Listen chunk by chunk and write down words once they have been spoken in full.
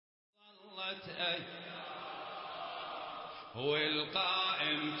ظلت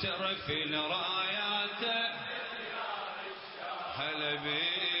والقائم ترفل راياته هلا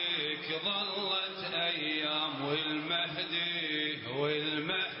بيك ظلت أيام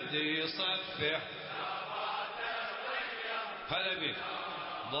والمهدي يصفح هلا بيك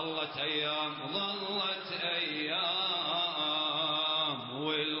ظلت أيام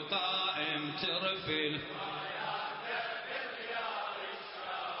والقائم ترفل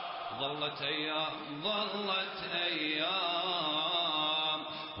ظلت أيام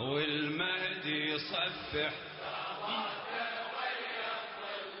والمهدي يصفح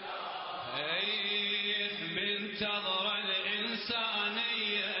منتظر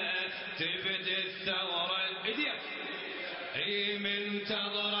الإنسانية تبدي الثورة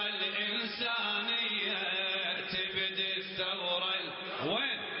منتظر الإنسانية تبدي الثورة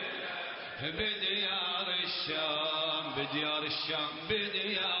وين بديار الشام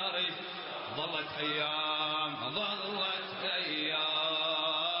ظلت أيام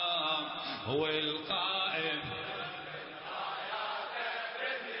والقائم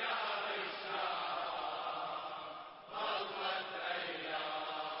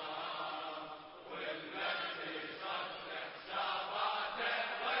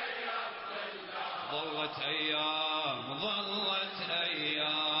ظلت أيام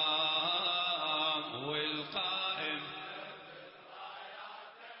والقائم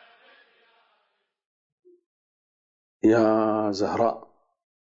يا زهراء.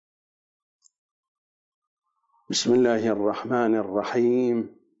 بسم الله الرحمن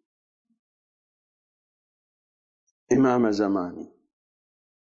الرحيم. إمام زماني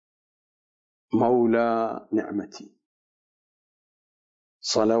مولى نعمتي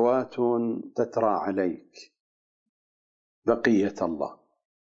صلوات تترى عليك بقية الله.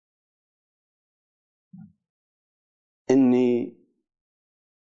 إني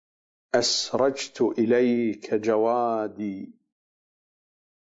أسرجت إليك جوادي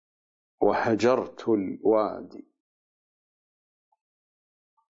وهجرت الوادي.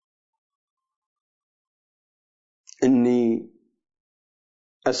 إني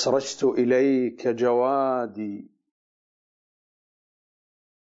أسرجت إليك جوادي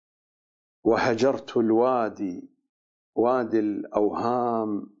وهجرت الوادي وادي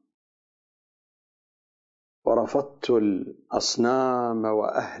الأوهام ورفضت الأصنام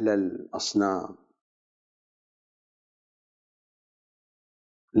وأهل الأصنام.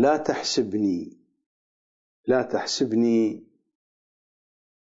 لا تحسبني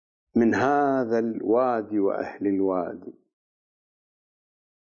من هذا الوادي وأهل الوادي.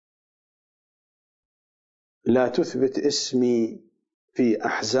 لا تثبت اسمي في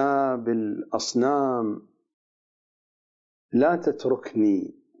أحزاب الأصنام. لا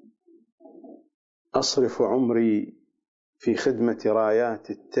تتركني أصرف عمري في خدمة رايات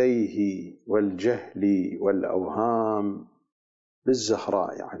التيه والجهل والأوهام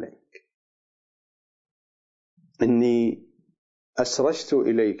بالزهراء عليك. إني أسرجت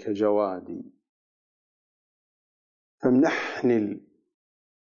إليك جوادي فامنحني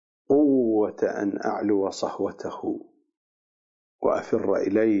القوة أن أعلو صهوته وأفر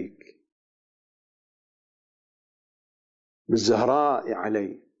إليك بالزهراء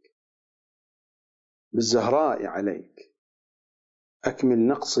عليك. أكمل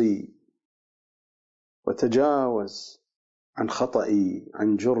نقصي وتجاوز عن خطئي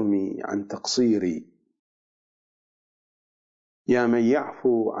عن جرمي عن تقصيري. يا من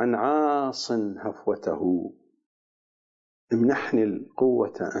يعفو عن عاص هفوته امنحني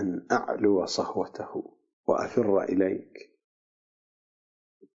القوة أن أعلو صهوته وأفر إليك.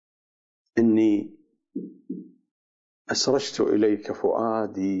 إني أسرجت إليك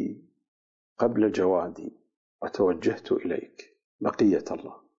فؤادي قبل جوادي وتوجهت إليك بقية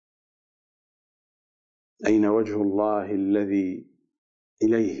الله. أين وجه الله الذي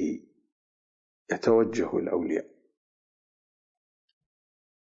إليه يتوجه الأولياء؟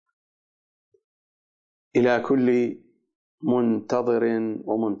 إلى كل منتظر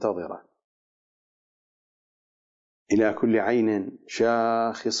ومنتظرة، إلى كل عين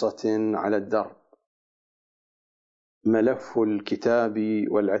شاخصة على الدرب، ملف الكتاب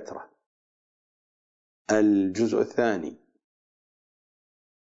والعترة الجزء الثاني،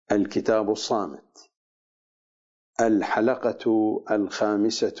 الكتاب الصامت، الحلقة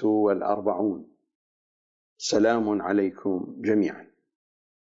 45. سلام عليكم جميعا.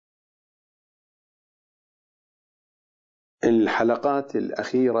 الحلقات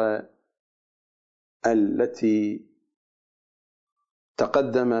الأخيرة التي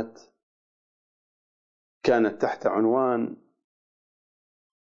تقدمت كانت تحت عنوان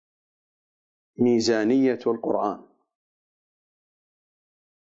ميزانية القرآن.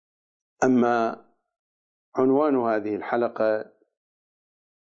 أما عنوان هذه الحلقة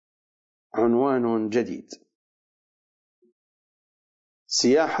عنوان جديد: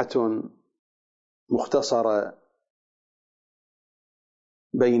 سياحة مختصرة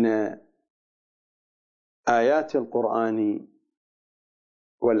بين آيات القرآن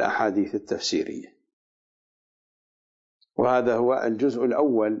والأحاديث التفسيرية. وهذا هو الجزء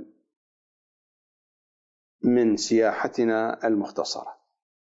الأول من سياحتنا المختصرة.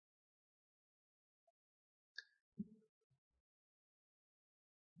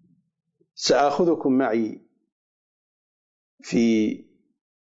 سآخذكم معي في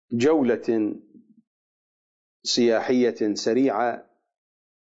جولة سياحية سريعة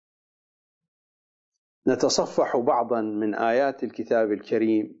نتصفح بعضا من آيات الكتاب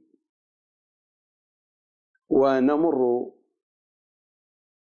الكريم ونمر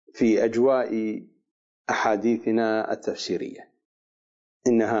في أجواء أحاديثنا التفسيرية.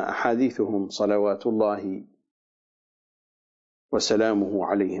 إنها أحاديثهم صلوات الله وسلامه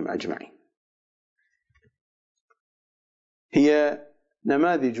عليهم أجمعين. هي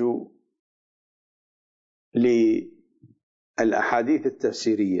نماذج للأحاديث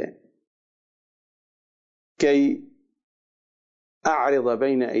التفسيرية كي أعرض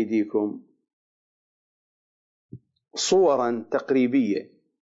بين أيديكم صورا تقريبية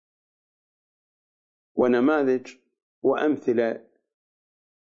ونماذج وأمثلة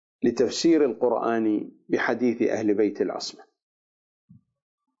لتفسير القرآن بحديث أهل بيت العصمة.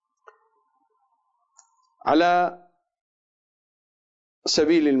 على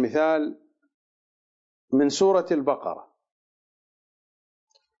سبيل المثال من سورة البقرة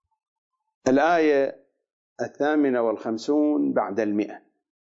الآية 58 بعد 100: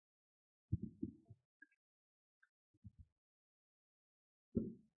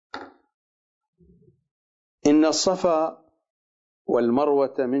 إن الصفا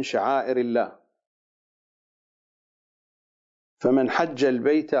والمروة من شعائر الله فمن حج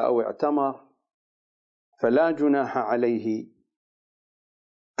البيت أو اعتمر فلا جناح عليه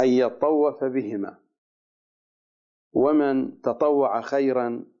أن يطوف بهما ومن تطوع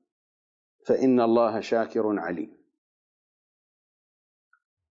خيرا فإن الله شاكر عليم.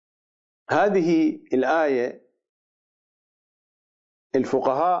 هذه الآية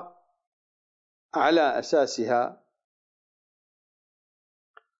الفقهاء على أساسها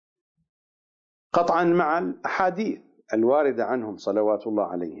قطعا مع الأحاديث الواردة عنهم صلوات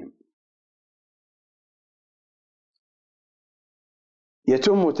الله عليهم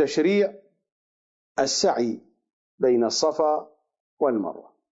يتم تشريع السعي بين الصفا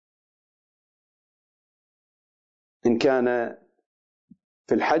والمروة، إن كان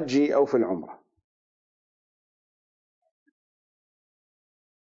في الحج أو في العمرة.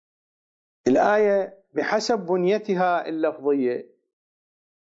 الآية بحسب بنيتها اللفظية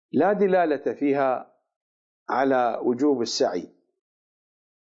لا دلالة فيها على وجوب السعي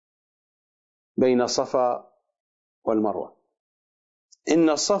بين الصفا والمروة. إن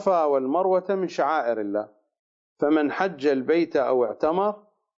الصفا والمروة من شعائر الله فمن حج البيت أو اعتمر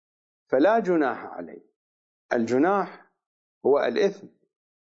فلا جناح عليه. الجناح هو الإثم،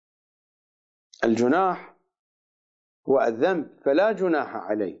 الجناح هو الذنب، فلا جناح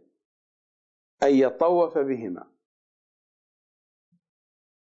عليه أن يطوف بهما.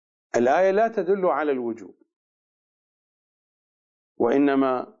 الآية لا تدل على الوجوب،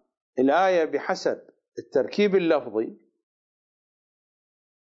 وإنما الآية بحسب التركيب اللفظي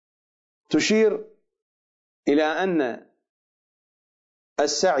تشير إلى أن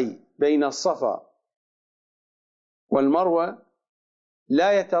السعي بين الصفا والمروة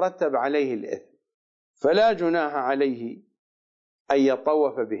لا يترتب عليه الإثم، فلا جناح عليه أن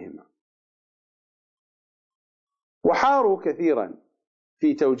يطوف بهما. وحاروا كثيرا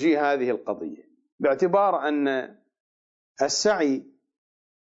في توجيه هذه القضية، باعتبار أن السعي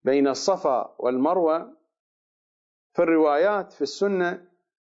بين الصفا والمروة في الروايات في السنة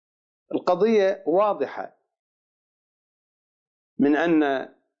القضية واضحة، من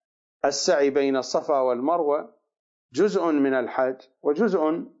أن السعي بين الصفا والمروة جزء من الحج وجزء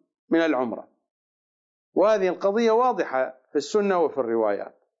من العمرة، وهذه القضية واضحة في السنة وفي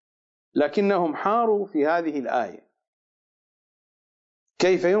الروايات، لكنهم حاروا في هذه الآية.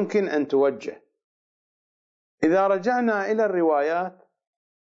 كيف يمكن أن توجه؟ إذا رجعنا إلى الروايات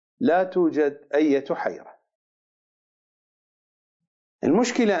لا توجد أي حيرة.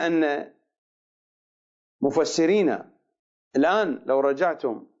 المشكلة أن مفسرين الآن لو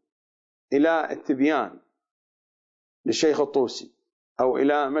رجعتم إلى التبيان للشيخ الطوسي أو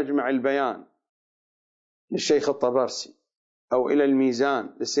إلى مجمع البيان للشيخ الطبرسي أو إلى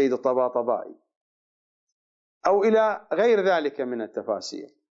الميزان للسيد الطباطبائي أو إلى غير ذلك من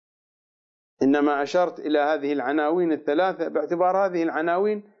التفاسير، إنما أشرت إلى هذه العناوين الثلاثة باعتبار هذه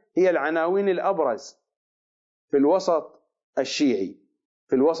العناوين هي العناوين الأبرز في الوسط الشيعي،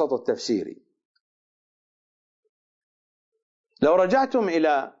 في الوسط التفسيري. لو رجعتم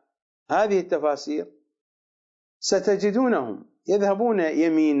إلى هذه التفاسير ستجدونهم يذهبون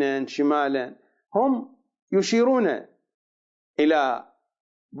يمينا شمالا، هم يشيرون إلى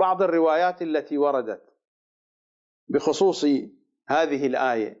بعض الروايات التي وردت بخصوص هذه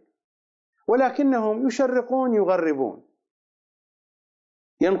الآية، ولكنهم يشرقون يغربون،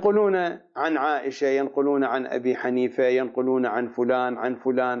 ينقلون عن عائشة، ينقلون عن أبي حنيفة، ينقلون عن فلان عن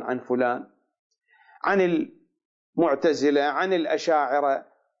فلان عن فلان، عن المعتزلة، عن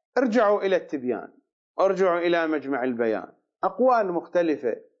الأشاعرة. ارجعوا إلى التبيان، ارجعوا إلى مجمع البيان، أقوال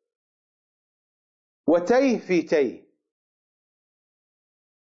مختلفة وتيه في تيه.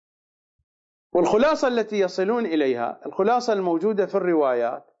 والخلاصة التي يصلون إليها، الخلاصة الموجودة في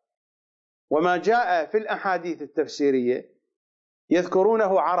الروايات وما جاء في الأحاديث التفسيرية،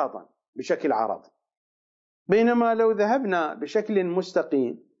 يذكرونه عرضا بشكل عرضي. بينما لو ذهبنا بشكل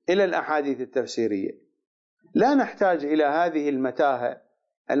مستقيم إلى الأحاديث التفسيرية لا نحتاج إلى هذه المتاهة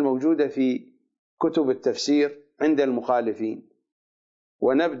الموجودة في كتب التفسير عند المخالفين،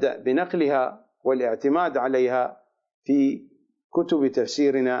 ونبدأ بنقلها والاعتماد عليها في كتب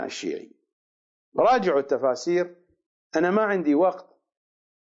تفسيرنا الشيعي. راجعوا التفاسير. أنا ما عندي وقت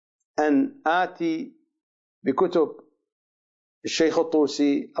أن آتي بكتب الشيخ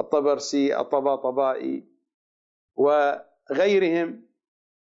الطوسي، الطبرسي، الطباطبائي وغيرهم،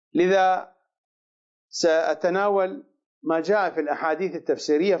 لذا سأتناول ما جاء في الأحاديث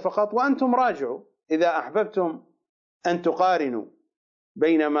التفسيرية فقط، وأنتم راجعوا إذا أحببتم أن تقارنوا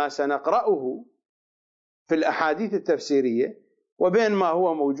بين ما سنقرأه في الأحاديث التفسيرية وبين ما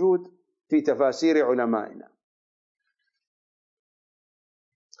هو موجود في تفاسير علمائنا.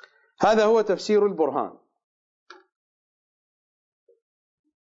 هذا هو تفسير البرهان.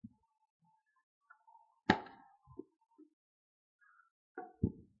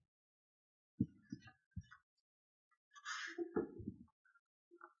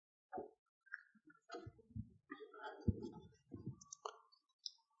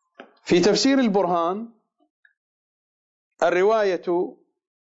 في تفسير البرهان الرواية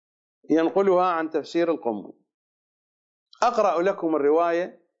ينقلها عن تفسير القمي. أقرأ لكم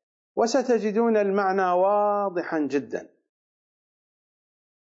الرواية وستجدون المعنى واضحا جدا.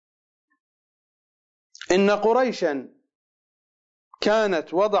 إن قريشا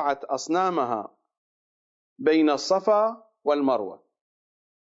كانت وضعت أصنامها بين الصفا والمروة،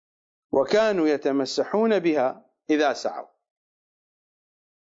 وكانوا يتمسحون بها إذا سعوا.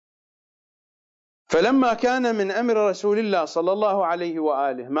 فلما كان من أمر رسول الله صلى الله عليه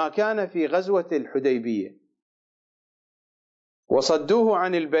وآله ما كان في غزوة الحديبية، وصدوه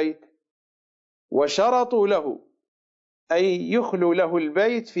عن البيت وشرطوا له أي يخلوا له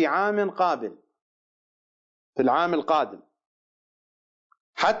البيت في عام قابل، في العام القادم،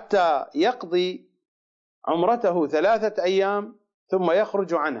 حتى يقضي عمرته 3 أيام ثم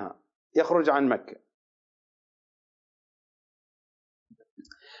يخرج عنها، يخرج عن مكة.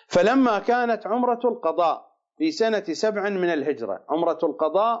 فلما كانت عمرة القضاء في سنة 7 من الهجرة، عمرة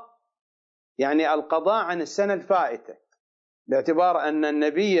القضاء يعني القضاء عن السنة الفائتة، باعتبار أن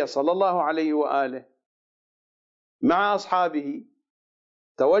النبي صلى الله عليه وآله مع أصحابه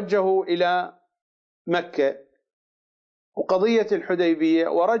توجهوا إلى مكة وقضية الحديبية،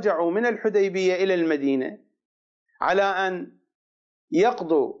 ورجعوا من الحديبية إلى المدينة على أن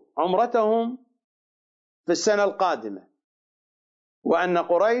يقضوا عمرتهم في السنة القادمة، وأن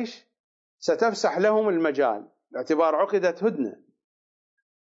قريش ستفسح لهم المجال باعتبار عقدت هدنة.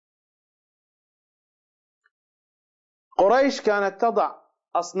 قريش كانت تضع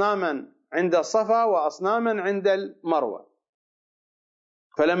أصناما عند الصفا وأصناما عند المروة،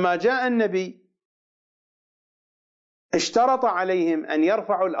 فلما جاء النبي اشترط عليهم أن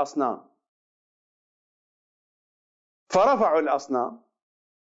يرفعوا الأصنام، فرفعوا الأصنام.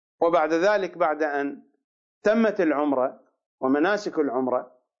 وبعد ذلك بعد أن تمت العمرة ومناسك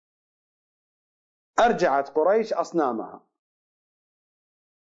العمرة أرجعت قريش أصنامها.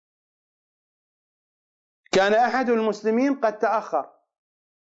 كان أحد المسلمين قد تأخر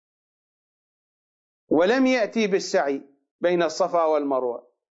ولم يأتي بالسعي بين الصفا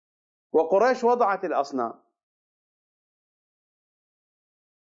والمروة، وقريش وضعت الأصنام،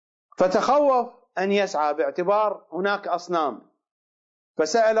 فتخوف أن يسعى باعتبار هناك أصنام،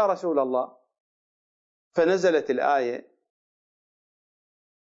 فسأل رسول الله، فنزلت الآية: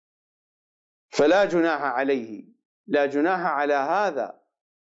 فلا جناح عليه، لا جناح على هذا.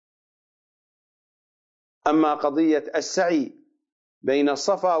 أما قضية السعي بين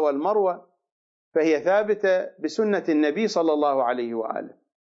الصفا والمروة فهي ثابتة بسنة النبي صلى الله عليه وآله.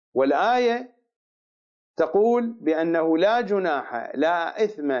 والآية تقول بأنه لا جناح لا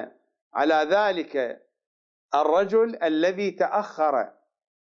إثم على ذلك الرجل الذي تأخر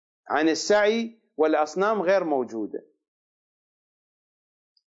عن السعي والأصنام غير موجودة.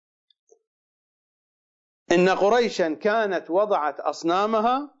 إن قريشا كانت وضعت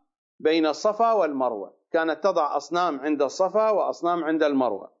أصنامها بين الصفا والمروة، كانت تضع أصنام عند الصفا وأصنام عند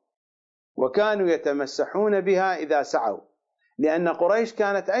المروة، وكانوا يتمسحون بها إذا سعوا، لأن قريش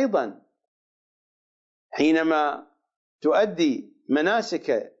كانت أيضا حينما تؤدي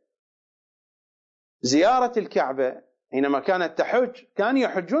مناسك زيارة الكعبة، حينما كانت تحج، كانوا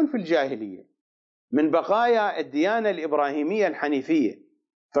يحجون في الجاهلية من بقايا الديانة الإبراهيمية الحنيفية،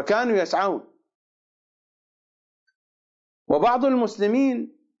 فكانوا يسعون. وبعض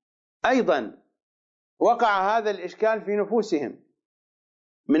المسلمين أيضا وقع هذا الإشكال في نفوسهم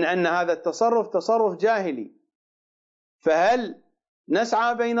من أن هذا التصرف تصرف جاهلي، فهل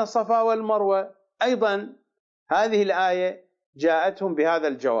نسعى بين الصفا والمروة؟ أيضا هذه الآية جاءتهم بهذا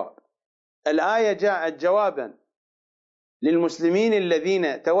الجواب. الآية جاءت جوابا للمسلمين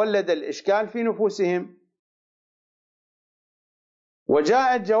الذين تولد الإشكال في نفوسهم،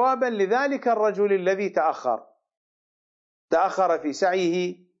 وجاءت جوابا لذلك الرجل الذي تأخر في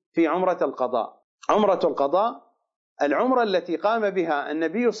سعيه في عمرة القضاء. عمرة القضاء العمرة التي قام بها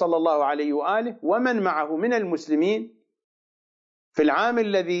النبي صلى الله عليه وآله ومن معه من المسلمين في العام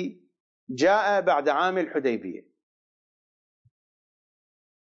الذي جاء بعد عام الحديبية.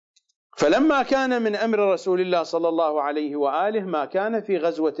 فلما كان من أمر رسول الله صلى الله عليه وآله ما كان في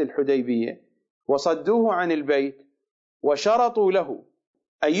غزوة الحديبية وصدوه عن البيت وشرطوا له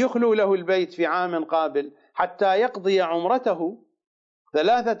أن يخلوا له البيت في عام قابل حتى يقضي عمرته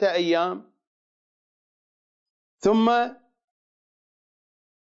 3 أيام ثم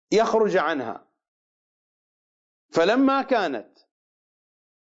يخرج عنها. فلما كانت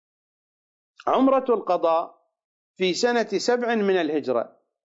عمرة القضاء في سنة 7 من الهجرة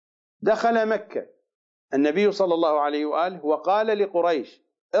دخل مكة النبي صلى الله عليه وآله وقال لقريش: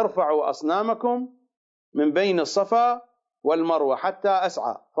 ارفعوا أصنامكم من بين الصفا والمروة حتى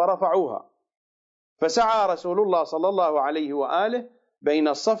أسعى، فرفعوها، فسعى رسول الله صلى الله عليه وآله بين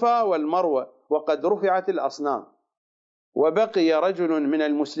الصفا والمروة وقد رفعت الأصنام، وبقي رجل من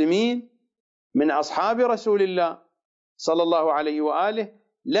المسلمين من أصحاب رسول الله صلى الله عليه وآله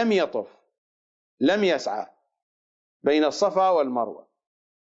لم يطف، لم يسعى بين الصفا والمروة.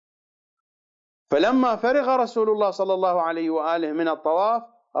 فلما فرغ رسول الله صلى الله عليه وآله من الطواف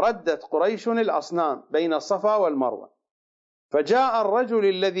ردت قريش الأصنام بين الصفا والمروة، فجاء الرجل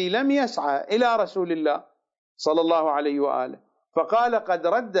الذي لم يسعى إلى رسول الله صلى الله عليه وآله فقال: قد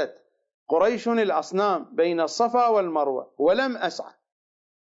ردت قريش الأصنام بين الصفا والمروة ولم أسعى.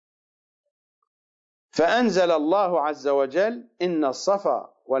 فأنزل الله عز وجل: إن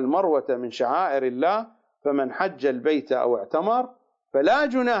الصفا والمروة من شعائر الله فمن حج البيت أو اعتمر فلا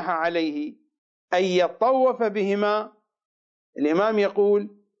جناح عليه أن يطوف بهما. الإمام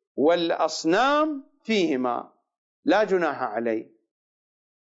يقول: والأصنام فيهما، لا جناح عليه،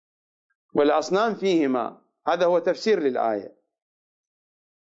 والأصنام فيهما، هذا هو تفسير للآية،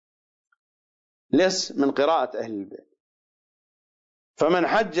 ليس من قراءة أهل البيت. فمن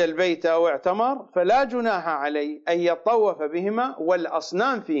حج البيت أو اعتمر فلا جناح عليه أن يطوف بهما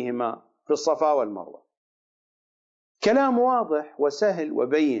والأصنام فيهما في الصفا والمروة. كلام واضح وسهل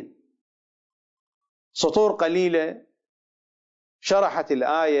وبين، سطور قليلة شرحت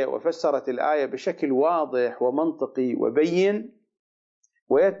الآية وفسرت الآية بشكل واضح ومنطقي وبين،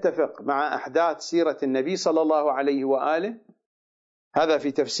 ويتفق مع أحداث سيرة النبي صلى الله عليه وآله. هذا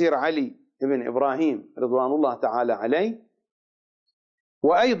في تفسير علي بن إبراهيم رضوان الله تعالى عليه.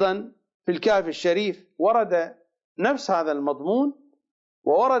 وأيضا في الكهف الشريف ورد نفس هذا المضمون،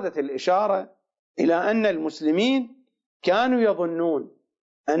 ووردت الإشارة إلى أن المسلمين كانوا يظنون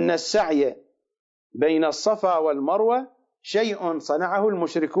أن السعي بين الصفا والمروة شيء صنعه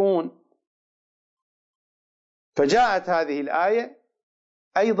المشركون، فجاءت هذه الآية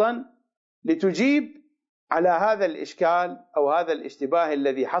أيضا لتجيب على هذا الإشكال أو هذا الاشتباه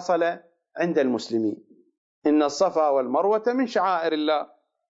الذي حصل عند المسلمين. إن الصفا والمروة من شعائر الله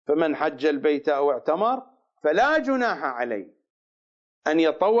فمن حج البيت أو اعتمر فلا جناح عليه أن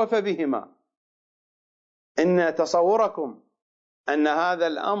يطوف بهما. إن تصوركم أن هذا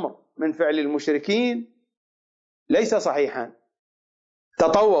الأمر من فعل المشركين ليس صحيحا.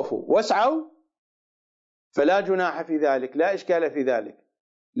 تطوفوا واسعوا فلا جناح في ذلك، لا إشكال في ذلك،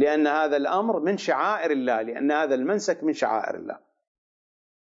 لأن هذا الأمر من شعائر الله، لأن هذا المنسك من شعائر الله.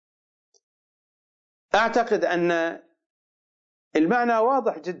 أعتقد أن المعنى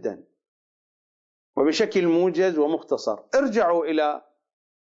واضح جدا، وبشكل موجز ومختصر. ارجعوا إلى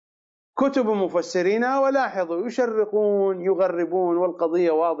كتب مفسرين ولاحظوا يشرقون يغربون،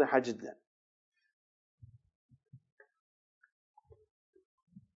 والقضية واضحة جدا.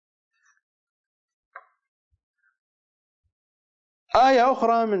 آية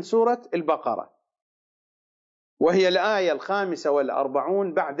أخرى من سورة البقرة، وهي الآية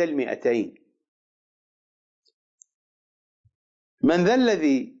 45 بعد 200: من ذا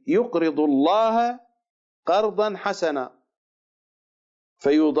الذي يقرض الله قرضا حسنا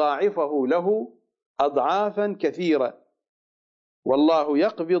فيضاعفه له أضعافا كثيرة والله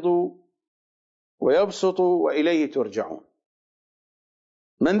يقبض ويبسط وإليه ترجعون.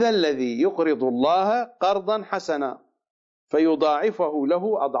 من ذا الذي يقرض الله قرضا حسنا فيضاعفه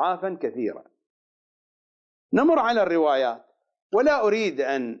له أضعافا كثيرة. نمر على الروايات، ولا أريد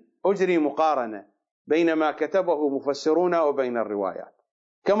أن أجري مقارنة بين ما كتبه مفسرون وبين الروايات.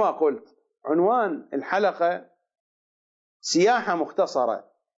 كما قلت، عنوان الحلقة سياحة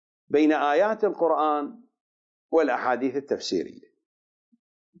مختصرة بين آيات القرآن والأحاديث التفسيرية.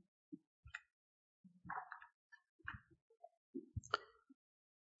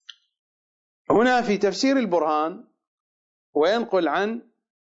 هنا في تفسير البرهان، وينقل عن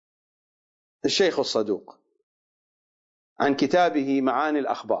الشيخ الصدوق عن كتابه معاني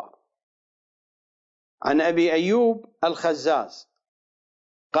الأخبار عن أبي أيوب الخزاز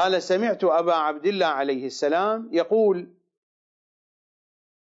قال: سمعت أبا عبد الله عليه السلام يقول: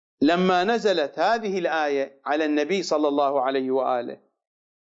 لما نزلت هذه الآية على النبي صلى الله عليه وآله.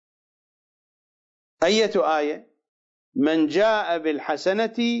 أية آية؟ من جاء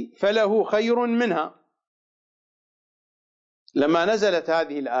بالحسنة فله خير منها. لما نزلت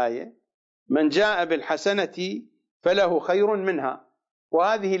هذه الآية من جاء بالحسنة فله خير منها،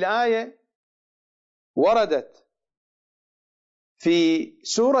 وهذه الآية وردت في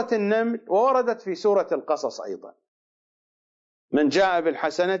سورة النمل ووردت في سورة القصص أيضا. من جاء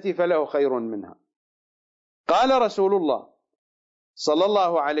بالحسنة فله خير منها. قال رسول الله صلى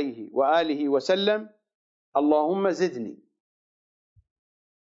الله عليه وآله وسلم: اللهم زدني.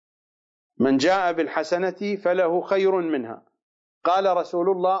 من جاء بالحسنة فله خير منها. قال رسول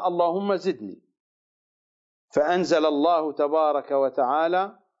الله: اللهم زدني. فأنزل الله تبارك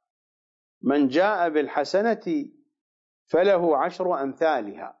وتعالى: من جاء بالحسنة فله 10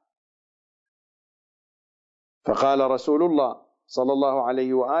 أمثالها. فقال رسول الله صلى الله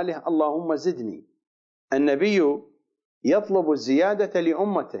عليه وآله: اللهم زدني. النبي يطلب الزيادة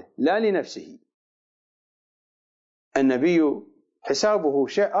لأمته لا لنفسه. النبي حسابه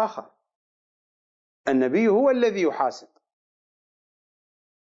شيء آخر، النبي هو الذي يحاسب.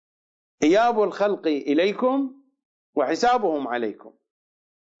 إياب الخلق إليكم وحسابهم عليكم.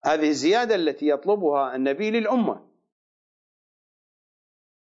 هذه الزيادة التي يطلبها النبي للأمة.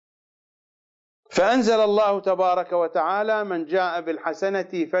 فأنزل الله تبارك وتعالى: من جاء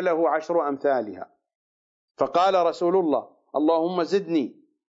بالحسنة فله 10 أمثالها. فقال رسول الله: اللهم زدني.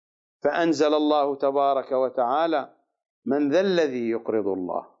 فأنزل الله تبارك وتعالى: من ذا الذي يقرض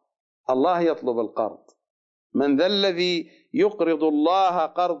الله. الله يطلب القرض. من ذا الذي يقرض الله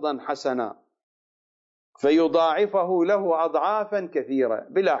قرضا حسنا فيضاعفه له أضعافا كثيرة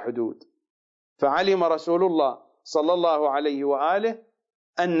بلا حدود. فعلم رسول الله صلى الله عليه وآله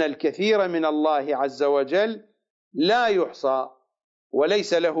أن الكثير من الله عز وجل لا يحصى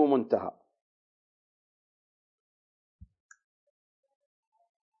وليس له منتهى.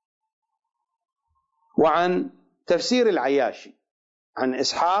 وعن تفسير العياشي عن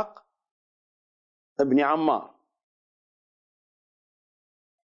إسحاق ابن عمار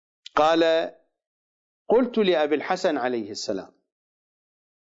قال: قلت لأبي الحسن عليه السلام: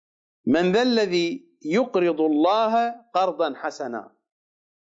 من ذا الذي يقرض الله قرضا حسنا؟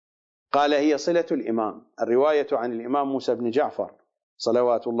 قال: هي صلة الإمام. الرواية عن الإمام موسى بن جعفر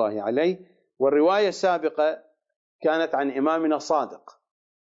صلوات الله عليه، والرواية السابقة كانت عن إمامنا صادق.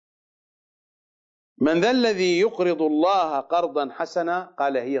 من ذا الذي يقرض الله قرضا حسنا؟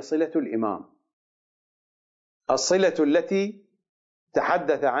 قال: هي صلة الإمام، الصلة التي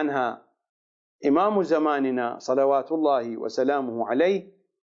تحدث عنها إمام زماننا صلوات الله وسلامه عليه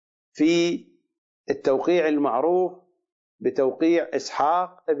في التوقيع المعروف بتوقيع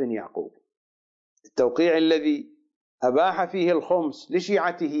إسحاق ابن يعقوب، التوقيع الذي أباح فيه الخمس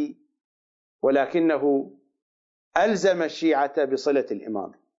لشيعته، ولكنه ألزم الشيعة بصلة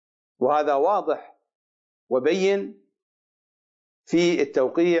الإمام. وهذا واضح وبين في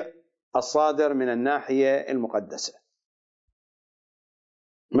التوقيع الصادر من الناحية المقدسة.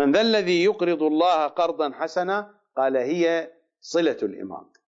 من ذا الذي يقرض الله قرضا حسنا؟ قال: هي صلة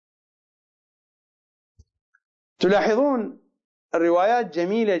الإمام. تلاحظون الروايات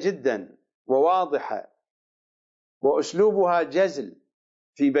جميلة جدا وواضحة وأسلوبها جزل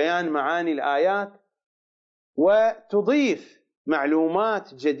في بيان معاني الآيات، وتضيف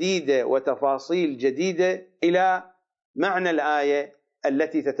معلومات جديدة وتفاصيل جديدة إلى معنى الآية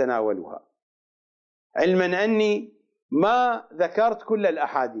التي تتناولها، علما أني ما ذكرت كل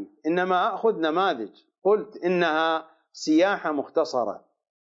الأحاديث، إنما أخذ نماذج، قلت إنها سياحة مختصرة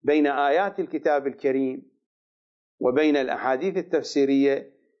بين آيات الكتاب الكريم وبين الأحاديث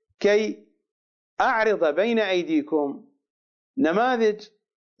التفسيرية، كي أعرض بين أيديكم نماذج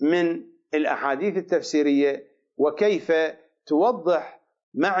من الأحاديث التفسيرية وكيف توضح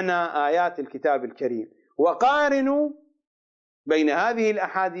معنى آيات الكتاب الكريم، وقارنوا بين هذه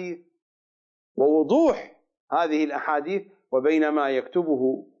الأحاديث ووضوح هذه الأحاديث وبين ما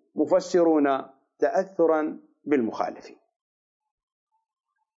يكتبه مفسرون تأثرا بالمخالفين.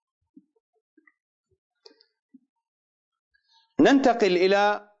 ننتقل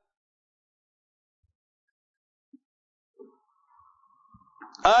إلى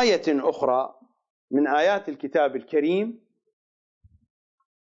آية أخرى من آيات الكتاب الكريم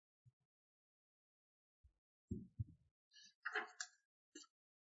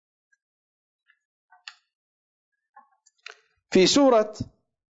في سورة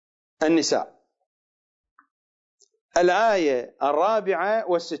النساء، الآية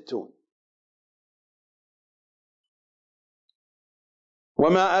 64: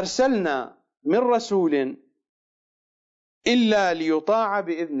 وما أرسلنا من رسول إلا ليطاع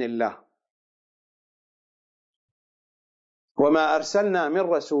بإذن الله، وما أرسلنا من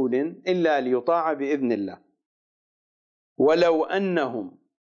رسول إلا ليطاع بإذن الله، ولو أنهم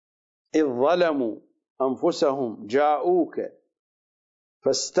إذ ظلموا أنفسهم جاءوك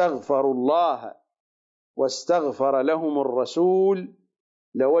فاستغفروا الله واستغفر لهم الرسول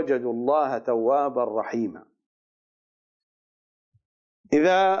لوجدوا الله توابا رحيما.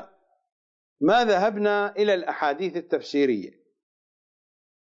 إذا ما ذهبنا إلى الأحاديث التفسيرية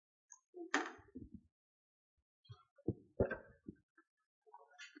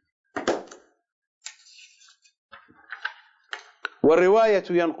والرواية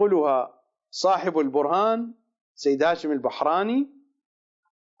ينقلها صاحب البرهان سيد هاشم البحراني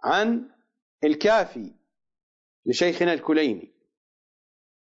عن الكافي لشيخنا الكليني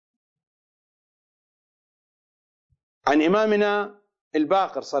عن إمامنا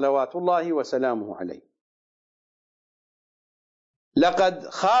الباقر صلوات الله وسلامه عليه: لقد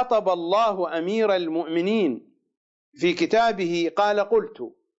خاطب الله أمير المؤمنين في كتابه قال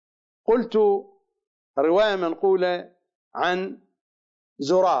قلت رواية منقولة عن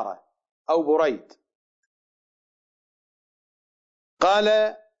زرارة أو بريد،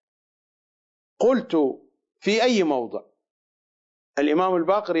 قال قلت في أي موضع؟ الإمام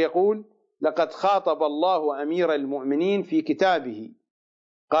الباقر يقول: لقد خاطب الله أمير المؤمنين في كتابه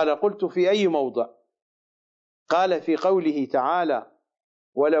قال قلت في أي موضع؟ قال في قوله تعالى: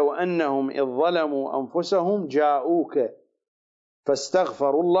 ولو أنهم إذ ظلموا أنفسهم جاءوك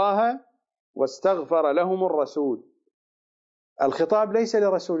فاستغفروا الله واستغفر لهم الرسول. الخطاب ليس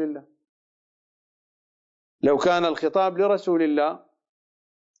لرسول الله، لو كان الخطاب لرسول الله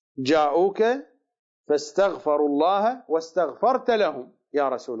جاءوك فاستغفروا الله واستغفرت لهم يا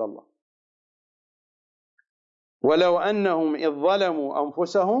رسول الله، ولو أنهم إذ ظلموا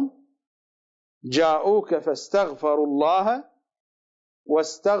أنفسهم جاءوك فاستغفروا الله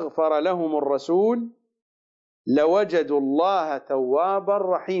واستغفر لهم الرسول لوجدوا الله توابا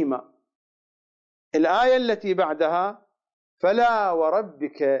رحيما. الآية التي بعدها: فلا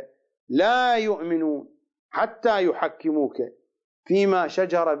وربك لا يؤمنون حتى يحكموك فيما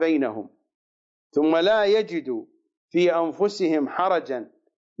شجر بينهم ثم لا يجدوا في أنفسهم حرجا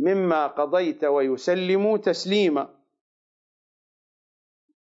مما قضيت ويسلموا تسليما.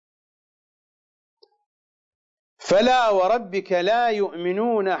 فلا وربك لا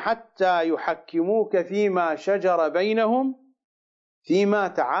يؤمنون حتى يحكموك فيما شجر بينهم فيما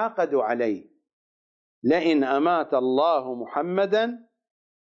تعاقدوا عليه لئن أمات الله محمدا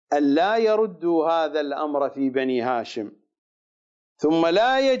ألا يردوا هذا الأمر في بني هاشم ثم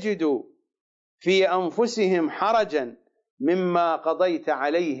لا يجدوا في أنفسهم حرجا مما قضيت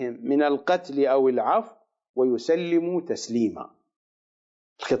عليهم من القتل أو العفو ويسلموا تسليما.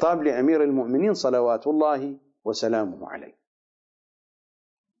 الخطاب لأمير المؤمنين صلوات الله وسلامه عليه.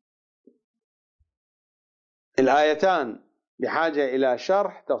 الآيتان بحاجة إلى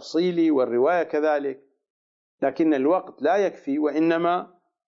شرح تفصيلي والرواية كذلك، لكن الوقت لا يكفي، وإنما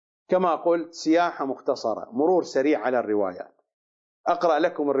كما قلت سياحة مختصرة، مرور سريع على الروايات. أقرأ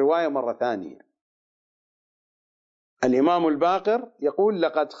لكم الرواية مرة ثانية. الإمام الباقر يقول: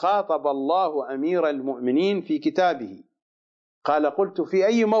 لقد خاطب الله أمير المؤمنين في كتابه قال قلت في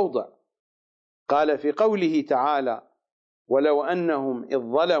أي موضع؟ قال في قوله تعالى: ولو أنهم إذ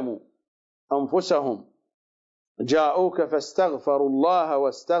ظلموا أنفسهم جاءوك فاستغفروا الله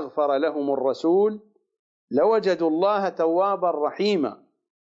واستغفر لهم الرسول لوجدوا الله توابا رحيما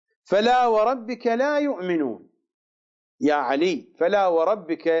فلا وربك لا يؤمنون. يا علي، فلا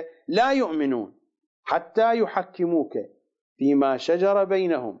وربك لا يؤمنون حتى يحكموك فيما شجر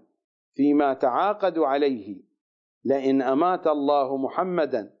بينهم فيما تعاقدوا عليه لئن أمات الله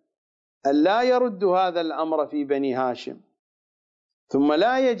محمدا ألا يرد هذا الأمر في بني هاشم ثم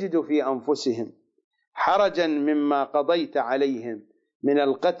لا يجد في أنفسهم حرجا مما قضيت عليهم من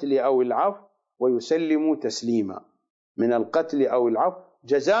القتل أو العفو ويسلموا تسليما. من القتل أو العفو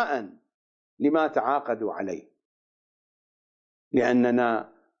جزاء لما تعاقدوا عليه،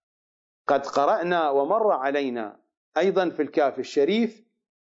 لأننا قد قرأنا ومر علينا أيضا في الكافي الشريف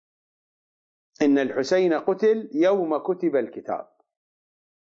إن الحسين قتل يوم كتب الكتاب.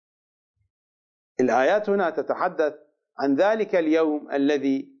 الآيات هنا تتحدث عن ذلك اليوم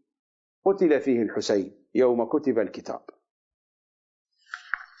الذي قتل فيه الحسين، يوم كتب الكتاب.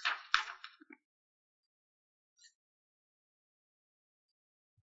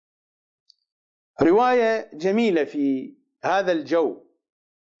 رواية جميلة في هذا الجو،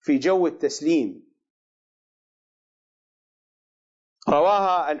 في جو التسليم،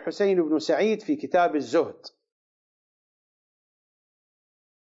 رواها الحسين بن سعيد في كتاب الزهد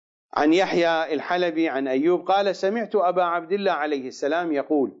عن يحيى الحلبي عن أيوب قال: سمعت أبا عبد الله عليه السلام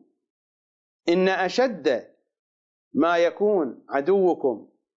يقول: إن أشد ما يكون عدوكم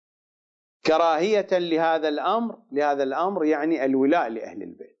كراهية لهذا الأمر يعني الولاء لأهل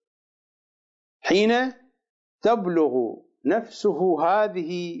البيت، حين تبلغ نفسه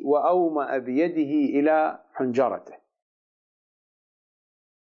هذه وأومأ بيده إلى حنجرته.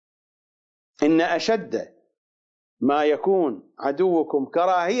 إن أشد ما يكون عدوكم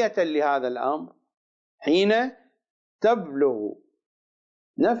كراهية لهذا الأمر حين تبلغ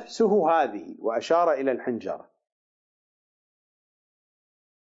نفسه هذه، وأشار إلى الحنجرة.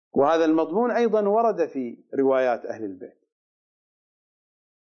 وهذا المضمون أيضا ورد في روايات أهل البيت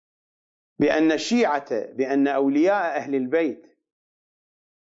بأن الشيعة، بأن أولياء أهل البيت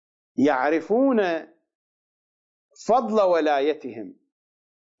يعرفون فضل ولايتهم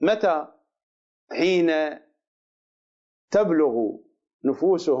متى؟ حين تبلغ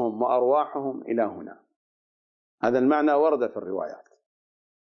نفوسهم وأرواحهم إلى هنا. هذا المعنى ورد في الروايات.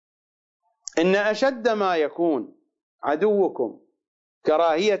 إن أشد ما يكون عدوكم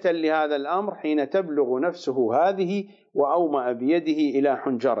كراهية لهذا الأمر حين تبلغ نفسه هذه وأومأ بيده إلى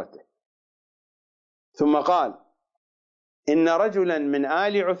حنجرته. ثم قال: إن رجلا من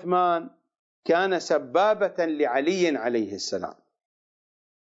آل عثمان كان سبابة لعلي عليه السلام،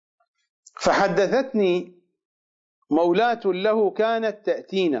 فحدثتني مولاة له كانت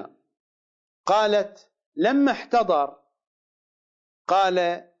تأتينا، قالت لما احتضر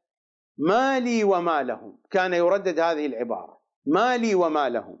قال: ما لي وما لهم. كان يردد هذه العبارة: ما لي وما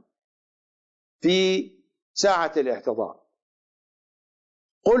لهم في ساعة الاحتضار.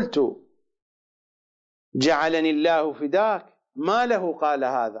 قلت: جعلني الله فداك، ما له قال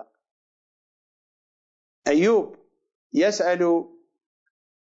هذا؟ أيوب يسأل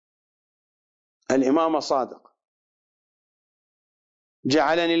الإمام صادق: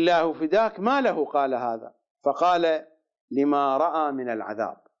 جعلني الله فداك، ما له قال هذا؟ فقال: لما رأى من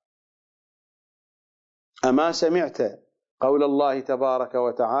العذاب. أما سمعت قول الله تبارك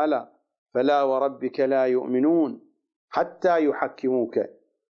وتعالى: فلا وربك لا يؤمنون حتى يحكموك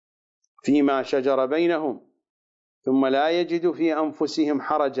فيما شجر بينهم ثم لا يجدوا في أنفسهم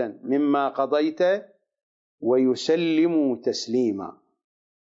حرجا مما قضيت ويسلموا تسليما.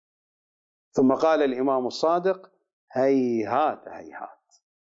 ثم قال الإمام الصادق: هيهات هيهات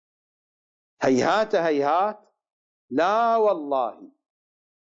هيهات هيهات، لا والله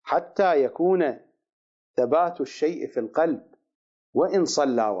حتى يكون ثبات الشيء في القلب وإن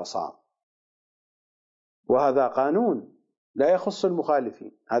صلى وصام. وهذا قانون لا يخص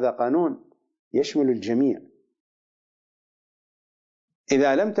المخالفين، هذا قانون يشمل الجميع.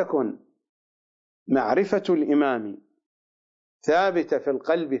 إذا لم تكن معرفة الإمام ثابتة في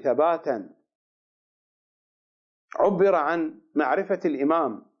القلب ثباتا، عبر عن معرفة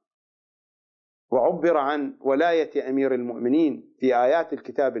الإمام وعبر عن ولاية أمير المؤمنين في آيات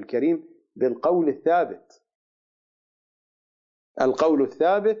الكتاب الكريم بالقول الثابت. القول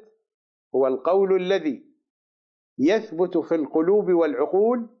الثابت هو القول الذي يثبت في القلوب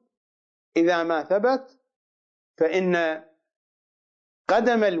والعقول. إذا ما ثبت فإن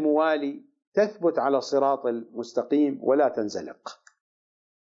قدم الموالي تثبت على الصراط المستقيم ولا تنزلق.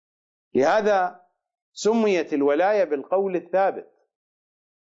 لهذا سميت الولاية بالقول الثابت.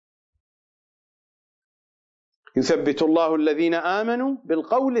 يثبت الله الذين آمنوا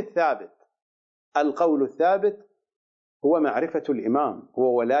بالقول الثابت. القول الثابت هو معرفة الإمام،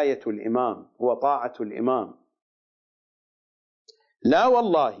 هو ولاية الإمام، هو طاعة الإمام. لا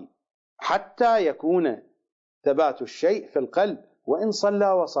والله حتى يكون ثبات الشيء في القلب وإن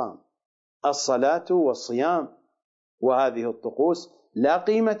صلى وصام. الصلاة والصيام وهذه الطقوس لا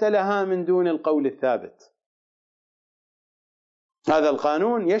قيمة لها من دون القول الثابت. هذا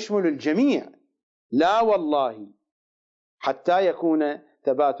القانون يشمل الجميع. لا والله حتى يكون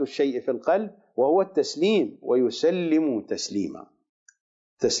ثبات الشيء في القلب، وهو التسليم، ويسلم تسليما.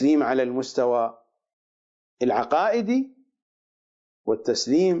 تسليم على المستوى العقائدي،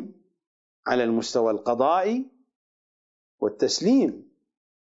 والتسليم على المستوى القضائي، والتسليم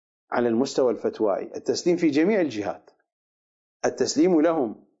على المستوى الفتوائي. التسليم في جميع الجهات. التسليم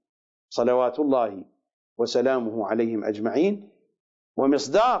لهم صلوات الله وسلامه عليهم أجمعين.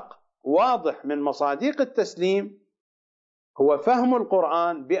 ومصداق واضح من مصادق التسليم هو فهم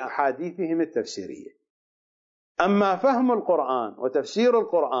القرآن بأحاديثهم التفسيرية. أما فهم القرآن وتفسير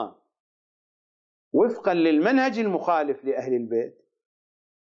القرآن وفقا للمنهج المخالف لأهل البيت،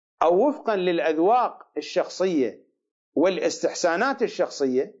 أو وفقا للأذواق الشخصية والاستحسانات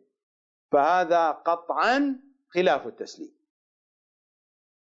الشخصية، فهذا قطعا خلاف التسليم.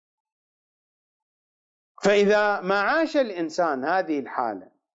 فإذا ما عاش الإنسان هذه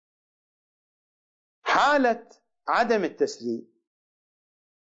الحالة، حالة عدم التسليم،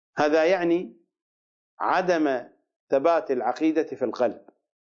 هذا يعني عدم ثبات العقيدة في القلب.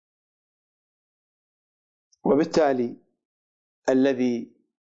 وبالتالي الذي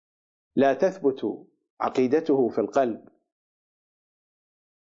لا تثبت عقيدته في القلب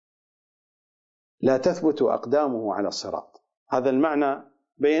لا تثبت أقدامه على الصراط. هذا المعنى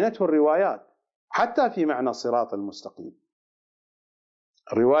بينته الروايات، حتى في معنى الصراط المستقيم.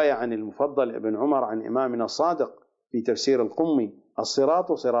 الرواية عن المفضل ابن عمر عن إمامنا الصادق في تفسير القمي: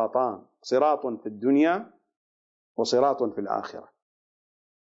 الصراط صراطان، صراط في الدنيا وصراط في الآخرة.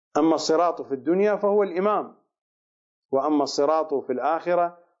 أما الصراط في الدنيا فهو الإمام، وأما الصراط في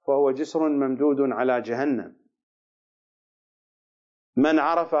الآخرة فهو جسر ممدود على جهنم. من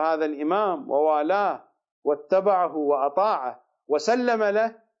عرف هذا الإمام ووالاه واتبعه وأطاعه وسلم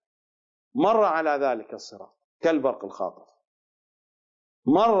له مر على ذلك الصراط كالبرق الخاطف،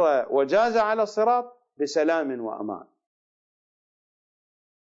 مر وجاز على الصراط بسلام وأمان.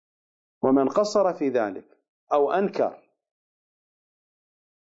 ومن قصر في ذلك أو أنكر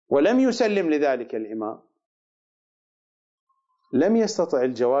ولم يسلم لذلك الإمام لم يستطع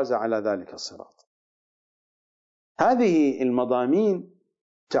الجواز على ذلك الصراط. هذه المضامين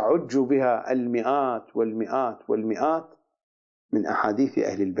تعج بها المئات والمئات والمئات من أحاديث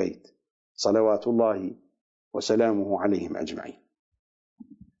أهل البيت صلوات الله وسلامه عليهم أجمعين.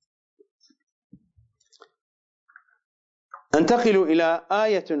 أنتقل إلى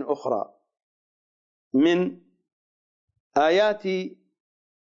آية أخرى من آيات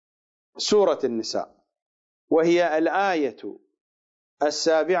سورة النساء، وهي الآية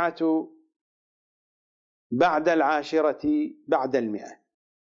 7 بعد 10 بعد 100: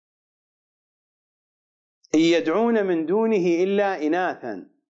 إن يدعون من دونه إلا إناثا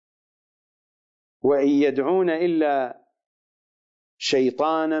وإن يدعون إلا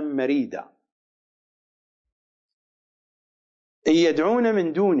شيطانا مريدا. إن يدعون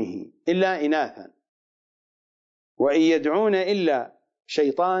من دونه إلا إناثا وإن يدعون إلا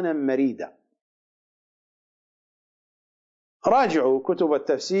شيطانا مريدا. راجعوا كتب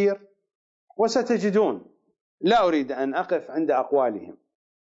التفسير وستجدون، لا أريد أن أقف عند أقوالهم،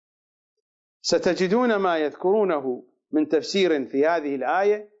 ستجدون ما يذكرونه من تفسير في هذه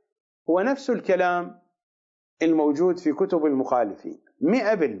الآية هو نفس الكلام الموجود في كتب المخالفين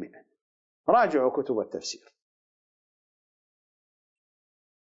 100%. راجعوا كتب التفسير.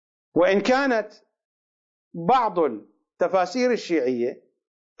 وإن كانت بعض التفاسير الشيعية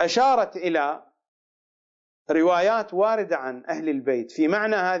أشارت إلى روايات واردة عن أهل البيت في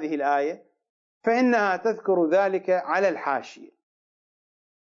معنى هذه الآية، فإنها تذكر ذلك على الحاشية،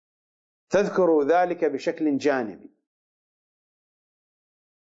 تذكر ذلك بشكل جانبي.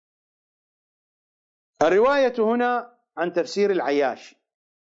 الرواية هنا عن تفسير العياشي: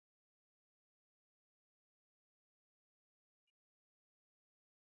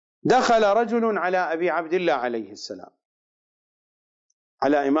 دخل رجل على أبي عبد الله عليه السلام،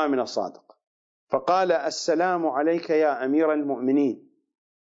 على إمامنا الصادق، فقال: السلام عليك يا أمير المؤمنين.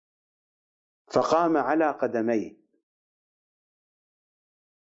 فقام على قدميه.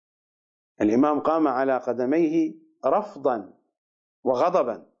 الإمام قام على قدميه رفضا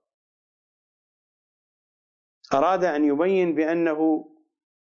وغضبا، أراد أن يبين بأنه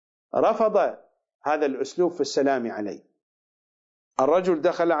رفض هذا الأسلوب في السلام عليه. الرجل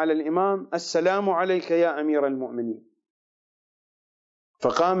دخل على الإمام: السلام عليك يا أمير المؤمنين.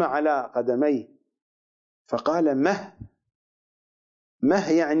 فقام على قدميه فقال: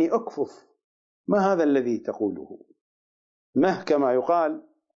 مه يعني أكفف، ما هذا الذي تقوله؟ مه كما يقال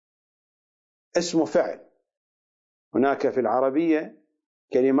اسم فعل. هناك في العربية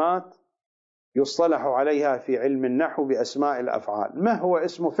كلمات يصطلح عليها في علم النحو بأسماء الأفعال. مه هو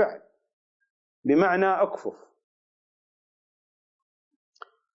اسم فعل بمعنى أكفف،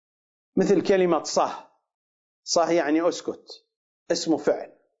 مثل كلمة صه يعني أسكت، اسم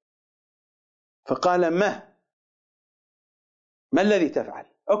فعل. فقال: ما الذي تفعل؟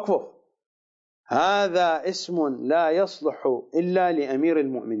 أكفف. هذا اسم لا يصلح إلا لأمير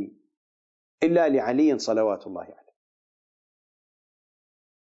المؤمنين، إلا لعلي صلوات الله عليه.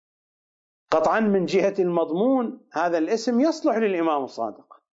 قطعا من جهة المضمون هذا الاسم يصلح للإمام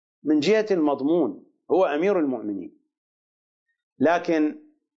الصادق، من جهة المضمون هو أمير المؤمنين،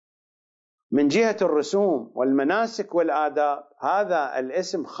 لكن من جهة الرسوم والمناسك والآداب هذا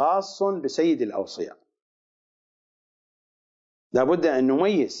الاسم خاص بسيد الأوصياء. لا بد أن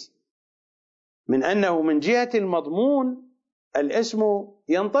نميز من أنه من جهة المضمون الاسم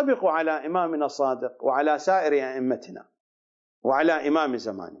ينطبق على إمامنا الصادق وعلى سائر أئمتنا وعلى إمام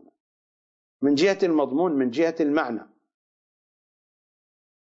زماننا، من جهة المضمون، من جهة المعنى.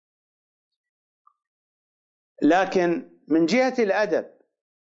 لكن من جهة الأدب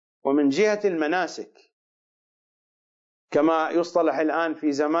ومن جهة المناسك كما يصطلح الآن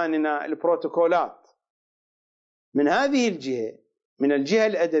في زماننا البروتوكولات، من هذه الجهة، من الجهة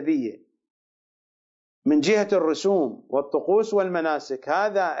الأدبية، من جهة الرسوم والطقوس والمناسك،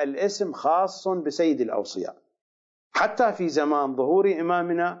 هذا الاسم خاص بسيد الأوصياء. حتى في زمان ظهور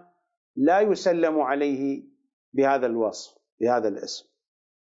إمامنا لا يسلم عليه بهذا الوصف، بهذا الاسم،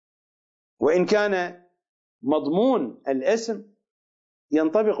 وإن كان مضمون الاسم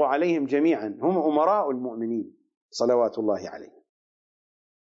ينطبق عليهم جميعا، هم أمراء المؤمنين صلوات الله عليهم.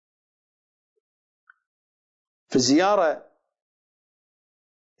 في الزيارة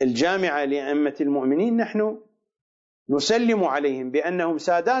الجامعة لأئمة المؤمنين نحن نسلم عليهم بأنهم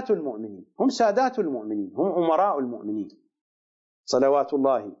سادات المؤمنين، هم سادات المؤمنين، هم أمراء المؤمنين صلوات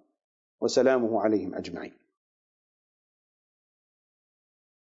الله وسلامه عليهم أجمعين.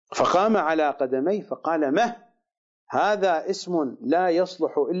 فقام على قدميه فقال: هذا اسم لا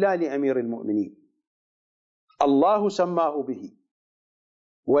يصلح إلا لأمير المؤمنين، الله سماه به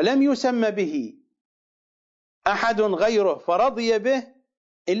ولم يسم به أحد غيره فرضي به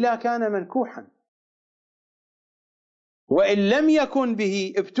إلا كان منكوحا، وإن لم يكن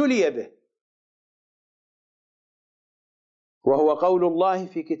به ابتلي به. وهو قول الله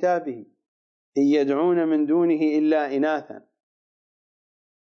في كتابه: إن يدعون من دونه إلا إناثا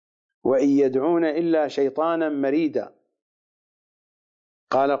وإن يدعون إلا شيطانا مريدا.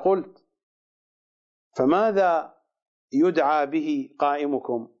 قال: قلت فماذا يدعى به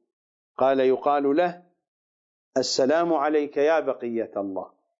قائمكم؟ قال: يقال له: السلام عليك يا بقية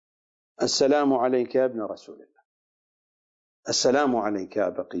الله، السلام عليك يا ابن رسول الله، السلام عليك يا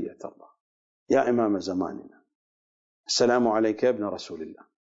بقية الله، يا إمام زماننا، السلام عليك يا ابن رسول الله،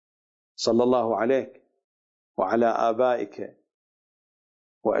 صلى الله عليك وعلى آبائك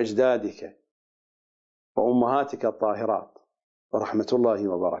وأجدادك وأمهاتك الطاهرات ورحمة الله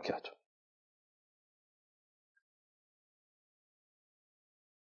وبركاته.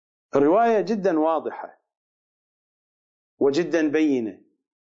 الرواية جدا واضحة وجدا بينة،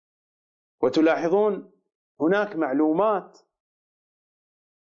 وتلاحظون هناك معلومات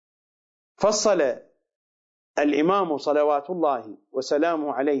فصل الإمام صلوات الله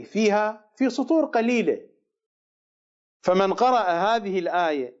وسلامه عليه فيها في سطور قليلة. فمن قرأ هذه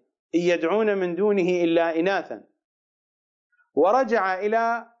الآية: إن يدعون من دونه إلا إناثا، ورجع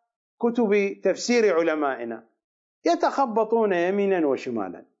إلى كتب تفسير علمائنا يتخبطون يمينا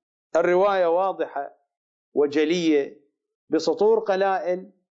وشمالا. الرواية واضحة وجلية بسطور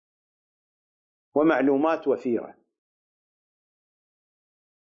قلائل ومعلومات وفيرة.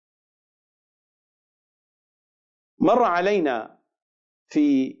 مر علينا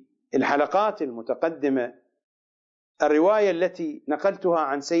في الحلقات المتقدمة الرواية التي نقلتها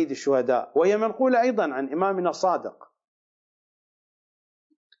عن سيد الشهداء، وهي منقولة أيضا عن إمامنا الصادق،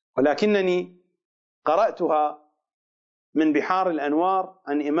 ولكنني قرأتها من بحار الأنوار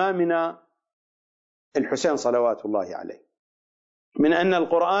عن إمامنا الحسين صلوات الله عليه، من أن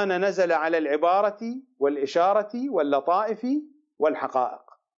القرآن نزل على العبارة والإشارة واللطائف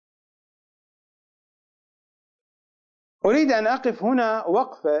والحقائق. أريد أن أقف هنا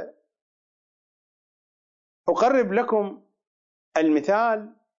وقفة أقرب لكم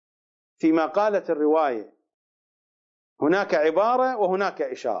المثال فيما قالت الرواية هناك عبارة وهناك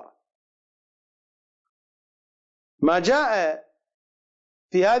إشارة. ما جاء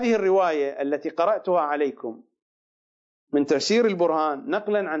في هذه الرواية التي قرأتها عليكم من تفسير البرهان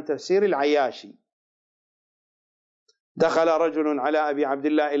نقلا عن تفسير العياشي: دخل رجل على أبي عبد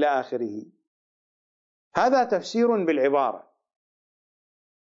الله إلى آخره، هذا تفسير بالعبارة.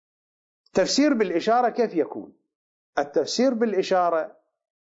 تفسير بالإشارة كيف يكون؟ التفسير بالإشارة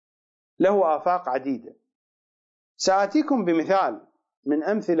له آفاق عديدة. سآتيكم بمثال من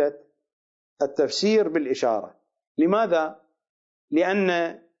أمثلة التفسير بالإشارة. لماذا؟ لأن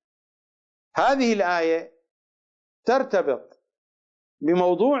هذه الآية ترتبط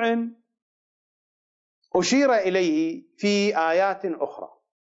بموضوع أشير إليه في آيات أخرى.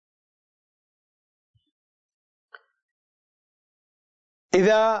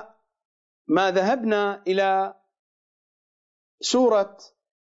 إذا ما ذهبنا إلى سورة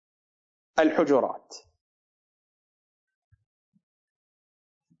الحجرات،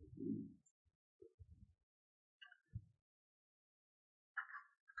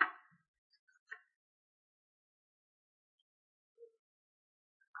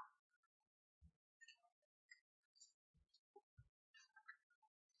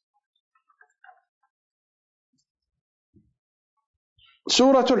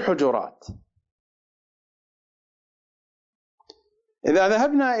 سورة الحجرات، إذا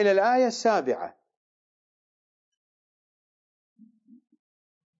ذهبنا إلى الآية 7: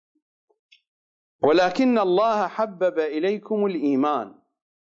 ولكن الله حبب إليكم الإيمان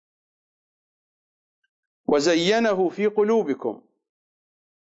وزينه في قلوبكم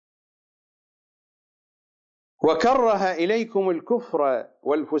وكره إليكم الكفر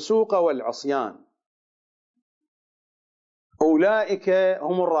والفسوق والعصيان أولئك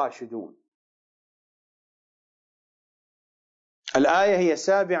هم الراشدون. الآية هي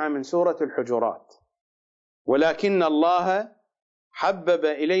 7 من سورة الحجرات: ولكن الله حبب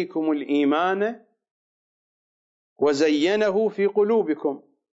إليكم الإيمان وزينه في قلوبكم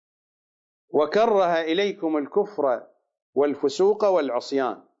وكره إليكم الكفر والفسوق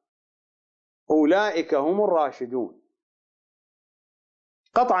والعصيان أولئك هم الراشدون.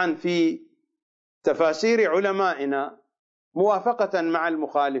 قطعا في تفاسير علمائنا موافقة مع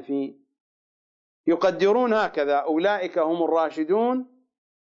المخالفين يقدرون هكذا: أولئك هم الراشدون،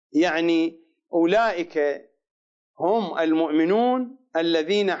 يعني أولئك هم المؤمنون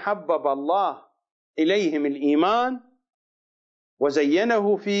الذين حبب الله إليهم الإيمان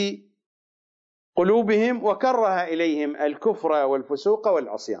وزينه في قلوبهم وكره إليهم الكفر والفسوق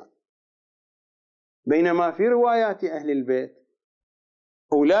والعصيان. بينما في روايات أهل البيت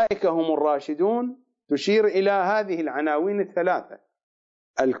أولئك هم الراشدون تشير إلى هذه العناوين الثلاثة: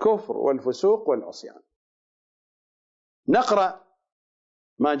 الكفر والفسوق والعصيان. نقرأ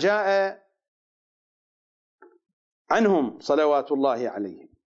ما جاء عنهم صلوات الله عليهم: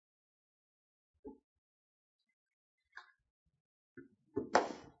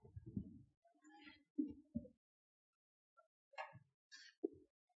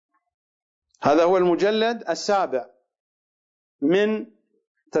 هذا هو المجلد 7 من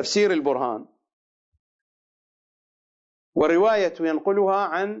تفسير البرهان، ورواية ينقلها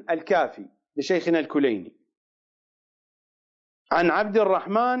عن الكافي لشيخنا الكليني عن عبد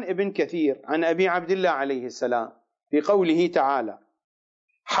الرحمن بن كثير عن أبي عبد الله عليه السلام في قوله تعالى: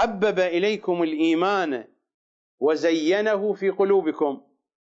 حبب إليكم الإيمان وزينه في قلوبكم،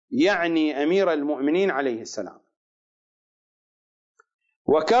 يعني أمير المؤمنين عليه السلام،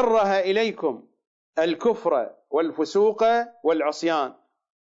 وكره إليكم الكفر والفسوق والعصيان،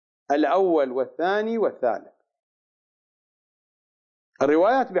 الأول والثاني والثالث.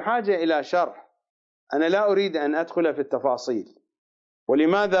 الروايات بحاجة إلى شرح، أنا لا أريد أن أدخل في التفاصيل.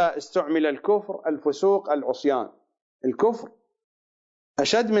 ولماذا استعمل الكفر، الفسوق، العصيان؟ الكفر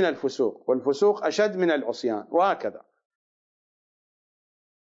أشد من الفسوق، والفسوق أشد من العصيان، وهكذا.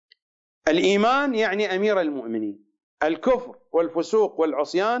 الإيمان يعني أمير المؤمنين، الكفر والفسوق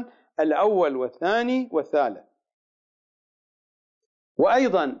والعصيان الأول والثاني والثالث.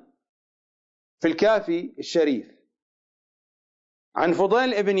 وأيضا في الكافي الشريف عن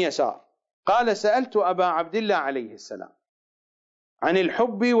فضيل بن يسار قال: سألت أبا عبد الله عليه السلام عن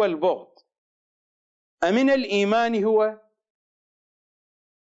الحب والبغض أمن الإيمان هو؟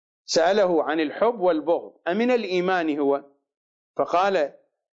 سأله عن الحب والبغض أمن الإيمان هو؟ فقال: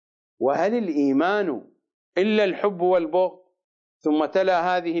 وهل الإيمان إلا الحب والبغض؟ ثم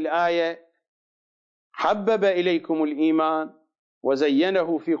تلا هذه الآية: حبب إليكم الإيمان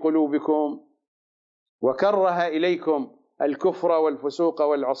وزينه في قلوبكم وكره إليكم الكفر والفسوق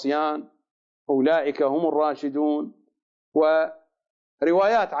والعصيان أولئك هم الراشدون.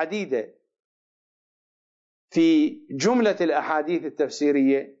 روايات عديدة في جملة الأحاديث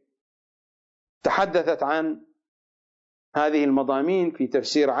التفسيرية تحدثت عن هذه المضامين في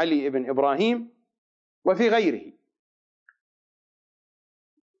تفسير علي بن إبراهيم وفي غيره.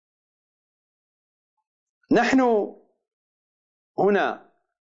 نحن هنا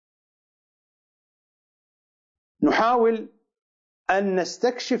نحاول أن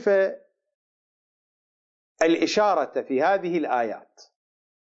نستكشف الإشارة في هذه الآيات.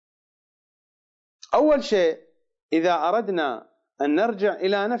 أول شيء، إذا أردنا أن نرجع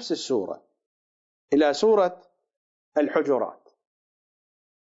إلى نفس السورة، إلى سورة الحجرات،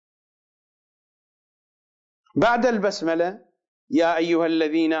 بعد البسملة: يا أيها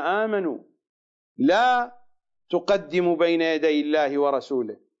الذين آمنوا لا تقدموا بين يدي الله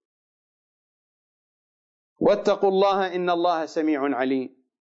ورسوله واتقوا الله إن الله سميع عليم.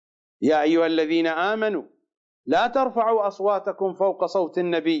 يا أيها الذين آمنوا لا ترفعوا أصواتكم فوق صوت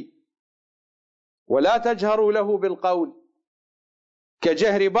النبي ولا تجهروا له بالقول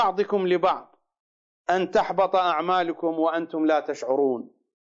كجهر بعضكم لبعض أن تحبط أعمالكم وأنتم لا تشعرون،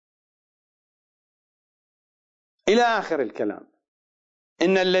 إلى آخر الكلام.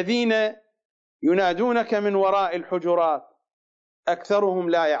 إن الذين ينادونك من وراء الحجرات أكثرهم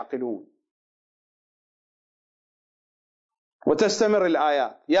لا يعقلون. وتستمر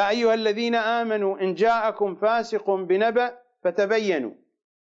الآيات: يا أيها الذين آمنوا إن جاءكم فاسق بنبأ فتبينوا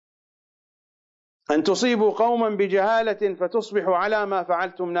أن تصيبوا قوما بجهالة فتصبحوا على ما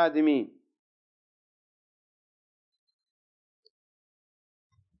فعلتم نادمين.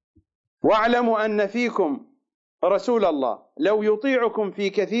 واعلموا أن فيكم رسول الله لو يطيعكم في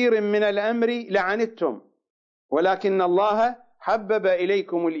كثير من الأمر لعنتم ولكن الله حبب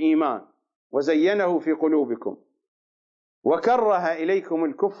إليكم الإيمان وزينه في قلوبكم وكره إليكم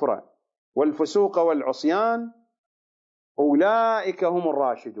الكفر والفسوق والعصيان أولئك هم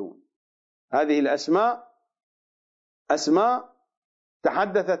الراشدون. هذه الأسماء أسماء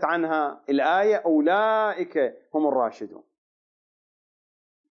تحدثت عنها الآية، أولئك هم الراشدون.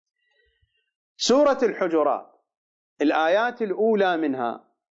 سورة الحجرات الآيات الأولى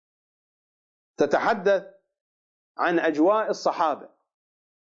منها تتحدث عن أجواء الصحابة.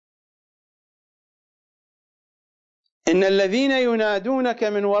 إن الذين ينادونك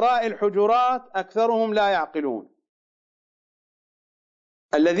من وراء الحجرات أكثرهم لا يعقلون،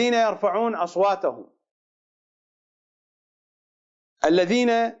 الذين يرفعون أصواتهم، الذين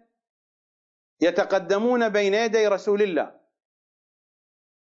يتقدمون بين يدي رسول الله.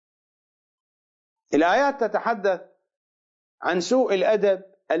 الآيات تتحدث عن سوء الأدب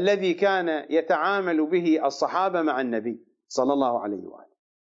الذي كان يتعامل به الصحابة مع النبي صلى الله عليه وآله.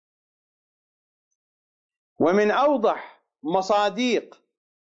 ومن أوضح مصاديق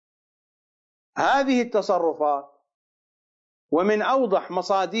هذه التصرفات ومن أوضح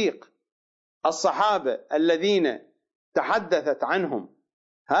مصاديق الصحابة الذين تحدثت عنهم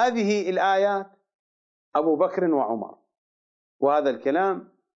هذه الآيات أبو بكر وعمر. وهذا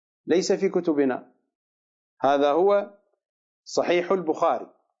الكلام ليس في كتبنا، هذا هو صحيح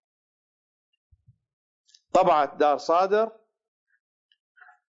البخاري، طبعة دار صادر،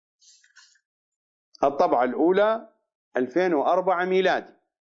 الطبعة الأولى 2004 ميلادي،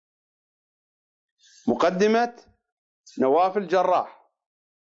 مقدمة نواف الجراح.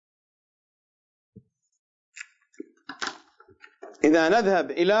 إذا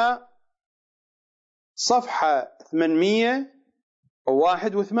نذهب إلى صفحة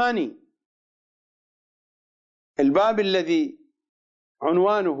 881، الباب الذي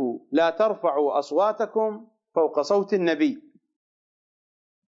عنوانه لا ترفعوا أصواتكم فوق صوت النبي،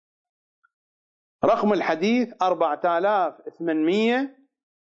 رقم الحديث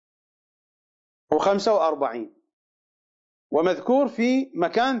 4845، ومذكور في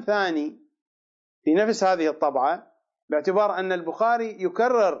مكان ثاني في نفس هذه الطبعة، باعتبار أن البخاري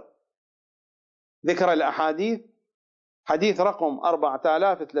يكرر ذكر الأحاديث، حديث رقم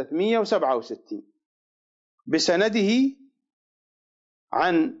 4367 بسنده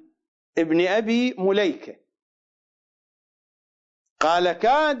عن ابن أبي مليكة قال: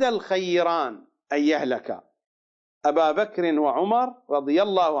 كاد الخيران أن يهلكا أبا بكر وعمر رضي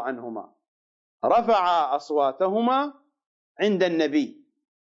الله عنهما، رفعا أصواتهما عند النبي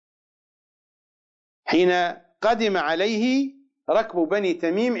حين قدم عليه ركب بني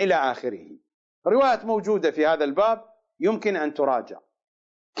تميم إلى آخره. رواية موجودة في هذا الباب يمكن أن تراجع.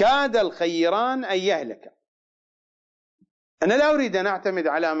 كاد الخيران أن يهلكا. أنا لا أريد أن أعتمد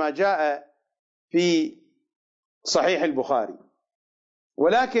على ما جاء في صحيح البخاري،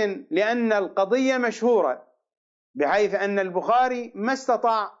 ولكن لأن القضية مشهورة بحيث أن البخاري ما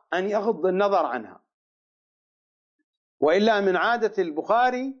استطاع أن يغض النظر عنها، وإلا من عادة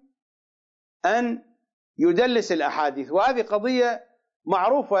البخاري أن يدلس الأحاديث، وهذه قضية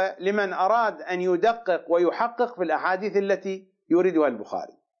معروفة لمن أراد أن يدقق ويحقق في الأحاديث التي يريدها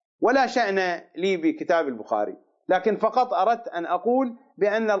البخاري، ولا شأن لي بكتاب البخاري، لكن فقط أردت أن أقول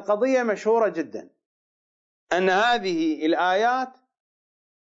بأن القضية مشهورة جدا، أن هذه الآيات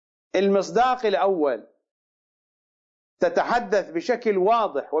المصداق الأول تتحدث بشكل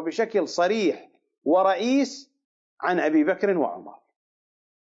واضح وبشكل صريح ورئيس عن أبي بكر وعمر،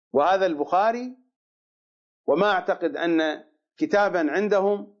 وهذا البخاري، وما أعتقد أن كتابا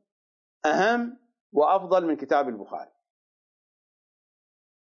عندهم أهم وأفضل من كتاب البخاري.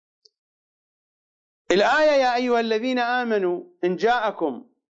 الآية يا أيها الذين آمنوا إن جاءكم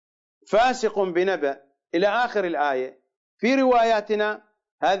فاسق بنبأ إلى آخر الآية، في رواياتنا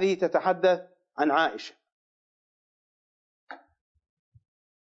هذه تتحدث عن عائشة.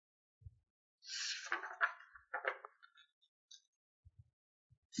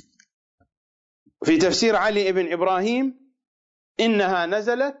 في تفسير علي بن إبراهيم إنها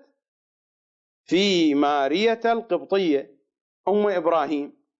نزلت في مارية القبطية أم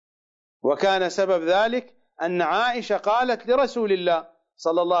إبراهيم، وكان سبب ذلك أن عائشة قالت لرسول الله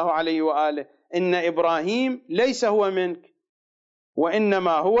صلى الله عليه وآله إن إبراهيم ليس هو منك،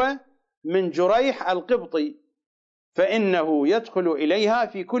 وإنما هو من جريح القبطي، فإنه يدخل إليها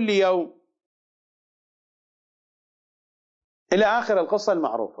في كل يوم، إلى آخر القصة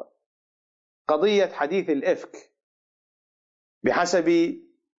المعروفة، قضية حديث الإفك بحسب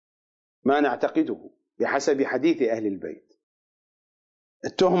ما نعتقده، بحسب حديث أهل البيت،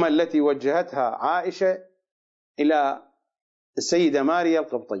 التهمة التي وجهتها عائشة إلى السيدة ماريا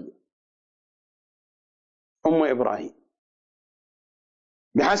القبطية أم إبراهيم.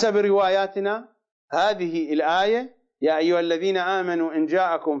 بحسب رواياتنا هذه الآية يا أيها الذين آمنوا إن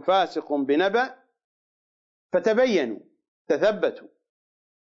جاءكم فاسق بنبأ فتبينوا تثبتوا،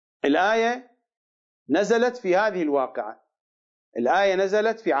 الآية نزلت في هذه الواقعة، الآية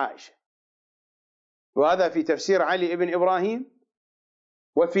نزلت في عائشة، وهذا في تفسير علي بن إبراهيم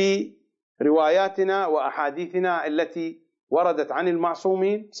وفي رواياتنا وأحاديثنا التي وردت عن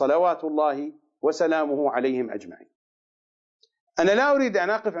المعصومين صلوات الله وسلامه عليهم أجمعين. أنا لا أريد أن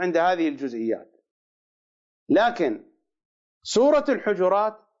أقف عند هذه الجزئيات، لكن سورة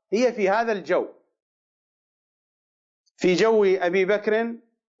الحجرات هي في هذا الجو، في جو أبي بكر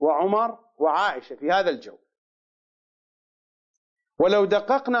وعمر وعائشة، في هذا الجو. ولو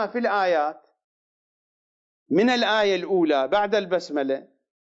دققنا في الآيات من الآية الأولى بعد البسملة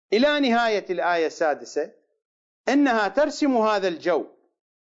إلى نهاية الآية السادسة إنها ترسم هذا الجو،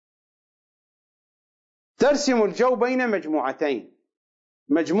 ترسم الجو بين مجموعتين،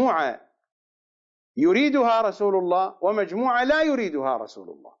 مجموعة يريدها رسول الله ومجموعة لا يريدها رسول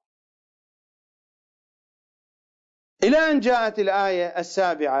الله، إلى أن جاءت الآية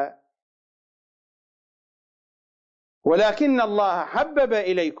السابعة ولكن الله حبب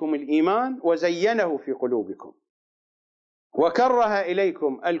إليكم الإيمان وزينه في قلوبكم وكره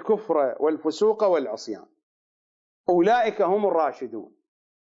إليكم الكفر والفسوق والعصيان أولئك هم الراشدون.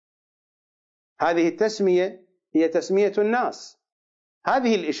 هذه التسمية هي تسمية الناس،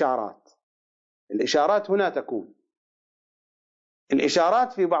 هذه الإشارات هنا تكون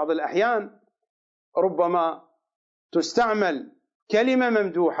الإشارات في بعض الأحيان ربما تستعمل كلمة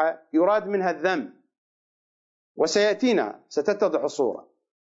ممدوحة يراد منها الذم، وسيأتينا ستتضح الصورة،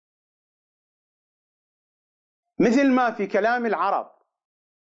 مثل ما في كلام العرب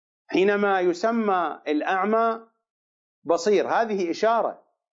حينما يسمى الأعمى بصير، هذه إشارة،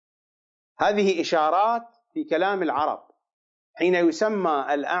 هذه إشارات في كلام العرب حين يسمى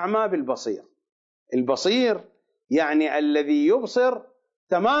الأعمى بالبصير. البصير يعني الذي يبصر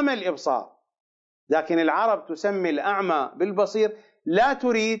تمام الإبصار، لكن العرب تسمي الأعمى بالبصير، لا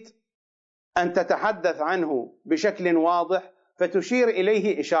تريد أن تتحدث عنه بشكل واضح فتشير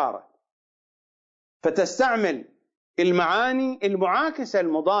إليه إشارة، فتستعمل المعاني المعاكسة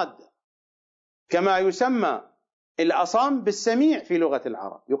المضادة، كما يسمى الأصم بالسميع في لغة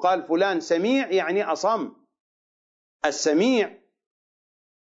العرب، يقال فلان سميع يعني أصم. السميع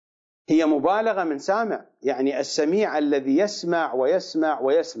هي مبالغة من سامع، يعني السميع الذي يسمع ويسمع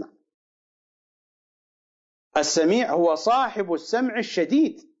ويسمع، السميع هو صاحب السمع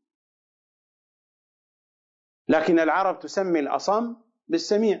الشديد، لكن العرب تسمي الأصم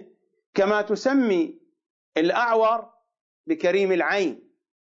بالسميع، كما تسمي الأعور بكريم العين.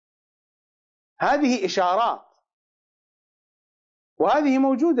 هذه إشارات، وهذه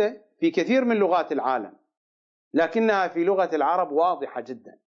موجودة في كثير من لغات العالم، لكنها في لغة العرب واضحة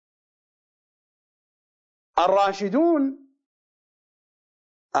جدا. الراشدون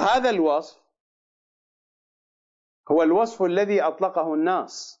هذا الوصف هو الوصف الذي أطلقه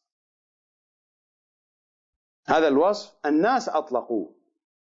الناس، هذا الوصف الناس أطلقوه،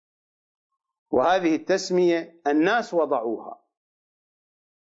 وهذه التسمية الناس وضعوها.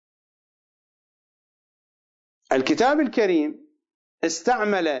 الكتاب الكريم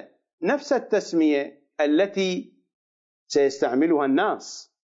استعمل نفس التسمية التي سيستعملها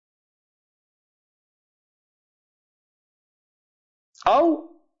الناس،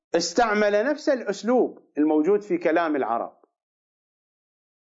 أو استعمل نفس الأسلوب الموجود في كلام العرب،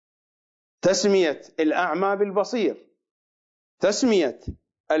 تسمية الأعمى بالبصير، تسمية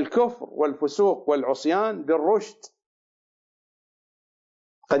الكفر والفسوق والعصيان بالرشد.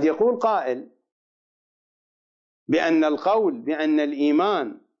 قد يقول قائل بأن القول بأن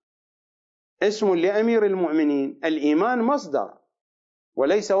الإيمان اسم لأمير المؤمنين، الإيمان مصدر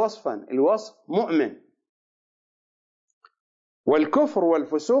وليس وصفا، الوصف مؤمن، والكفر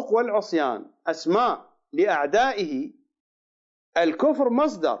والفسوق والعصيان أسماء لأعدائه، الكفر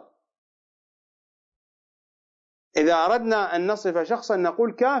مصدر، إذا أردنا أن نصف شخصا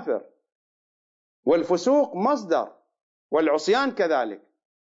نقول كافر، والفسوق مصدر، والعصيان كذلك،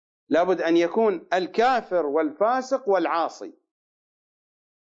 لابد أن يكون الكافر والفاسق والعاصي.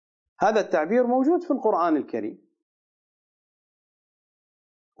 هذا التعبير موجود في القرآن الكريم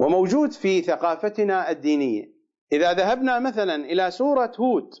وموجود في ثقافتنا الدينية. إذا ذهبنا مثلا إلى سورة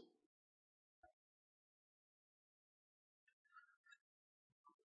هود،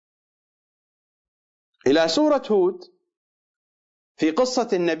 إلى سورة هود في قصة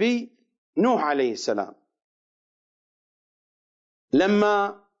النبي نوح عليه السلام،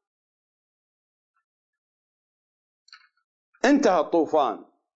 لما انتهى الطوفان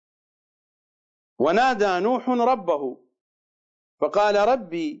ونادى نوح ربه فقال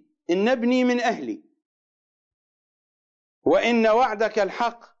ربي إن ابني من أهلي وإن وعدك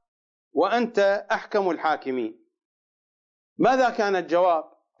الحق وأنت أحكم الحاكمين. ماذا كان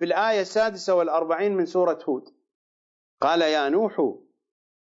الجواب في الآية 46 من سورة هود؟ قال يا نوح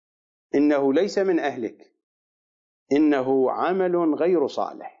إنه ليس من أهلك إنه عمل غير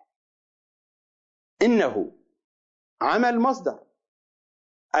صالح. إنه عمل مصدر،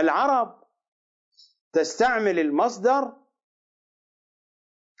 العرب تستعمل المصدر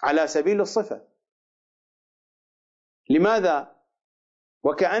على سبيل الصفة. لماذا؟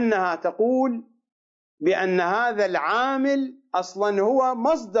 وكأنها تقول بأن هذا العامل أصلا هو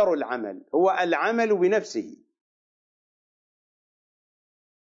مصدر العمل، هو العمل بنفسه.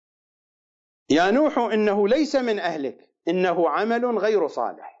 يا نوح إنه ليس من أهلك إنه عمل غير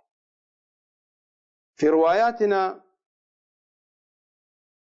صالح. في رواياتنا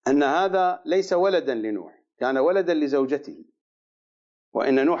أن هذا ليس ولدا لنوح، كان ولدا لزوجته،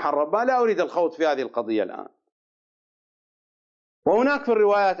 وإن نوحا ربى. لا أريد الخوض في هذه القضية الآن. وهناك في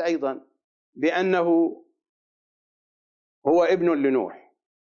الروايات أيضا بأنه هو ابن لنوح،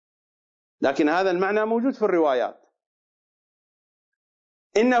 لكن هذا المعنى موجود في الروايات.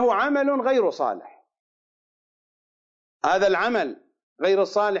 إنه عمل غير صالح، هذا العمل غير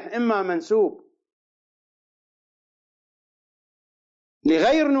الصالح إما منسوب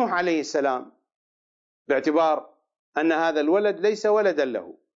لغير نوح عليه السلام باعتبار أن هذا الولد ليس ولدا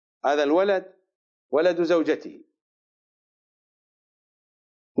له، هذا الولد ولد زوجته،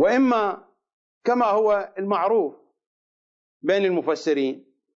 وإما كما هو المعروف بين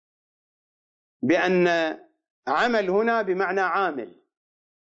المفسرين بأن عمل هنا بمعنى عامل،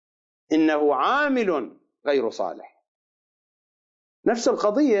 إنه عامل غير صالح. نفس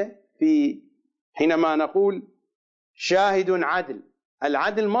القضية في حينما نقول شاهد عدل،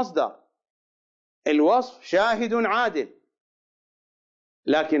 العدل مصدر، الوصف شاهد عادل،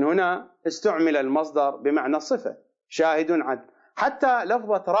 لكن هنا استعمل المصدر بمعنى الصفة، شاهد عدل. حتى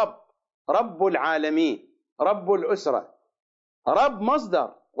لفظة رب، رب العالمين، رب الأسرة، رب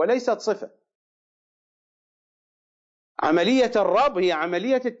مصدر وليست صفة. عملية الرب هي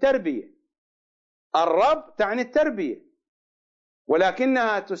عملية التربية، الرب تعني التربية،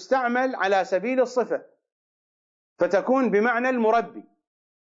 ولكنها تستعمل على سبيل الصفة فتكون بمعنى المربي.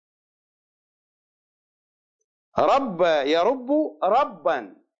 رب يرب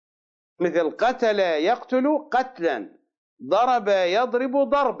ربا، مثل قتل يقتل قتلا، ضرب يضرب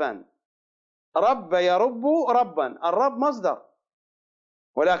ضربا، رب يرب ربا. الرب مصدر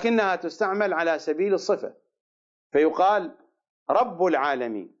ولكنها تستعمل على سبيل الصفة، فيقال رب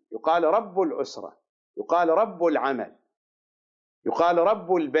العالمين، يقال رب الأسرة، يقال رب العمل، يقال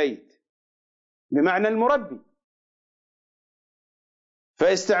رب البيت، بمعنى المربي.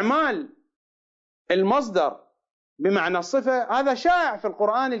 فاستعمال المصدر بمعنى الصفة هذا شائع في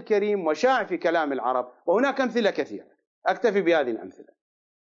القرآن الكريم وشائع في كلام العرب، وهناك أمثلة كثيرة، أكتفي بهذه الأمثلة.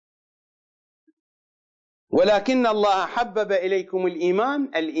 ولكن الله حبب إليكم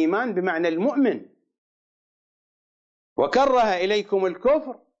الإيمان بمعنى المؤمن، وكره إليكم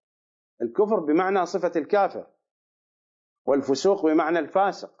الكفر بمعنى صفة الكافر، والفسوق بمعنى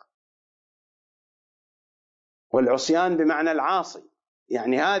الفاسق، والعصيان بمعنى العاصي.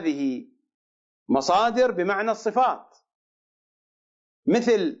 يعني هذه مصادر بمعنى الصفات،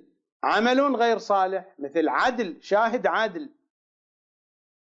 مثل عمل غير صالح، مثل عدل، شاهد عادل،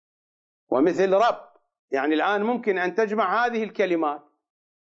 ومثل رب. يعني الآن ممكن أن تجمع هذه الكلمات،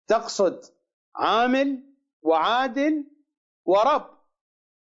 تقصد عامل وعادل ورب،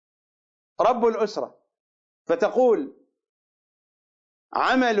 رب الأسرة، فتقول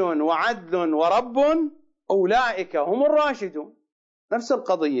عمل وعدل ورب أولئك هم الراشدون. نفس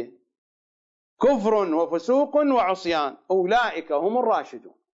القضية، كفر وفسوق وعصيان أولئك هم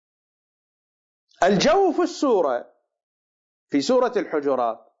الراشدون. الجو في السورة، في سورة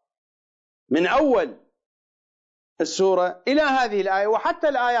الحجرات، من أول السورة إلى هذه الآية وحتى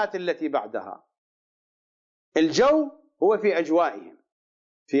الآيات التي بعدها، الجو هو في أجوائهم،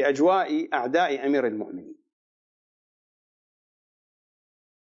 في أجواء أعداء أمير المؤمنين.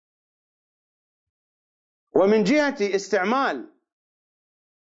 ومن جهة استعمال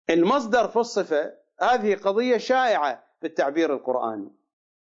المصدر في الصفة، هذه قضية شائعة في التعبير القرآني،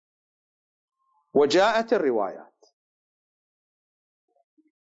 وجاءت الروايات.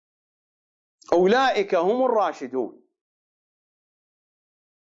 أولئك هم الراشدون.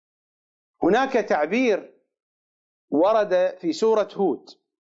 هناك تعبير ورد في سورة هود.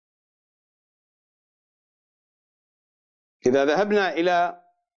 إذا ذهبنا إلى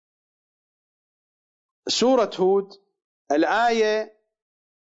سورة هود، الآية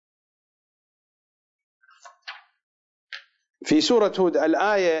في سورة هود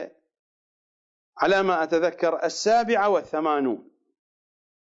الآية على ما أتذكر 87،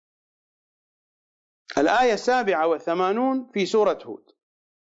 الآية 87 في سورة هود.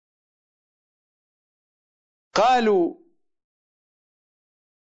 قالوا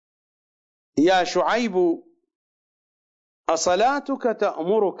يا شعيب أصلاتك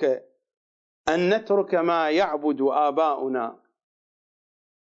تأمرك أن نترك ما يعبد آباؤنا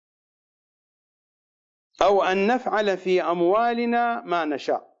أو أن نفعل في أموالنا ما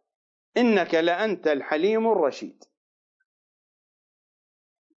نشاء إنك لأنت الحليم الرشيد.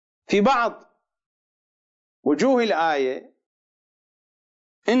 في بعض وجوه الآية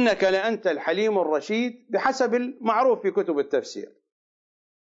إنك لأنت الحليم الرشيد بحسب المعروف في كتب التفسير.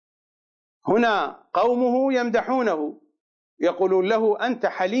 هنا قومه يمدحونه، يقولون له أنت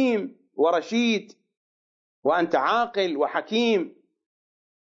حليم ورشيد وأنت عاقل وحكيم،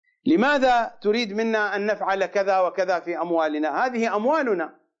 لماذا تريد منا أن نفعل كذا وكذا في أموالنا؟ هذه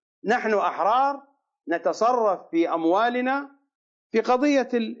أموالنا، نحن أحرار نتصرف في أموالنا في قضية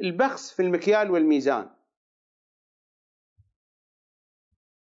البخس في المكيال والميزان.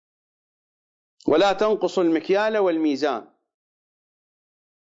 ولا تنقصوا المكيال والميزان.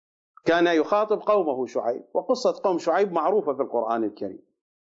 كان يخاطب قومه شعيب، وقصة قوم شعيب معروفة في القرآن الكريم.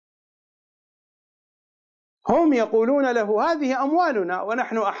 هم يقولون له هذه أموالنا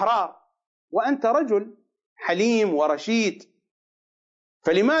ونحن أحرار، وأنت رجل حليم ورشيد،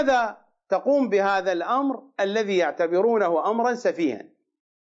 فلماذا تقوم بهذا الأمر الذي يعتبرونه أمرا سفيها؟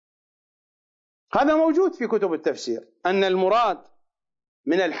 هذا موجود في كتب التفسير، أن المراد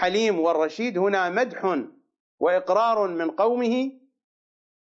من الحليم والرشيد هنا مدح وإقرار من قومه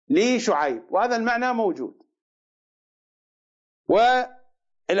لشعيب، وهذا المعنى موجود،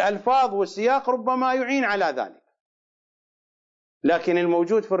 والألفاظ والسياق ربما يعين على ذلك، لكن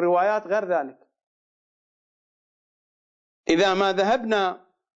الموجود في الروايات غير ذلك. إذا ما ذهبنا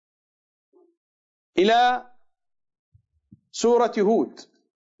إلى سورة هود،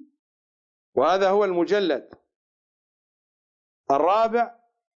 وهذا هو المجلد الرابع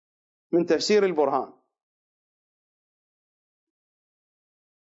من تفسير البرهان،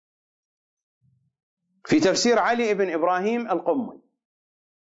 في تفسير علي بن إبراهيم القمي،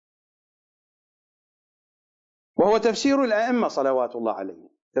 وهو تفسير الأئمة صلوات الله عليهم،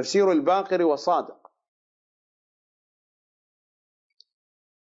 تفسير الباقر والصادق.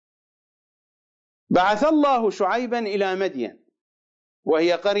 بعث الله شعيبا إلى مدين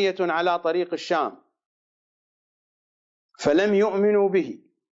وهي قرية على طريق الشام فلم يؤمنوا به،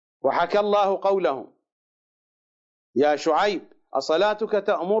 وحكى الله قولهم يا شعيب أصلاتك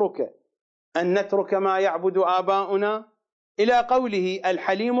تأمرك أن نترك ما يعبد آباؤنا إلى قوله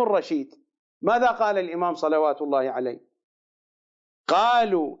الحليم الرشيد. ماذا قال الإمام صلوات الله عليه؟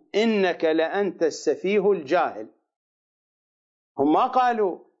 قالوا إنك لأنت السفيه الجاهل. هم ما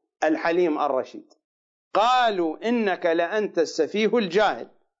قالوا الحليم الرشيد، قالوا إنك لأنت السفيه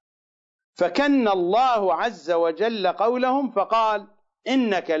الجاهل. فكن الله عز وجل قولهم فقال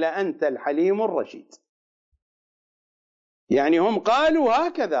إنك لأنت الحليم الرشيد. يعني هم قالوا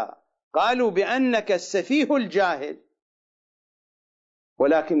هكذا، قالوا بأنك السفيه الجاهل،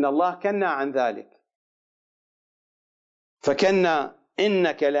 ولكن الله كنى عن ذلك، فكنى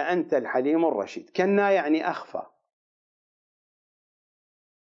إنك لأنت الحليم الرشيد. كنى يعني أخفى.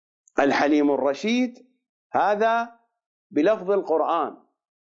 الحليم الرشيد هذا بلفظ القرآن،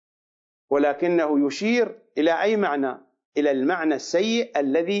 ولكنه يشير إلى أي معنى؟ إلى المعنى السيء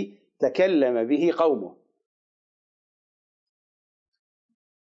الذي تكلم به قومه.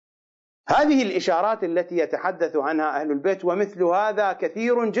 هذه الإشارات التي يتحدث عنها أهل البيت، ومثل هذا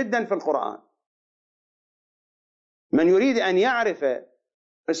كثير جدا في القرآن. من يريد أن يعرف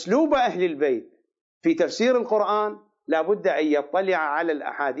أسلوب أهل البيت في تفسير القرآن لا بد أن يطلع على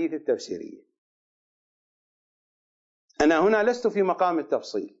الأحاديث التفسيرية. أنا هنا لست في مقام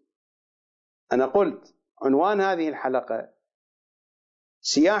التفصيل، أنا قلت عنوان هذه الحلقة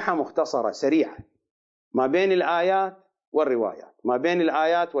سياحة مختصرة سريعة ما بين الآيات والروايات، ما بين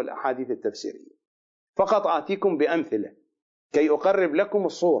الآيات والأحاديث التفسيرية، فقط آتيكم بأمثلة كي أقرب لكم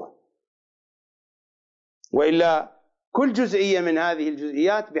الصورة، وإلا كل جزئية من هذه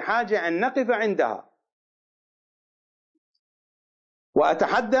الجزئيات بحاجة أن نقف عندها.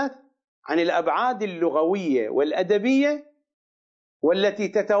 وأتحدث عن الأبعاد اللغوية والأدبية والتي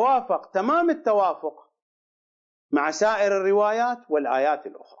تتوافق تمام التوافق مع سائر الروايات والآيات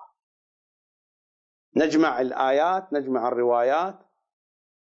الأخرى. نجمع الآيات، نجمع الروايات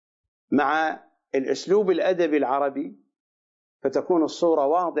مع الأسلوب الأدبي العربي، فتكون الصورة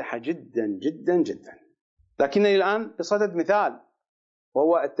واضحة جدا جدا جدا. لكنني الآن بصدد مثال،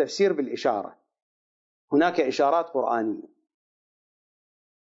 وهو التفسير بالإشارة. هناك إشارات قرآنية.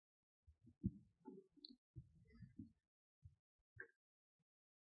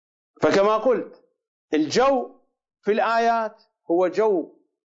 فكما قلت الجو في الآيات هو جو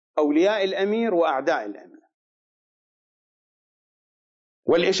أولياء الأمير وأعداء الأمير،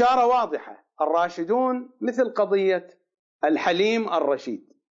 والإشارة واضحة. الراشدون مثل قضية الحليم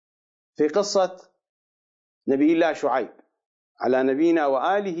الرشيد في قصة نبي الله شعيب على نبينا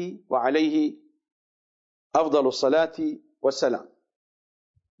وآله وعليه أفضل الصلاة والسلام.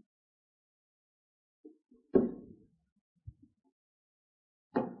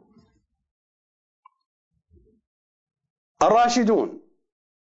 الراشدون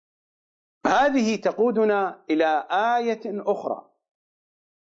هذه تقودنا إلى آية أخرى،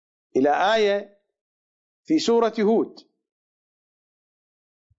 إلى آية في سورة هود،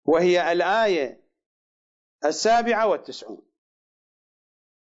 وهي الآية 97.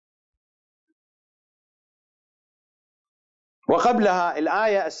 وقبلها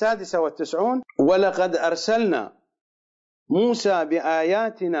الآية 96: ولقد أرسلنا موسى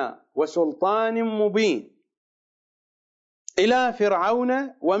بآياتنا وسلطان مبين إلى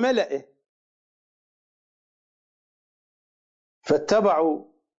فرعون وملئه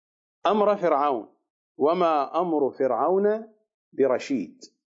فاتبعوا أمر فرعون وما أمر فرعون برشيد.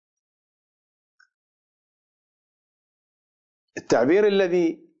 التعبير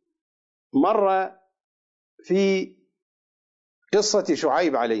الذي مر في قصة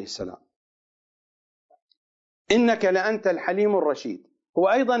شعيب عليه السلام، إنك لأنت الحليم الرشيد، هو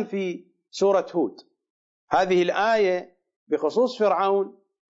أيضا في سورة هود. هذه الآية بخصوص فرعون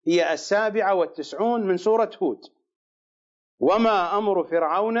هي 97 من سورة هود: وما أمر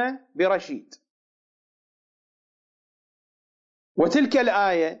فرعون برشيد. وتلك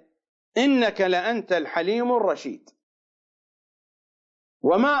الآية إنك لأنت الحليم الرشيد،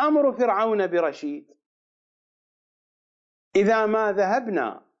 وما أمر فرعون برشيد. إذا ما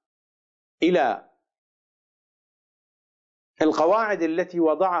ذهبنا إلى القواعد التي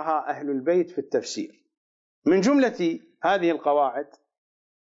وضعها أهل البيت في التفسير، من جملة هذه القواعد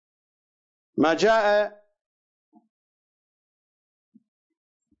ما جاء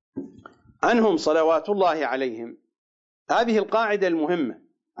عنهم صلوات الله عليهم، هذه القاعدة المهمة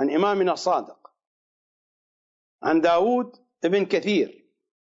عن إمامنا الصادق، عن داود ابن كثير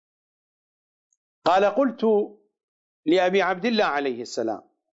قال: قلت لأبي عبد الله عليه السلام: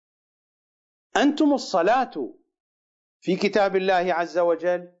 أنتم الصلاة في كتاب الله عز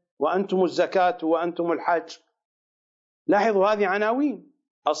وجل، وأنتم الزكاة، وأنتم الحج. لاحظوا هذه عناوين: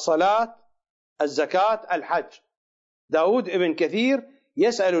 الصلاة، الزكاة، الحج. داود ابن كثير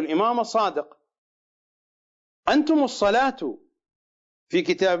يسأل الإمام الصادق: أنتم الصلاة في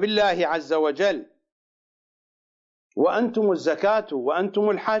كتاب الله عز وجل، وأنتم الزكاة، وأنتم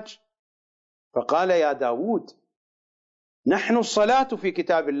الحج. فقال: يا داود، نحن الصلاة في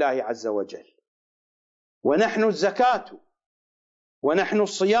كتاب الله عز وجل، ونحن الزكاة، ونحن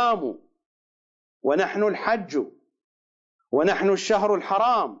الصيام، ونحن الحج، ونحن الشهر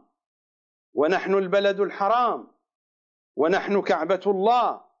الحرام، ونحن البلد الحرام، ونحن كعبة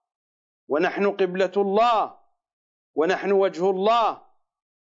الله، ونحن قبلة الله، ونحن وجه الله.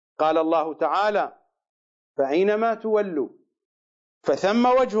 قال الله تعالى: فأينما تولوا فثم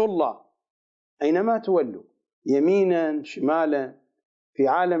وجه الله. أينما تولوا، يمينا شمالا، في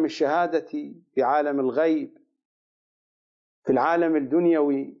عالم الشهادة، في عالم الغيب، في العالم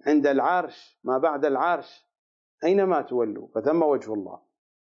الدنيوي، عند العرش، ما بعد العرش، أينما تولوا فثم وجه الله،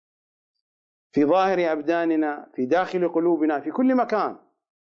 في ظاهر أبداننا، في داخل قلوبنا، في كل مكان.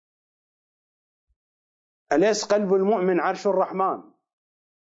 أليس قلب المؤمن عرش الرحمن؟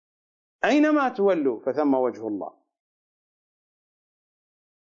 أينما تولوا فثم وجه الله.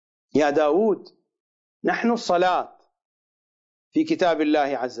 يا داود، نحن الصلاة في كتاب الله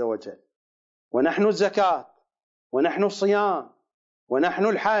عز وجل، ونحن الزكاة، ونحن الصيام، ونحن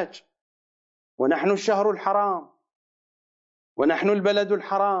الحج، ونحن الشهر الحرام، ونحن البلد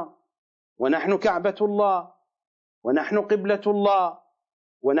الحرام، ونحن كعبة الله، ونحن قبلة الله،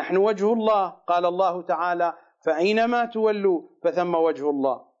 ونحن وجه الله. قال الله تعالى: فأينما تولوا فثم وجه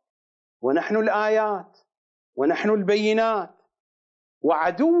الله. ونحن الآيات، ونحن البينات.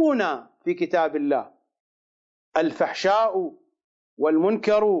 وعدونا في كتاب الله الفحشاء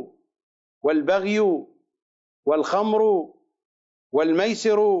والمنكر والبغي والخمر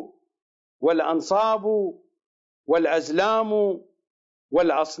والميسر والأنصاب والأزلام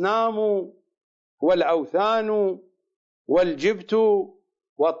والأصنام والأوثان والجبت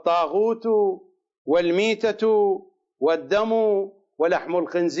والطاغوت والميتة والدم ولحم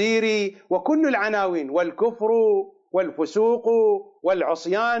الخنزير، وكل العناوين، والكفر والفسوق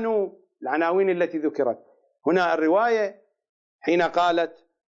والعصيان، العناوين التي ذكرت هنا. الرواية حين قالت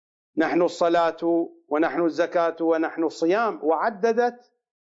نحن الصلاة ونحن الزكاة ونحن الصيام وعددت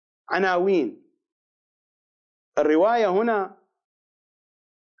عناوين، الرواية هنا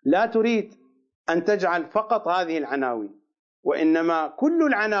لا تريد أن تجعل فقط هذه العناوين، وإنما كل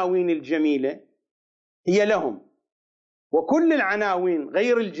العناوين الجميلة هي لهم، وكل العناوين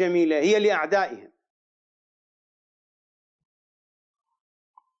غير الجميلة هي لأعدائهم.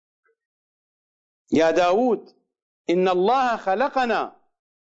 يا داود، إن الله خلقنا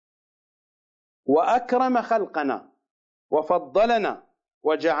وأكرم خلقنا وفضلنا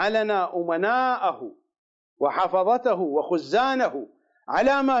وجعلنا أمناءه وحفظته وخزانه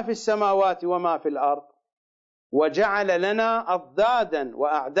على ما في السماوات وما في الأرض، وجعل لنا أضدادا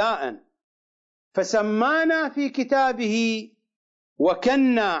وأعداء، فسمانا في كتابه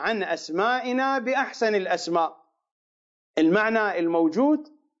وكنا عن أسمائنا بأحسن الأسماء. المعنى الموجود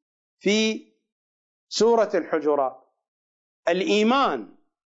في سورة الحجرات الإيمان،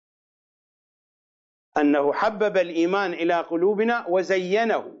 أنه حبب الإيمان إلى قلوبنا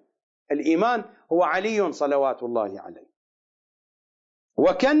وزينه. الإيمان هو علي صلوات الله عليه.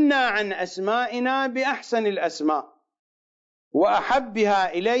 وكنا عن أسمائنا بأحسن الأسماء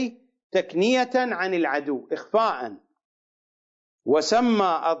وأحبها إليه تكنية عن العدو إخفاء،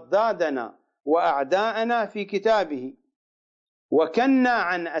 وسمى أضدادنا وأعداءنا في كتابه، وكنا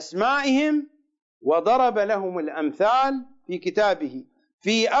عن أسمائهم وضرب لهم الأمثال في كتابه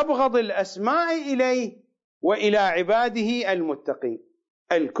في أبغض الأسماء إليه وإلى عباده المتقين.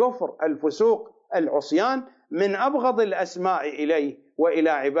 الكفر، الفسوق، العصيان من أبغض الأسماء إليه وإلى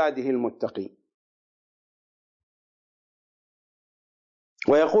عباده المتقين.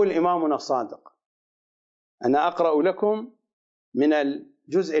 ويقول إمامنا الصادق: أنا أقرأ لكم من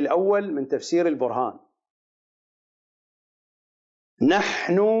الجزء الأول من تفسير البرهان: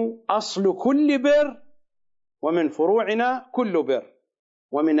 نحن أصل كل بر، ومن فروعنا كل بر،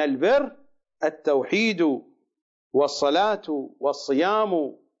 ومن البر التوحيد والصلاة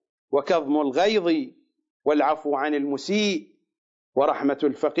والصيام وكظم الغيظ والعفو عن المسيء ورحمة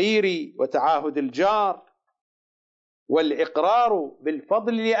الفقير وتعاهد الجار والإقرار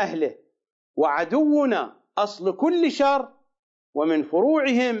بالفضل لأهله. وعدونا أصل كل شر، ومن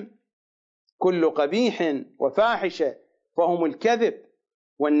فروعهم كل قبيح وفاحشة، فهم الكذب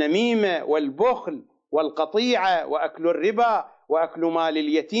والنميمة والبخل والقطيعة وأكل الربا وأكل مال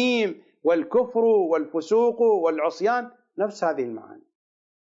اليتيم والكفر والفسوق والعصيان. نفس هذه المعاني.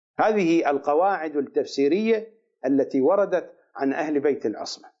 هذه القواعد التفسيرية التي وردت عن أهل بيت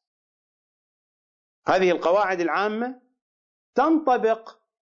العصمة. هذه القواعد العامة تنطبق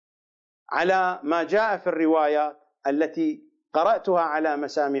على ما جاء في الروايات التي قرأتها على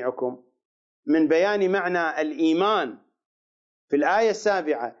مسامعكم من بيان معنى الإيمان في الآية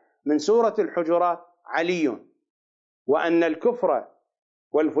 7 من سورة الحجرات علي، وأن الكفر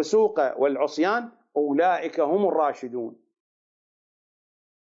والفسوق والعصيان أولئك هم الراشدون.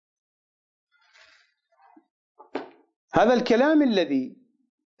 هذا الكلام الذي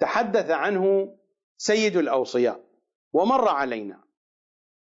تحدث عنه سيد الأوصياء ومر علينا.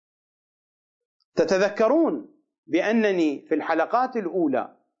 تتذكرون بأنني في الحلقات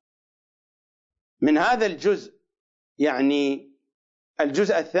الأولى من هذا الجزء، يعني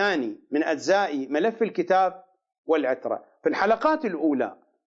الجزء الثاني من أجزاء ملف الكتاب والعترة، في الحلقات الأولى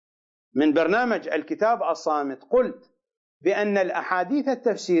من برنامج الكتاب الصامت قلت بأن الأحاديث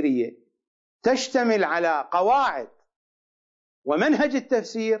التفسيرية تشتمل على قواعد ومنهج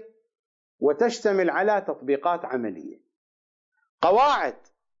التفسير، وتشتمل على تطبيقات عملية. قواعد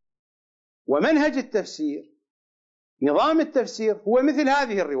ومنهج التفسير، نظام التفسير هو مثل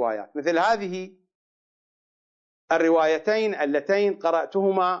هذه الروايات، مثل هذه الروايتين اللتين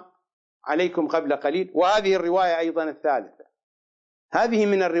قرأتهما عليكم قبل قليل، وهذه الرواية أيضا الثالثة. هذه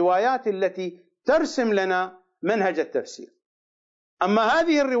من الروايات التي ترسم لنا منهج التفسير. أما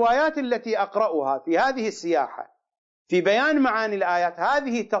هذه الروايات التي أقرأها في هذه السياحة في بيان معاني الآيات،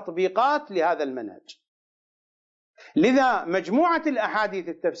 هذه تطبيقات لهذا المنهج. لذا مجموعة الأحاديث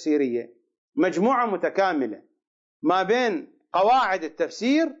التفسيرية مجموعة متكاملة ما بين قواعد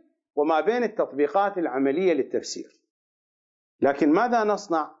التفسير وما بين التطبيقات العملية للتفسير. لكن ماذا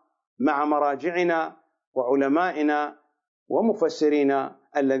نصنع مع مراجعنا وعلمائنا ومفسرين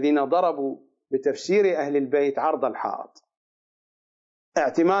الذين ضربوا بتفسير أهل البيت عرض الحائط،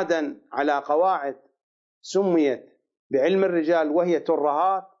 اعتمادا على قواعد سميت بعلم الرجال وهي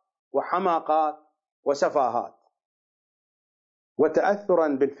ترهات وحماقات وسفاهات، وتأثرا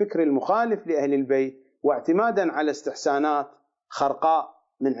بالفكر المخالف لأهل البيت، واعتمادا على استحسانات خرقاء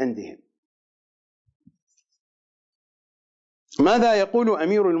من عندهم. ماذا يقول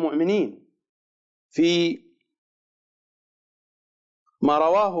أمير المؤمنين في ما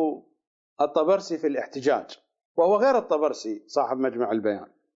رواه الطبرسي في الاحتجاج، وهو غير الطبرسي صاحب مجمع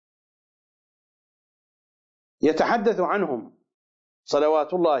البيان؟ يتحدث عنهم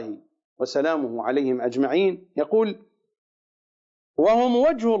صلوات الله وسلامه عليهم أجمعين، يقول: وهم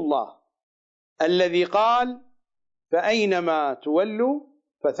وجه الله الذي قال: فأينما تولوا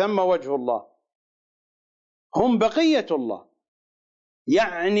فثم وجه الله. هم بقية الله،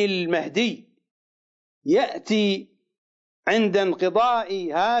 يعني المهدي يأتي عند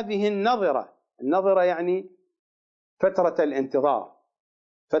انقضاء هذه النظرة يعني فترة الانتظار،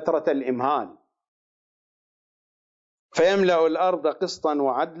 فترة الإمهال، فيملأ الأرض قسطا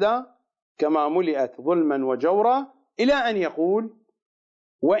وعدلا كما ملئت ظلما وجورا، إلى أن يقول: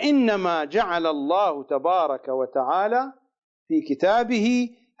 وإنما جعل الله تبارك وتعالى في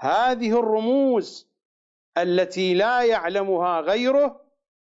كتابه هذه الرموز التي لا يعلمها غيره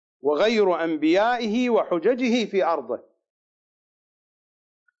وغير أنبيائه وحججه في أرضه،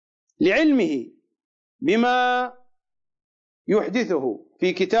 لعلمه بما يحدثه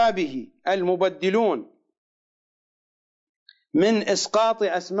في كتابه المبدلون من إسقاط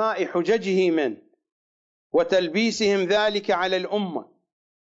أسماء حججه منه وتلبيسهم ذلك على الأمة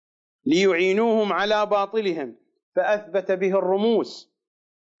ليعينوهم على باطلهم، فأثبت به الرموز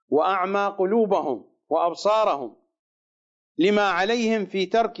وأعمى قلوبهم وأبصارهم لما عليهم في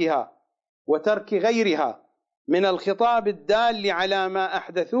تركها وترك غيرها من الخطاب الدال على ما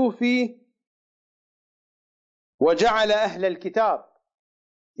أحدثوه فيه، وجعل أهل الكتاب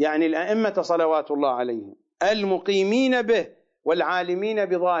يعني الأئمة صلوات الله عليهم المقيمين به والعالمين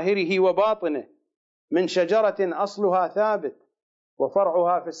بظاهره وباطنه من شجرة أصلها ثابت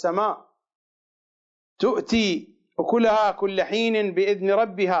وفرعها في السماء تؤتي أكلها كل حين بإذن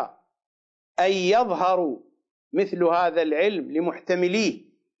ربها، أن يظهروا مثل هذا العلم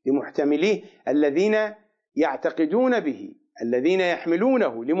لمحتمليه الذين يعتقدون به، الذين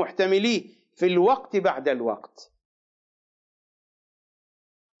يحملونه لمحتمليه في الوقت بعد الوقت،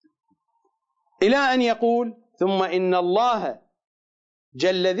 إلى أن يقول: ثم إن الله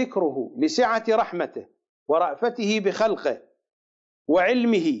جل ذكره لسعة رحمته ورأفته بخلقه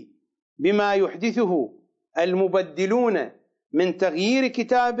وعلمه بما يحدثه المبدلون من تغيير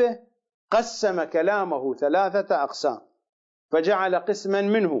كتابه، قسم كلامه 3 أقسام، فجعل قسما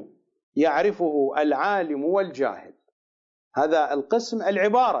منه يعرفه العالم والجاهل، هذا القسم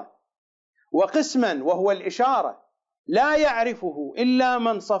العبارة، وقسما وهو الإشارة لا يعرفه إلا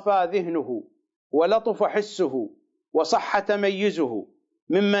من صفى ذهنه ولطف حسه وصح تميزه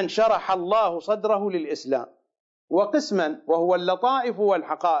ممن شرح الله صدره للإسلام، وقسما وهو اللطائف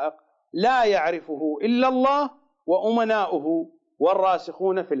والحقائق لا يعرفه إلا الله وأمناؤه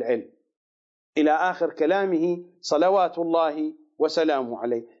والراسخون في العلم، إلى آخر كلامه صلوات الله وسلامه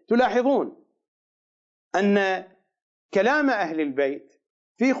عليه. تلاحظون أن كلام أهل البيت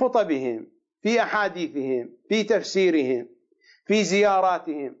في خطبهم، في أحاديثهم، في تفسيرهم، في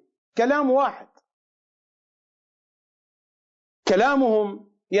زياراتهم، كلام واحد،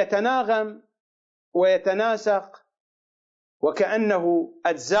 كلامهم يتناغم ويتناسق وكأنه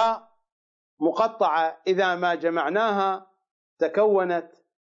أجزاء مقطعة إذا ما جمعناها تكونت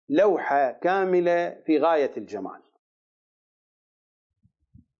لوحة كاملة في غاية الجمال.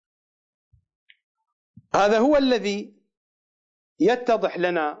 هذا هو الذي يتضح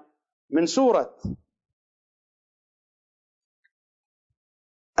لنا من سورة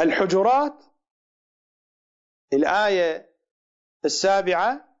الحجرات الآية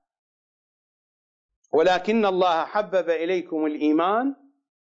 7: ولكن الله حبب إليكم الإيمان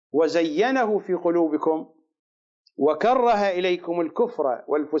وزينه في قلوبكم وكره إليكم الكفر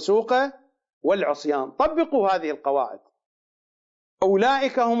والفسوق والعصيان. طبقوا هذه القواعد،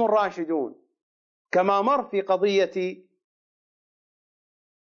 أولئك هم الراشدون، كما مر في قضية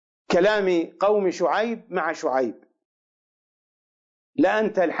كلام قوم شعيب مع شعيب: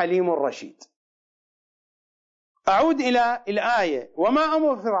 لأنت الحليم الرشيد. أعود إلى الآية: وما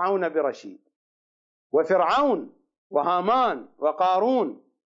أمر فرعون برشيد. وفرعون وهامان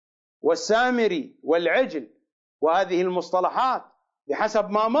وقارون والسامري والعجل وهذه المصطلحات بحسب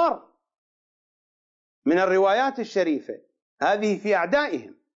ما مر من الروايات الشريفة هذه في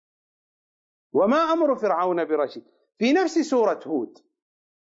أعدائهم. وما أمر فرعون برشيد في نفس سورة هود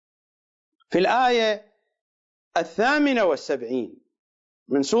في الآية 78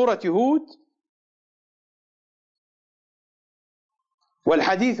 من سورة هود،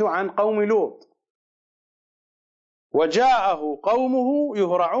 والحديث عن قوم لوط: وجاءه قومه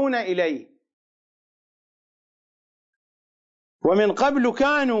يهرعون إليه ومن قبل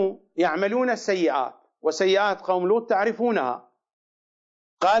كانوا يعملون السيئات. وسيئات قوم لوط تعرفونها.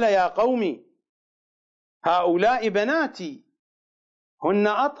 قال يا قوم هؤلاء بناتي هن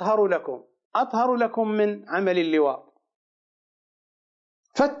أطهر لكم من عمل اللواط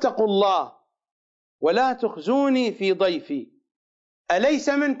فاتقوا الله ولا تخزوني في ضيفي أليس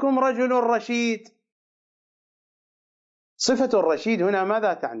منكم رجل رشيد. صفة الرشيد هنا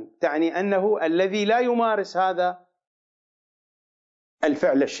ماذا تعني؟ تعني أنه الذي لا يمارس هذا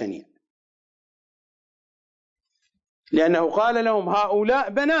الفعل الشنيع، لأنه قال لهم هؤلاء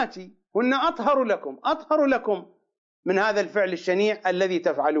بناتي هن أطهر لكم من هذا الفعل الشنيع الذي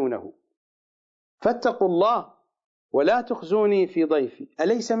تفعلونه. فاتقوا الله ولا تخزوني في ضيفي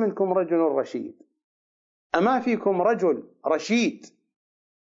أليس منكم رجل رشيد. أما فيكم رجل رشيد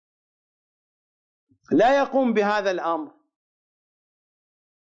لا يقوم بهذا الأمر؟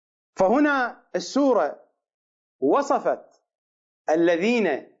 فهنا السورة وصفت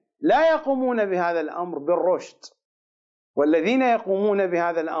الذين لا يقومون بهذا الأمر بالرشد، والذين يقومون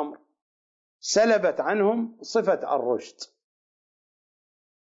بهذا الأمر سلبت عنهم صفة الرشد.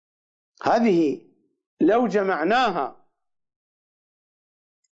 هذه لو جمعناها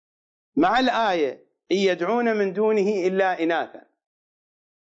مع الآية إن يدعون من دونه إلا إناثا،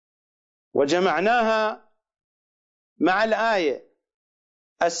 وجمعناها مع الآية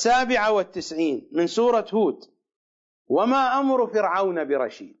 97 من سورة هود: وما أمر فرعون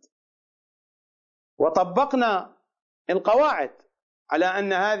برشيد، وطبقنا القواعد على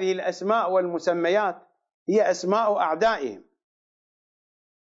أن هذه الأسماء والمسميات هي أسماء أعدائهم،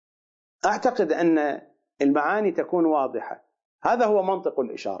 أعتقد أن المعاني تكون واضحة. هذا هو منطق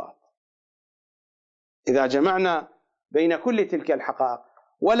الإشارات إذا جمعنا بين كل تلك الحقائق.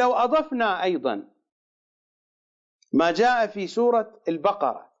 ولو أضفنا أيضا ما جاء في سورة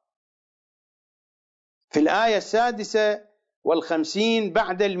البقرة في الآية 56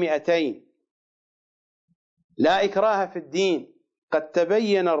 بعد 200: لا إكراه في الدين قد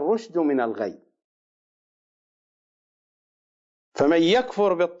تبين الرشد من الغي فمن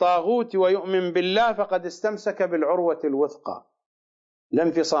يكفر بالطاغوت ويؤمن بالله فقد استمسك بالعروة الوثقى لا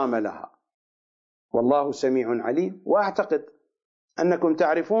انفصام لها والله سميع عليم. وأعتقد أنكم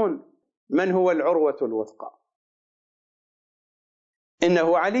تعرفون من هو العروة الوثقى.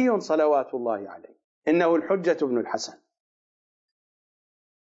 إنه علي صلوات الله عليه، إنه الحجة بن الحسن.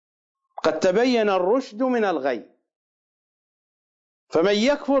 قد تبين الرشد من الغي فمن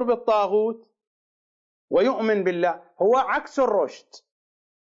يكفر بالطاغوت ويؤمن بالله هو عكس الرشد.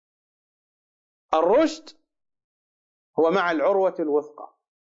 الرشد هو مع العروة الوثقى.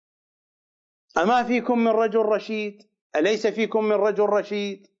 أما فيكم من رجل رشيد؟ أليس فيكم من رجل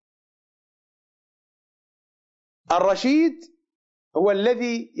رشيد؟ الرشيد هو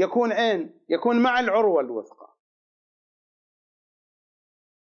الذي يكون مع العروة الوثقى.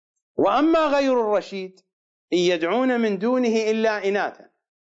 وأما غير الرشيد إن يدعون من دونه إلا إناثا،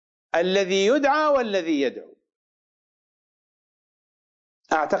 الذي يدعى والذي يدعو.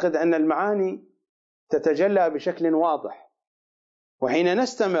 أعتقد أن المعاني تتجلى بشكل واضح. وحين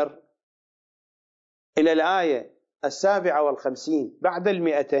نستمر إلى الآية 57 بعد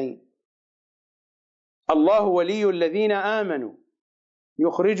 200: الله ولي الذين آمنوا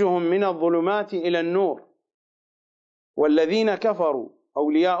يخرجهم من الظلمات إلى النور والذين كفروا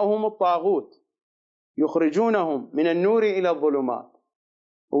أولياؤهم الطاغوت يخرجونهم من النور إلى الظلمات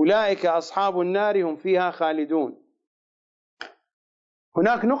أولئك أصحاب النار هم فيها خالدون.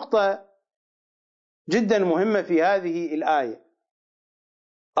 هناك نقطة جدا مهمة في هذه الآية: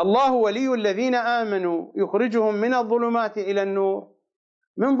 الله ولي الذين آمنوا يخرجهم من الظلمات إلى النور،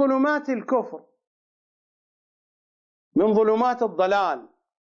 من ظلمات الكفر، من ظلمات الضلال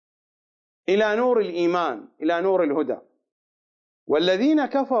إلى نور الإيمان، إلى نور الهدى. والذين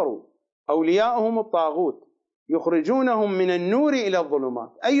كفروا أولياؤهم الطاغوت يخرجونهم من النور إلى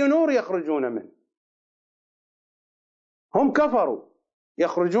الظلمات. أي نور يخرجون منه؟ هم كفروا،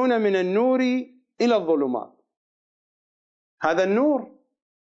 يخرجون من النور إلى الظلمات. هذا النور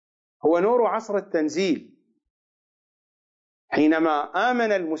هو نور عصر التنزيل، حينما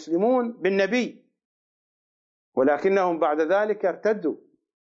آمن المسلمون بالنبي، ولكنهم بعد ذلك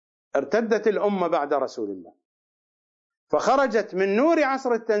ارتدت الأمة بعد رسول الله، فخرجت من نور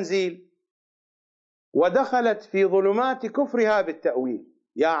عصر التنزيل ودخلت في ظلمات كفرها بالتأويل.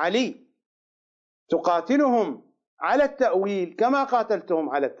 يا علي، تقاتلهم على التأويل كما قاتلتهم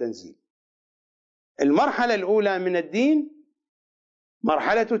على التنزيل. المرحلة الأولى من الدين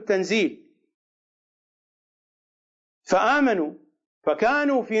مرحلة التنزيل، فآمنوا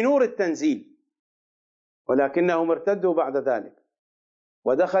فكانوا في نور التنزيل، ولكنهم ارتدوا بعد ذلك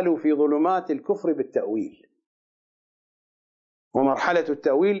ودخلوا في ظلمات الكفر بالتأويل. ومرحلة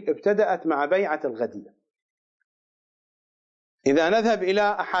التأويل ابتدأت مع بيعة الغدير. إذا نذهب إلى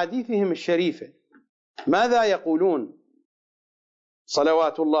أحاديثهم الشريفة، ماذا يقولون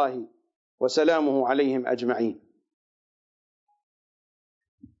صلوات الله وسلامه عليهم أجمعين؟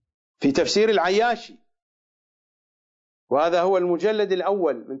 في تفسير العياشي، وهذا هو المجلد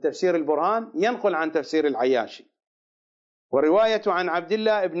الأول من تفسير البرهان، ينقل عن تفسير العياشي، ورواية عن عبد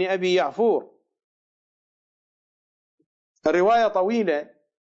الله بن أبي يعفور. الرواية طويلة،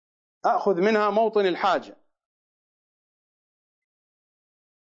 أخذ منها موطن الحاجة.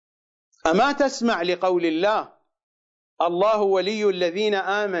 أما تسمع لقول الله: الله ولي الذين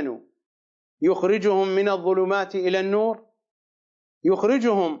آمنوا يخرجهم من الظلمات إلى النور،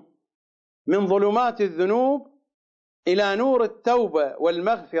 يخرجهم من ظلمات الذنوب إلى نور التوبة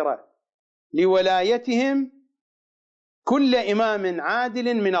والمغفرة لولايتهم كل إمام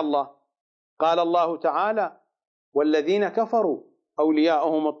عادل من الله. قال الله تعالى: والذين كفروا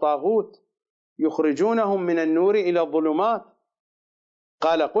أولياؤهم الطاغوت يخرجونهم من النور إلى الظلمات.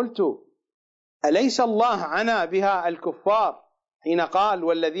 قال: قلت: أليس الله عنا بها الكفار حين قال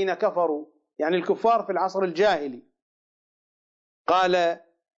والذين كفروا، يعني الكفار في العصر الجاهلي؟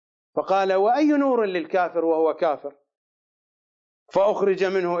 فقال: وأي نور للكافر وهو كافر فأخرج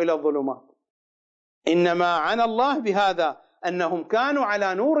منه إلى الظلمات؟ إنما عنا الله بهذا أنهم كانوا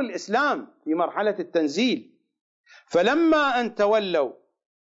على نور الإسلام في مرحلة التنزيل، فلما أن تولوا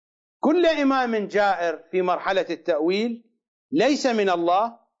كل إمام جائر في مرحلة التأويل ليس من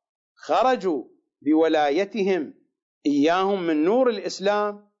الله، خرجوا بولايتهم إياهم من نور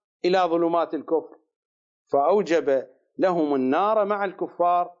الإسلام إلى ظلمات الكفر، فأوجب لهم النار مع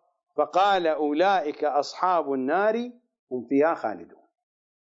الكفار، فقال: أولئك أصحاب النار هم فيها خالدون.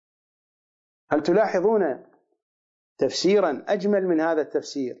 هل تلاحظون تفسيرا أجمل من هذا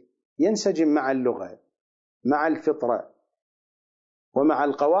التفسير؟ ينسجم مع اللغة، مع الفطرة، ومع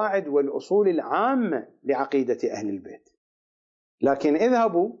القواعد والأصول العامة لعقيدة أهل البيت. لكن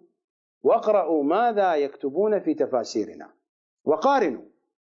اذهبوا واقرأوا ماذا يكتبون في تفاسيرنا، وقارنوا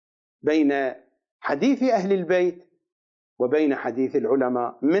بين حديث أهل البيت وبين حديث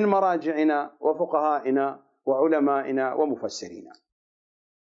العلماء من مراجعنا وفقهائنا وعلمائنا ومفسرينا.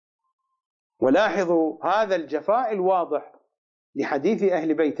 ولاحظوا هذا الجفاء الواضح لحديث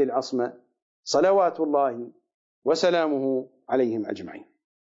أهل بيت العصمة صلوات الله وسلامه عليهم أجمعين.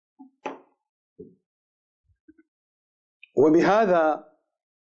 وبهذا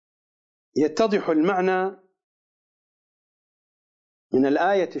يتضح المعنى من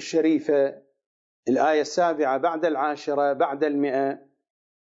الآية الشريفة، الآية 7 بعد 10 بعد 100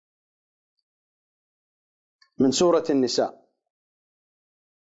 من سورة النساء: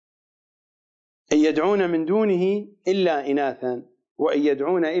 إن يدعون من دونه إلا إناثا وإن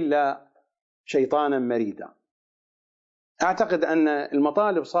يدعون إلا شيطانا مريدا. أعتقد أن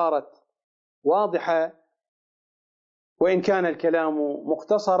المطالب صارت واضحة، وإن كان الكلام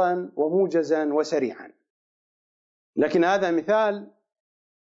مختصرا وموجزا وسريعا، لكن هذا مثال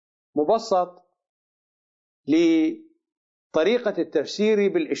مبسط لطريقة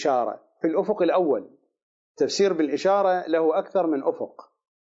التفسير بالإشارة. في الأفق الأول التفسير بالإشارة له أكثر من أفق.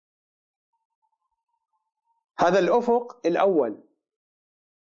 هذا الأفق الأول،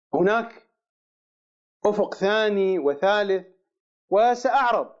 هناك أفق ثاني وثالث،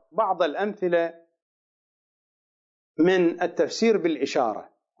 وسأعرض بعض الأمثلة من التفسير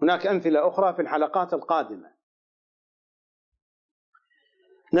بالإشارة. هناك أمثلة أخرى في الحلقات القادمة.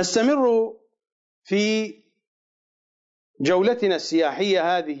 نستمر في جولتنا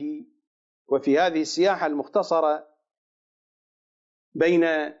السياحية هذه، وفي هذه السياحة المختصرة بين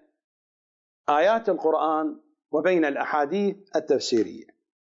آيات القرآن وبين الأحاديث التفسيرية.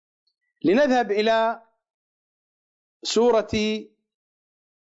 لنذهب إلى سورة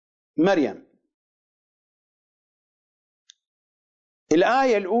مريم،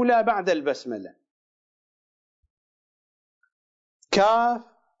 الآية الأولى بعد البسملة: كاف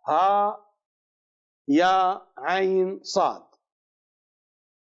ها يا عين صاد.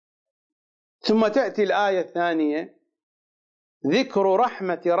 ثم تأتي الآية الثانية: ذكر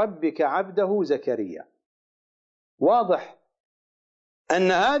رحمة ربك عبده زكريا. واضح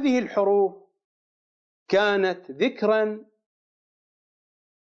أن هذه الحروف كانت ذكرا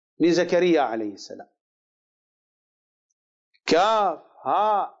لزكريا عليه السلام. كاف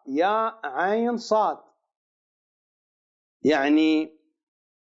ها يا عين صاد، يعني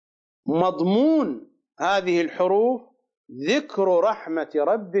مضمون هذه الحروف ذكر رحمة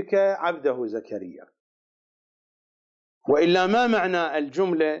ربك عبده زكريا. وإلا ما معنى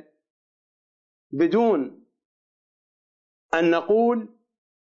الجملة بدون أن نقول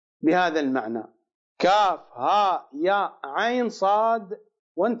بهذا المعنى: كاف ها يا عين صاد،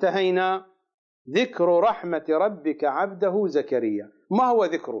 وانتهينا. ذكر رحمة ربك عبده زكريا. ما هو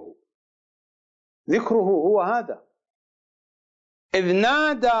ذكره؟ ذكره هو هذا: إذ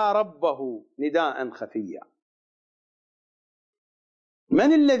نادى ربه نداء خفيا.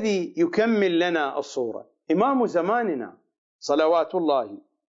 من الذي يكمل لنا الصورة؟ إمام زماننا صلوات الله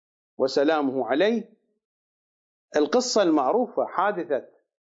وسلامه عليه. القصة المعروفة، حادثة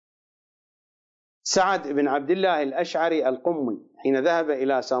سعد بن عبد الله الأشعري القمي حين ذهب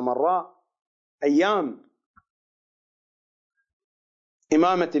إلى سامراء أيام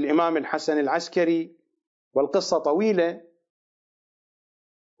إمامة الإمام الحسن العسكري، والقصة طويلة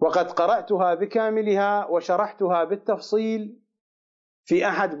وقد قرأتها بكاملها وشرحتها بالتفصيل في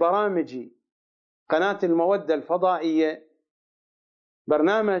أحد برامج قناة المودة الفضائية،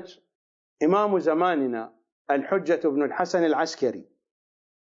 برنامج إمام زماننا الحجة بن الحسن العسكري.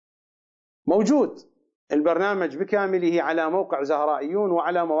 موجود البرنامج بكامله على موقع زهرائيون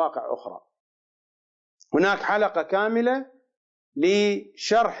وعلى مواقع أخرى. هناك حلقة كاملة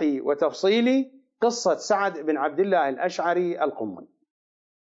لشرح وتفصيل قصة سعد بن عبد الله الأشعري القمي.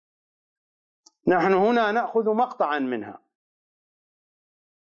 نحن هنا نأخذ مقطعا منها.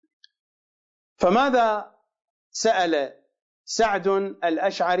 فماذا سأل سعد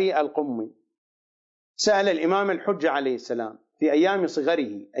الأشعري القمي؟ سأل الإمام الحجة عليه السلام في أيام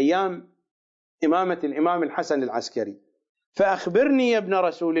صغره، أيام إمامة الإمام الحسن العسكري: فأخبرني يا ابن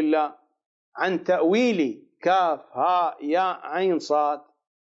رسول الله عن تأويل كاف ها يا عين صاد.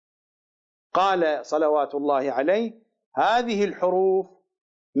 قال صلوات الله عليه: هذه الحروف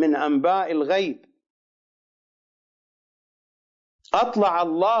من أنباء الغيب أطلع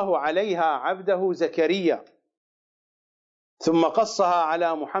الله عليها عبده زكريا، ثم قصها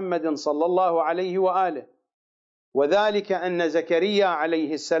على محمد صلى الله عليه وآله. وذلك أن زكريا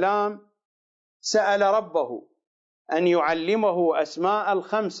عليه السلام سأل ربه أن يعلمه أسماء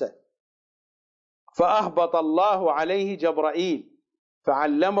الخمسة، فأهبط الله عليه جبرائيل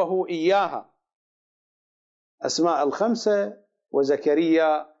فعلمه إياها، أسماء الخمسة.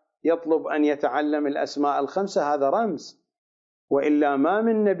 وزكريا يطلب أن يتعلم الأسماء الخمسة، هذا رمز، وإلا ما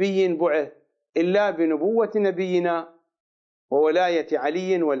من نبي بعث إلا بنبوة نبينا وولاية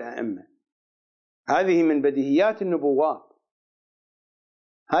علي والأئمة. هذه من بديهيات النبوات،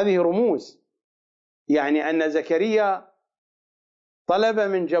 هذه رموز. يعني أن زكريا طلب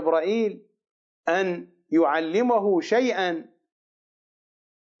من جبرائيل أن يعلمه شيئا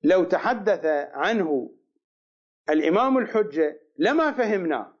لو تحدث عنه الإمام الحجة لما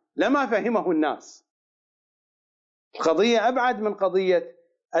فهمه الناس. القضية أبعد من قضية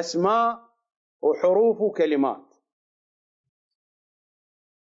أسماء وحروف وكلمات.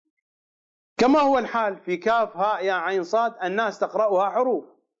 كما هو الحال في كاف هاء يا عين صاد، الناس تقرأها حروف،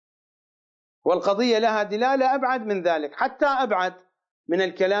 والقضية لها دلالة أبعد من ذلك، حتى أبعد من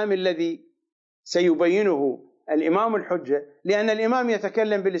الكلام الذي سيبينه الإمام الحجة، لأن الإمام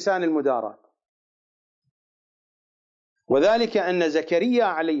يتكلم بلسان المداراة. وذلك أن زكريا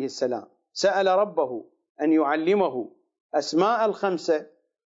عليه السلام سأل ربه أن يعلمه أسماء الخمسة،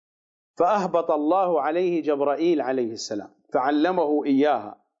 فأهبط الله عليه جبرائيل عليه السلام فعلمه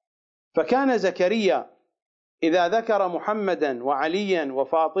إياها. فكان زكريا إذا ذكر محمدا وعليا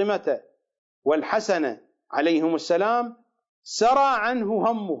وفاطمة والحسن عليهم السلام سرى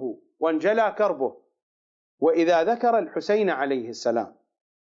عنه همه وانجلى كربه، وإذا ذكر الحسين عليه السلام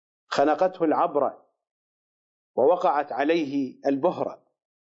خنقته العبرة ووقعت عليه البهرة.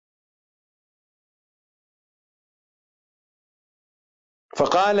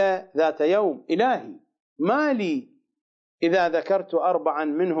 فقال ذات يوم: إلهي ما لي إذا ذكرت 4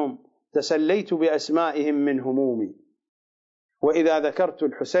 منهم تسليت بأسمائهم من همومي، وإذا ذكرت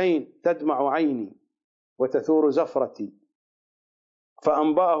الحسين تدمع عيني وتثور زفرتي.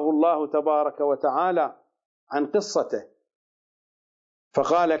 فأنبأه الله تبارك وتعالى عن قصته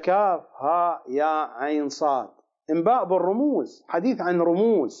فقال: كاف ها يا عين صاد. انباء بالرموز، حديث عن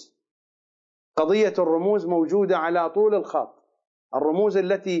رموز. قضية الرموز موجودة على طول الخط، الرموز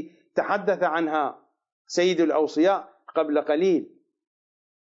التي تحدث عنها سيد الأوصياء قبل قليل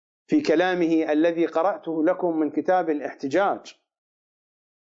في كلامه الذي قرأته لكم من كتاب الاحتجاج.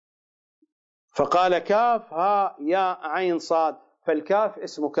 فقال: كاف ها يا عين صاد. فالكاف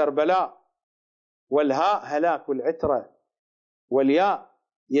اسم كربلاء، والهاء هلاك العترة، والياء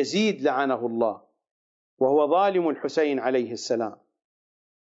يزيد لعنه الله وهو ظالم الحسين عليه السلام،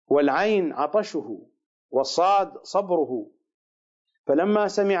 والعين عطشه، والصاد صبره. فلما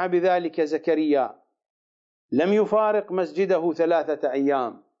سمع بذلك زكريا لم يفارق مسجده 3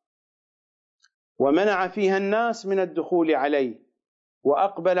 أيام، ومنع فيها الناس من الدخول عليه،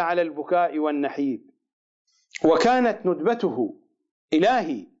 وأقبل على البكاء والنحيب. وكانت ندبته: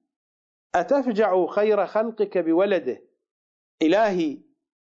 إلهي أتفجع خير خلقك بولده؟ إلهي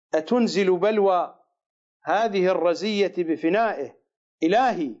أتنزل بلوى هذه الرزية بفنائه؟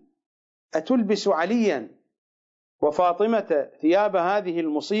 إلهي أتلبس عليا وفاطمة ثياب هذه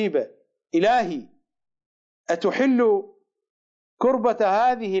المصيبة؟ إلهي أتحل كربة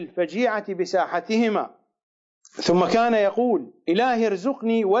هذه الفجيعة بساحتهما؟ ثم كان يقول: إلهي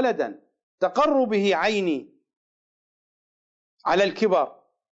ارزقني ولدا تقر به عيني على الكبر،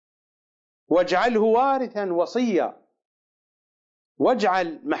 واجعله وارثا وصيا،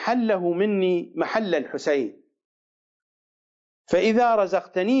 واجعل محله مني محل الحسين، فإذا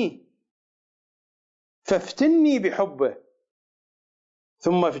رزقتنيه فافتني بحبه،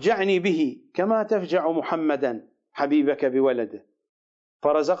 ثم افجعني به كما تفجع محمدا حبيبك بولده.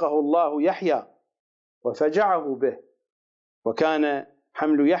 فرزقه الله يحيى وفجعه به، وكان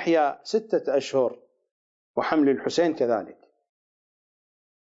حمل يحيى 6 أشهر وحمل الحسين كذلك.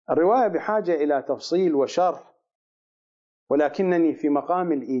 الرواية بحاجة إلى تفصيل وشرح، ولكنني في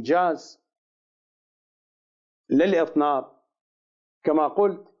مقام الإيجاز للإطناب. كما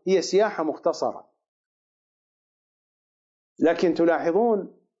قلت هي سياحة مختصرة، لكن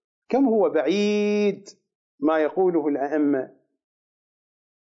تلاحظون كم هو بعيد ما يقوله الأئمة،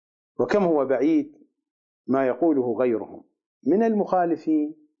 وكم هو بعيد ما يقوله غيرهم من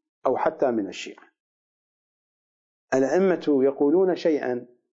المخالفين أو حتى من الشيعة. الأئمة يقولون شيئا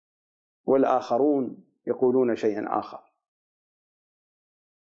والآخرون يقولون شيئا آخر.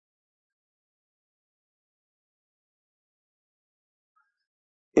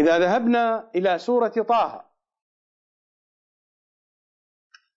 إذا ذهبنا إلى سورة طه،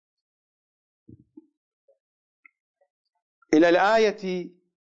 إلى الآية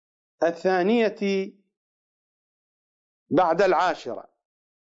 2 بعد 10: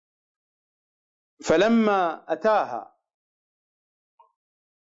 فلما أتاها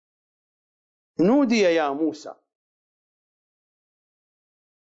نودي يا موسى.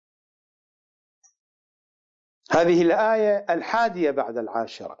 هذه الآية 11 بعد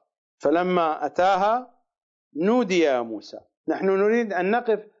 10: فلما أتاها نودي يا موسى. نحن نريد أن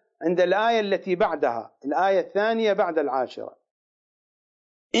نقف عند الآية التي بعدها، الآية 2 بعد 10: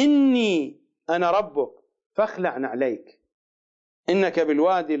 إني أنا ربك فاخلع نعليك إنك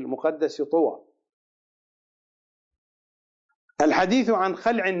بالوادي المقدس طوى. الحديث عن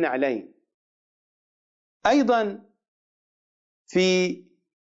خلع النعلين أيضا في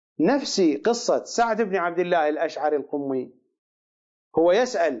نفس قصة سعد بن عبد الله الأشعري القمي. هو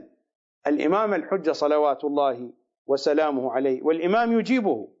يسأل الإمام الحجة صلوات الله وسلامه عليه، والإمام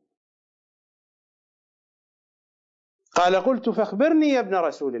يجيبه. قال: قلت فاخبرني يا ابن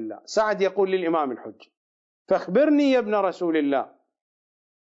رسول الله. سعد يقول للإمام الحجة: فاخبرني يا ابن رسول الله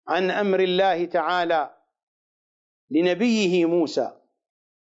عن أمر الله تعالى لنبيه موسى،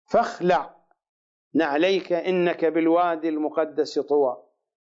 فاخلع نعليك إنك بالوادي المقدس طوى.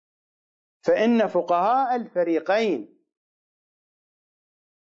 فإن فقهاء الفريقين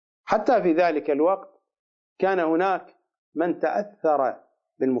حتى في ذلك الوقت كان هناك من تأثر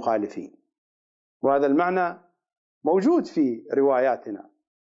بالمخالفين. وهذا المعنى موجود في رواياتنا،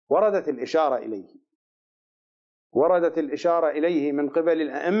 وردت الإشارة إليه من قبل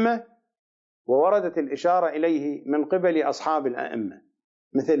الأئمة، ووردت الإشارة إليه من قبل أصحاب الأئمة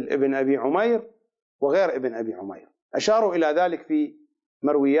مثل ابن أبي عمير وغير ابن أبي عمير، أشاروا إلى ذلك في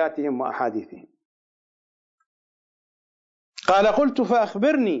مروياتهم وأحاديثهم. قال: قلت: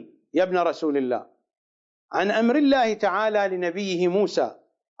 فأخبرني يا ابن رسول الله عن أمر الله تعالى لنبيه موسى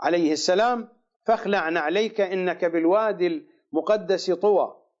عليه السلام، فاخلع نعليك إنك بالوادي المقدس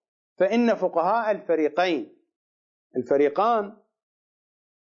طوى، فإن فقهاء الفريقان،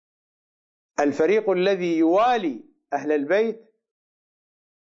 الفريق الذي يوالي أهل البيت،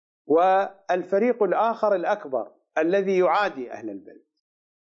 والفريق الآخر الأكبر الذي يعادي أهل البيت،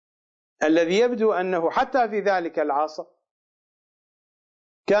 الذي يبدو أنه حتى في ذلك العصر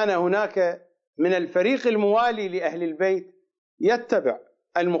كان هناك من الفريق الموالي لأهل البيت يتبع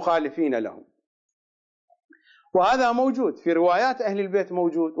المخالفين لهم، وهذا موجود في روايات أهل البيت،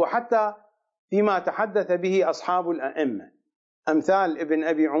 موجود وحتى فيما تحدث به أصحاب الأئمة أمثال ابن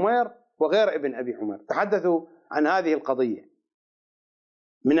أبي عمير وغير ابن أبي عمير، تحدثوا عن هذه القضية،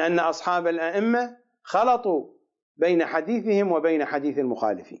 من أن أصحاب الأئمة خلطوا بين حديثهم وبين حديث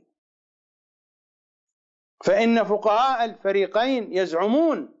المخالفين. فإن فقهاء الفريقين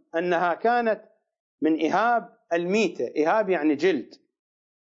يزعمون أنها كانت من إهاب الميتة، إهاب يعني جلد.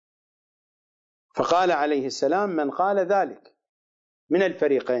 فقال عليه السلام: من قال ذلك من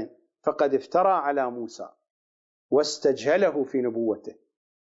الفريقين فقد افترى على موسى واستجهله في نبوته،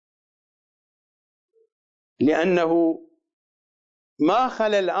 لأنه ما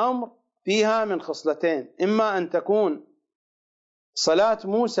خلا الأمر فيها من خصلتين: إما أن تكون صلاة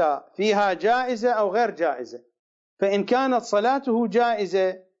موسى فيها جائزة أو غير جائزة، فإن كانت صلاته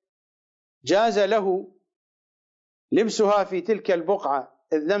جائزة جاز له لبسها في تلك البقعة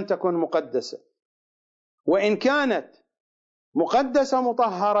إذ لم تكن مقدسة، وإن كانت مقدسة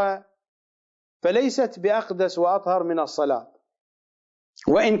مطهرة فليست بأقدس وأطهر من الصلاة،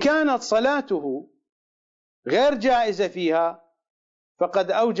 وإن كانت صلاته غير جائزة فيها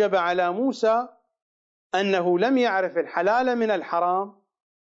فقد أوجب على موسى أنه لم يعرف الحلال من الحرام،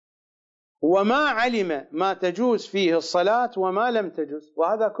 وما علم ما تجوز فيه الصلاة وما لم تجوز،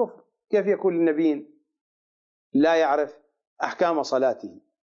 وهذا كفر. كيف يكون النبي لا يعرف أحكام صلاته؟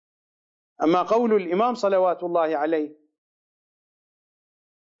 أما قول الإمام صلوات الله عليه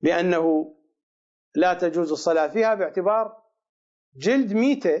بأنه لا تجوز الصلاة فيها باعتبار جلد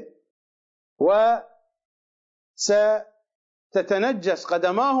ميتة وستتنجس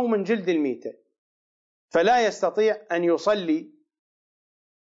قدماه من جلد الميتة، فلا يستطيع أن يصلي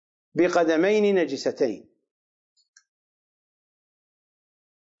بقدمين نجستين.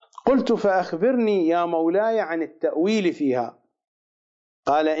 قلت: فأخبرني يا مولاي عن التأويل فيها.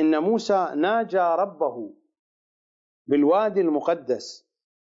 قال: إن موسى ناجى ربه بالوادي المقدس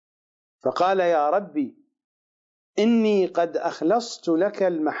فقال: يا ربي إني قد أخلصت لك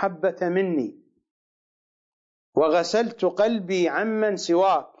المحبة مني وغسلت قلبي عمن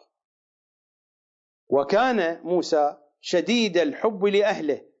سواك. وكان موسى شديد الحب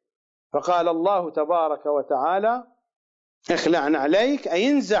لأهله، فقال الله تبارك وتعالى: اخلع نعليك، أي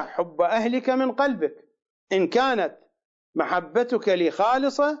انزع حب أهلك من قلبك، إن كانت محبتك لي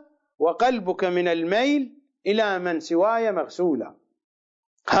خالصة وقلبك من الميل إلى من سواي مغسولا.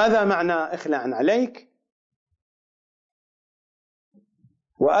 هذا معنى اخلع نعليك.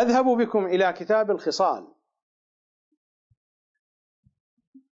 وأذهب بكم إلى كتاب الخصال.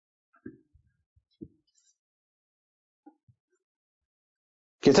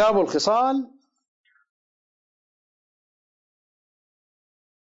 كتاب الخصال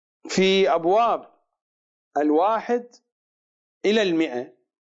في أبواب 1 إلى 100،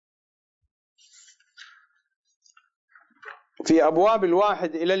 في أبواب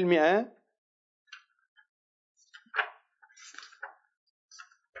 1 إلى 100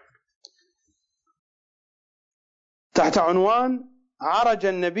 تحت عنوان: عرج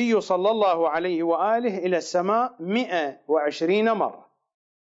النبي صلى الله عليه وآله إلى السماء 120 مرة،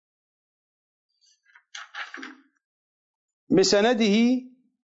 بسنده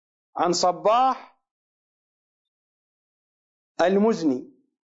عن صباح المزني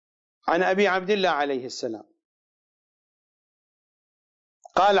عن أبي عبد الله عليه السلام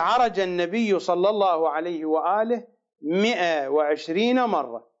قال: عرج النبي صلى الله عليه وآله 120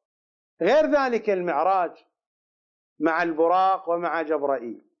 مرة. غير ذلك المعراج مع البراق ومع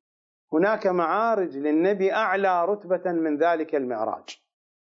جبرائيل، هناك معارج للنبي أعلى رتبة من ذلك المعراج.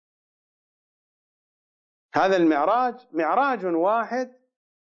 هذا المعراج معراج واحد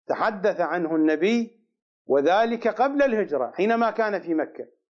تحدث عنه النبي وذلك قبل الهجرة حينما كان في مكة،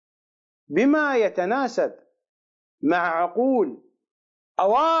 بما يتناسب مع عقول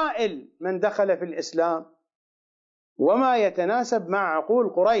أوائل من دخل في الإسلام وما يتناسب مع عقول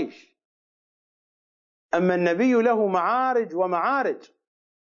قريش. أما النبي له معارج ومعارج.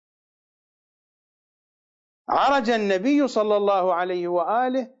 عرج النبي صلى الله عليه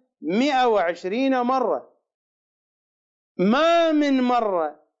وآله 120 مرة، ما من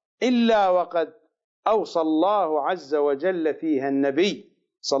مرة إلا وقد أوصى الله عز وجل فيها النبي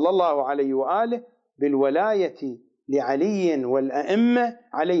صلى الله عليه وآله بالولاية لعلي والأئمة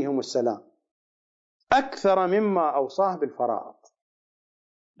عليهم السلام أكثر مما أوصاه بالفرائض.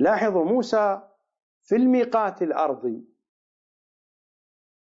 لاحظوا موسى في الميقات الأرضي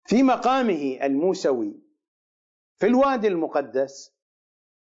في مقامه الموسوي في الوادي المقدس،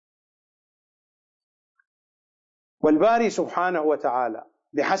 والباري سبحانه وتعالى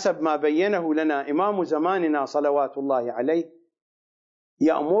بحسب ما بينه لنا إمام زماننا صلوات الله عليه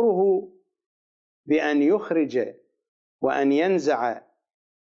يأمره بأن يخرج وأن ينزع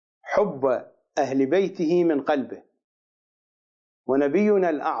حب أهل بيته من قلبه. ونبينا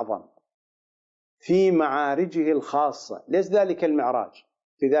الأعظم في معارجه الخاصة، ليس ذلك المعراج،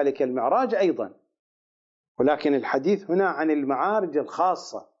 في ذلك المعراج أيضا، ولكن الحديث هنا عن المعارج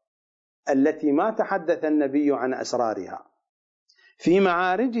الخاصة التي ما تحدث النبي عن أسرارها. في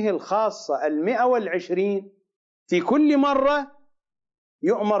معارجه الخاصة 120 في كل مرة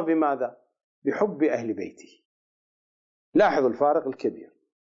يؤمر بماذا؟ بحب أهل بيته. لاحظوا الفارق الكبير.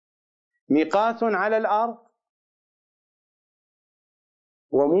 ميقات على الأرض،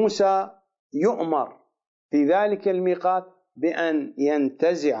 وموسى يؤمر في ذلك الميقات بأن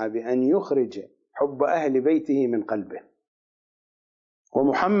ينتزع، بأن يخرج حب أهل بيته من قلبه.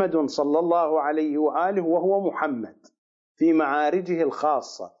 ومحمد صلى الله عليه وآله وهو محمد في معارجه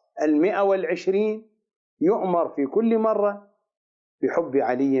الخاصة 120 يؤمر في كل مرة بحب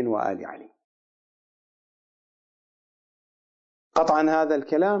علي وآل علي. قطعا هذا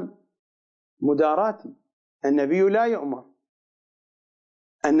الكلام مداراتي، النبي لا يؤمر،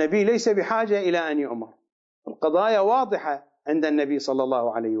 النبي ليس بحاجة إلى أن يؤمر، القضايا واضحة عند النبي صلى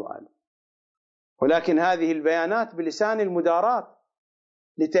الله عليه وآله، ولكن هذه البيانات بلسان المدارات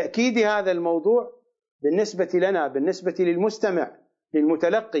لتأكيد هذا الموضوع بالنسبة لنا، بالنسبة للمستمع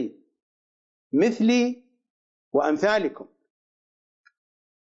للمتلقي مثلي وأمثالكم.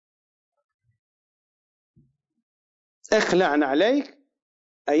 اخلع عليك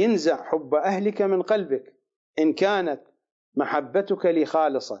أي انزع حب أهلك من قلبك إن كانت محبتك لي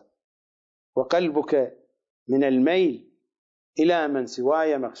خالصة وقلبك من الميل إلى من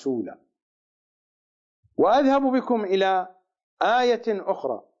سواي مغسولا. وأذهب بكم إلى آية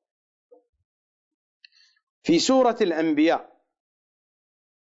أخرى في سورة الأنبياء.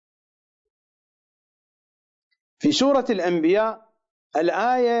 في سورة الأنبياء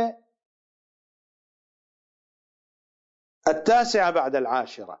الآية 9 بعد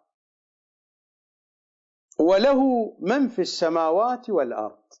 10: وله من في السماوات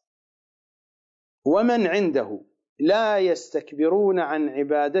والأرض ومن عنده لا يستكبرون عن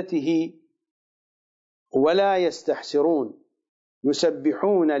عبادته ولا يستحسرون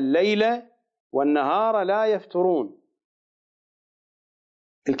يسبحون الليل والنهار لا يفترون.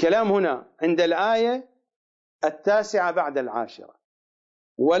 الكلام هنا عند الآية 9 بعد 10: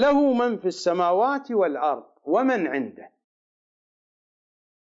 وله من في السماوات والأرض ومن عنده.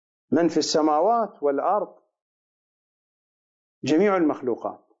 من في السماوات والأرض جميع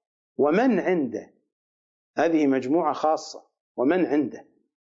المخلوقات، ومن عنده هذه مجموعة خاصة. ومن عنده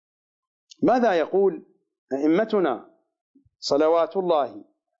ماذا يقول أئمتنا صلوات الله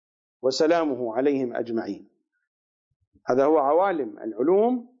وسلامه عليهم أجمعين؟ هذا هو عوالم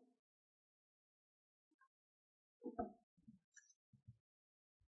العلوم.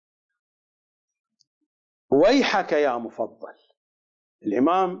 ويحك يا مفضل،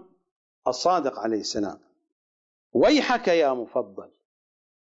 الإمام الصادق عليه السلام، ويحك يا مفضل،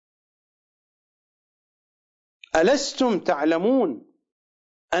 ألستم تعلمون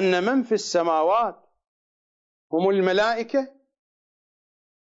أن من في السماوات هم الملائكة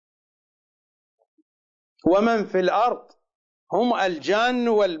ومن في الأرض هم الجان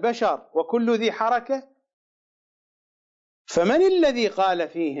والبشر وكل ذي حركة؟ فمن الذي قال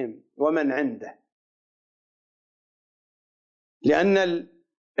فيهم ومن عنده؟ لأن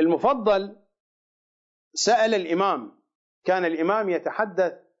المفضل سأل الإمام، كان الإمام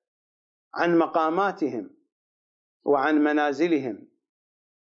يتحدث عن مقاماتهم وعن منازلهم،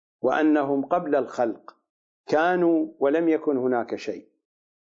 وأنهم قبل الخلق كانوا ولم يكن هناك شيء،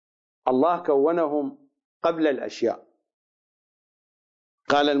 الله كونهم قبل الأشياء.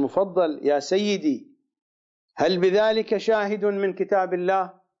 قال المفضل: يا سيدي هل بذلك شاهد من كتاب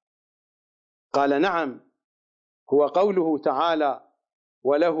الله؟ قال نعم، هو قوله تعالى: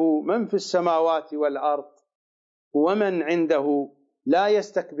 وله من في السماوات والأرض ومن عنده لا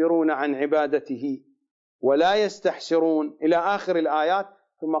يستكبرون عن عبادته ولا يستحسرون، إلى آخر الآيات.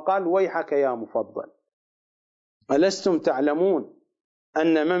 ثم قال: ويحك يا مفضل، ألستم تعلمون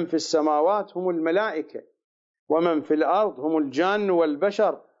أن من في السماوات هم الملائكة ومن في الأرض هم الجان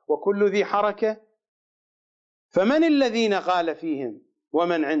والبشر وكل ذي حركة؟ فمن الذين قال فيهم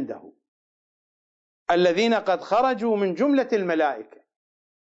ومن عنده؟ الذين قد خرجوا من جملة الملائكة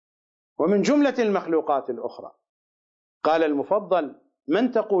ومن جملة المخلوقات الأخرى. قال المفضل: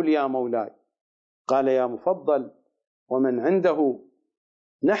 من تقول يا مولاي؟ قال: يا مفضل، ومن عنده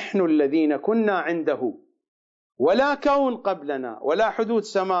نحن الذين كنا عنده، ولا كون قبلنا ولا حدود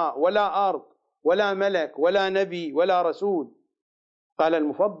سماء ولا أرض ولا ملك ولا نبي ولا رسول. قال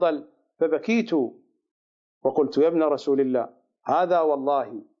المفضل: فبكيت وقلت: يا ابن رسول الله، هذا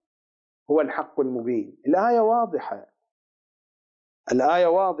والله هو الحق المبين. الآية واضحة، الآية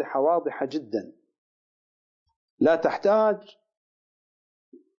واضحة واضحة جدا، لا تحتاج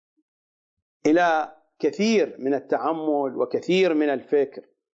إلى كثير من التأمل وكثير من الفكر.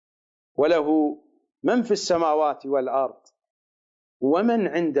 وله من في السماوات والأرض ومن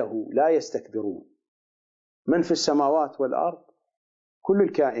عنده لا يستكبرون. من في السماوات والأرض كل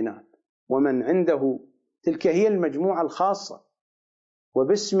الكائنات، ومن عنده تلك هي المجموعة الخاصة.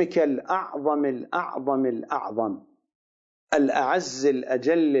 وباسمك الأعظم الأعظم الأعظم الأعز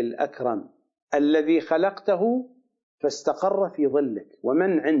الأجل الأكرم الذي خلقته فاستقر في ظلك.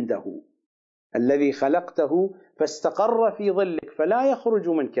 ومن عنده الذي خلقته فاستقر في ظلك فلا يخرج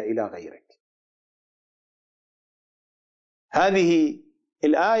منك إلى غيرك. هذه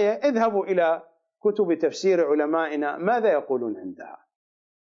الآية اذهبوا إلى كتب تفسير علمائنا ماذا يقولون عندها،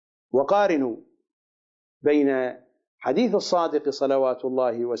 وقارنوا بين حديث الصادق صلوات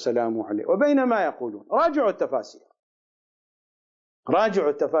الله وسلامه عليه وبين ما يقولون. راجعوا التفاسير، راجعوا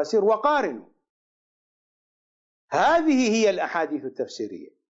التفاسير وقارنوا. هذه هي الأحاديث التفسيرية.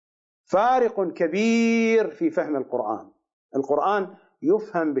 فارق كبير في فهم القرآن. القرآن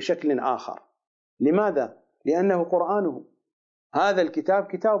يفهم بشكل آخر. لماذا؟ لأنه قرآنه، هذا الكتاب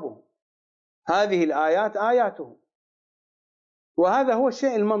كتابه، هذه الآيات آياته، وهذا هو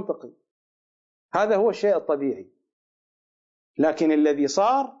الشيء المنطقي، هذا هو الشيء الطبيعي. لكن الذي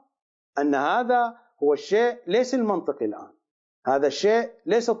صار أن هذا هو الشيء ليس المنطقي الآن، هذا الشيء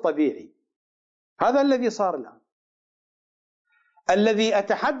ليس الطبيعي، هذا الذي صار الآن. الذي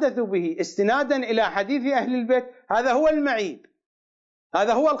أتحدث به استنادا إلى حديث أهل البيت هذا هو المعيب،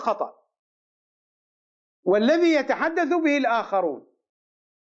 هذا هو الخطأ. والذي يتحدث به الآخرون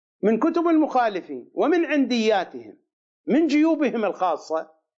من كتب المخالفين ومن عندياتهم من جيوبهم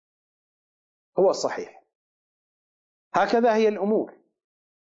الخاصة هو الصحيح. هكذا هي الأمور.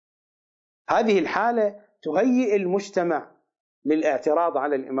 هذه الحالة تهيئ المجتمع للاعتراض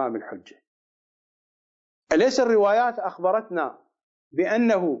على الإمام الحجة. أليس الروايات أخبرتنا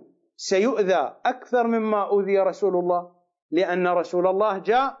بأنه سيؤذى أكثر مما أوذي رسول الله؟ لأن رسول الله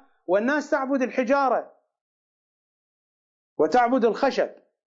جاء والناس تعبد الحجارة وتعبد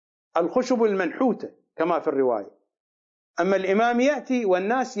الخشب المنحوتة كما في الرواية. أما الإمام يأتي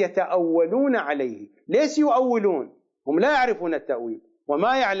والناس يتأولون عليه. ليس يؤولون، هم لا يعرفون التأويل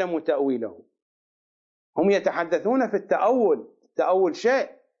وما يعلم تأويله، هم يتحدثون في التأول. التأول شيء،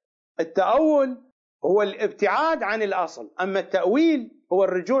 التأول هو الابتعاد عن الأصل، أما التأويل هو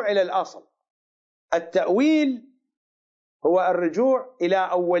الرجوع إلى الأصل. التأويل هو الرجوع إلى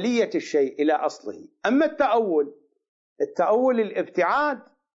أولية الشيء، إلى أصله. أما التأول الابتعاد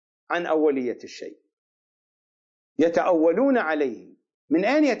عن أولية الشيء. يتأولون عليه. من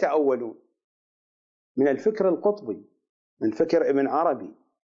أين يتأولون؟ من الفكر القطبي، من فكر ابن عربي،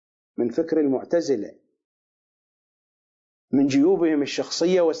 من فكر المعتزلة، من جيوبهم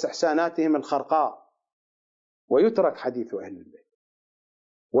الشخصية واستحساناتهم الخرقاء. ويترك حديث أهل البيت،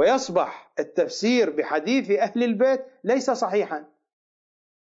 ويصبح التفسير بحديث أهل البيت ليس صحيحا،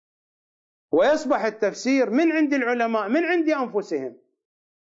 ويصبح التفسير من عند العلماء، من عند أنفسهم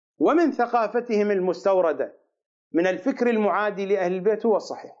ومن ثقافتهم المستوردة من الفكر المعادي لأهل البيت هو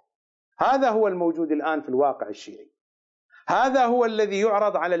الصحيح. هذا هو الموجود الآن في الواقع الشيعي، هذا هو الذي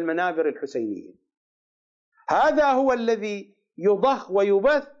يعرض على المنابر الحسينية، هذا هو الذي يضخ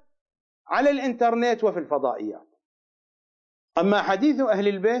ويبث على الإنترنت وفي الفضائيات. أما حديث أهل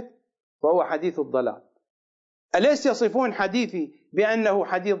البيت فهو حديث الضلال. أليس يصفون حديثي بأنه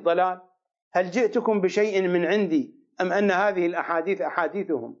حديث ضلال؟ هل جئتكم بشيء من عندي أم أن هذه الأحاديث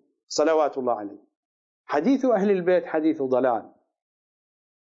أحاديثهم صلوات الله عليه؟ حديث أهل البيت حديث ضلال.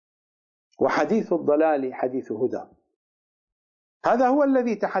 وحديث الضلال حديث هدى. هذا هو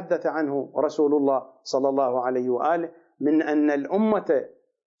الذي تحدث عنه رسول الله صلى الله عليه وآله، من أن الأمة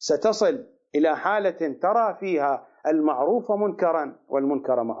ستصل إلى حالة ترى فيها المعروف منكرا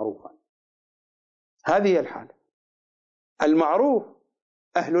والمنكر معروفا. هذه الحالة. المعروف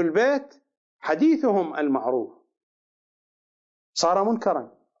أهل البيت حديثهم المعروف صار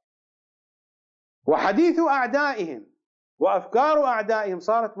منكرا، وحديث أعدائهم وأفكار أعدائهم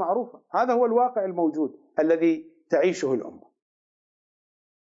صارت معروفة. هذا هو الواقع الموجود الذي تعيشه الأمة.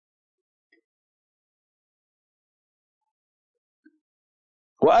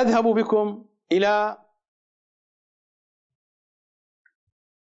 وأذهب بكم إلى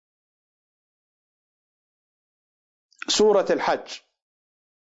سورة الحج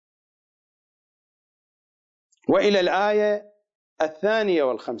وإلى الآية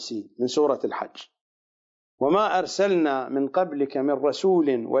 52 من سورة الحج: وما أرسلنا من قبلك من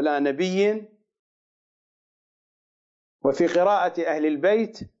رسول ولا نبي، وفي قراءة أهل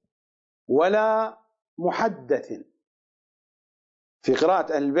البيت ولا محدث. في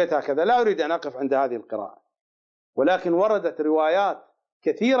قراءة أهل البيت هكذا، لا أريد أن أقف عند هذه القراءة، ولكن وردت روايات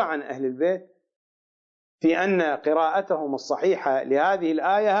كثيرة عن أهل البيت في أن قراءتهم الصحيحة لهذه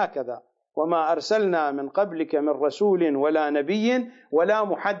الآية هكذا: وما أرسلنا من قبلك من رسول ولا نبي ولا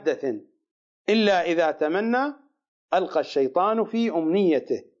محدث إلا إذا تمنى ألقى الشيطان في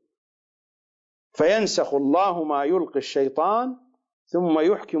أمنيته فينسخ الله ما يلقي الشيطان ثم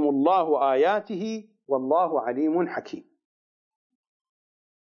يحكم الله آياته والله عليم حكيم.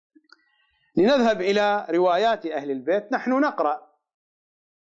 لنذهب إلى روايات أهل البيت. نحن نقرأ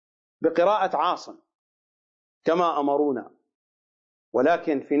بقراءة عاصم كما أمرونا،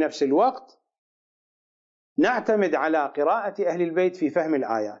 ولكن في نفس الوقت نعتمد على قراءة أهل البيت في فهم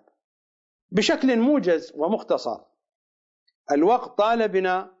الآيات بشكل موجز ومختصر. الوقت طال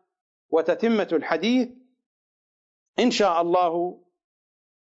بنا، وتتمة الحديث إن شاء الله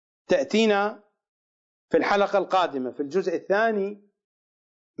تأتينا في الحلقة القادمة في الجزء الثاني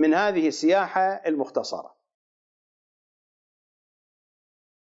من هذه السياحة المختصرة.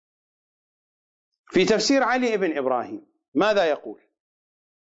 في تفسير علي بن إبراهيم ماذا يقول؟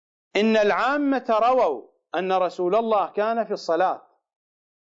 إن العامة رووا أن رسول الله كان في الصلاة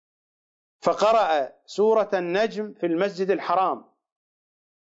فقرأ سورة النجم في المسجد الحرام،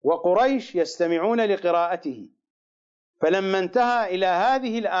 وقريش يستمعون لقراءته، فلما انتهى إلى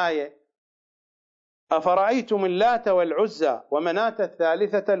هذه الآية: أفرأيتم اللات والعزى ومناة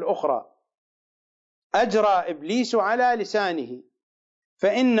الثالثة الأخرى، أجرى إبليس على لسانه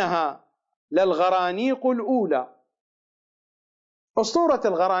فإنها للغرانيق الأولى. أسطورة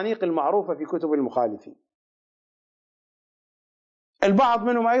الغرانيق المعروفة في كتب المخالفين، البعض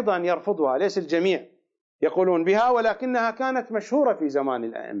منهم أيضا يرفضها، ليس الجميع يقولون بها، ولكنها كانت مشهورة في زمان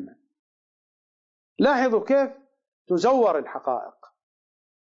الأئمة. لاحظوا كيف تزور الحقائق.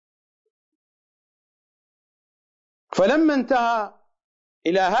 فلما انتهى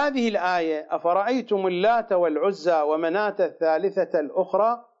إلى هذه الآية: أفرأيتم اللات والعزى ومناة الثالثة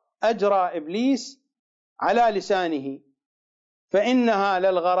الأخرى، أجرى إبليس على لسانه فإنها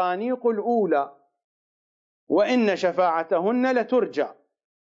للغرانيق الأولى وإن شفاعتهن لترجى،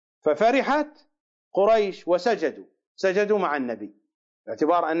 ففرحت قريش سجدوا مع النبي،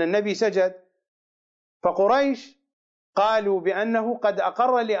 باعتبار أن النبي سجد، فقريش قالوا بأنه قد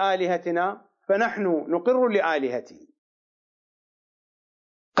أقر لآلهتنا فنحن نقر لآلهته.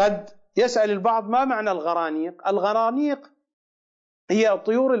 قد يسأل البعض: ما معنى الغرانيق؟ الغرانيق هي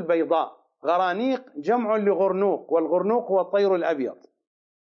الطيور البيضاء، غرانيق جمع لغرنوق، والغرنوق هو الطير الأبيض.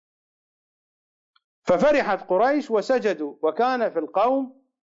 ففرحت قريش وسجدوا، وكان في القوم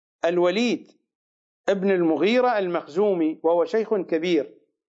الوليد ابن المغيرة المخزومي وهو شيخ كبير.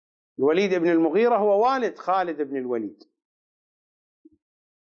 الوليد ابن المغيرة هو والد خالد بن الوليد.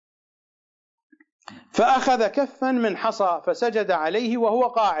 فأخذ كفا من حصى فسجد عليه وهو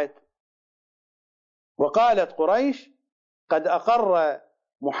قاعد، وقالت قريش: قد أقر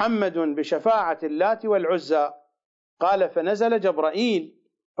محمد بشفاعة اللات والعزى. قال: فنزل جبرائيل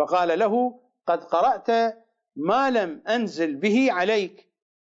فقال له: قد قرأت ما لم أنزل به عليك.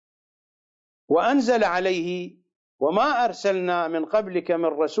 وأنزل عليه: وما أرسلنا من قبلك من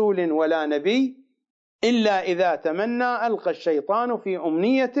رسول ولا نبي إلا إذا تمنى ألقى الشيطان في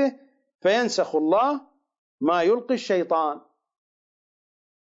أمنيته فينسخ الله ما يلقي الشيطان.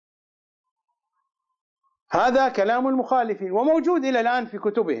 هذا كلام المخالفين وموجود إلى الآن في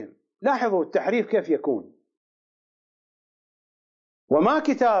كتبهم. لاحظوا التحريف كيف يكون. وما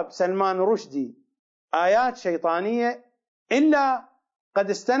كتاب سلمان رشدي آيات شيطانية إلا قد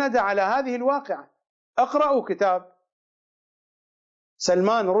استند على هذه الواقعة. اقرأوا كتاب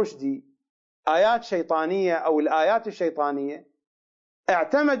سلمان رشدي آيات شيطانية أو الآيات الشيطانية،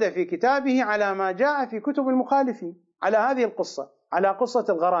 اعتمد في كتابه على ما جاء في كتب المخالفين، على هذه القصة، على قصة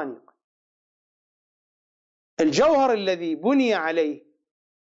الغرانيق. الجوهر الذي بني عليه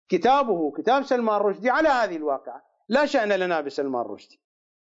كتابه، كتاب سلمان الرشدي، على هذه الواقعة. لا شأن لنا بسلمان الرشدي،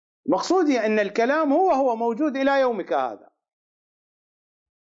 مقصودي أن الكلام هو موجود إلى يومك هذا.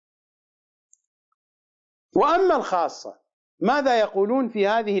 وأما الخاصة، ماذا يقولون في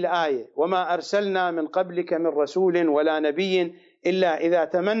هذه الآية؟ وما أرسلنا من قبلك من رسول ولا نبي إلا إذا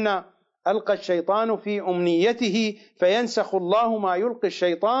تمنى ألقى الشيطان في أمنيته فينسخ الله ما يلقي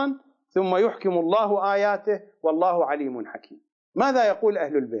الشيطان ثم يحكم الله آياته والله عليم حكيم. ماذا يقول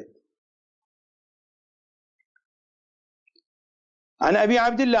أهل البيت؟ عن أبي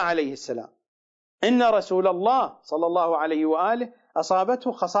عبد الله عليه السلام: إن رسول الله صلى الله عليه وآله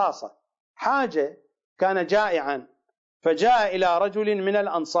أصابته خصاصة، حاجة، كان جائعا، فجاء إلى رجل من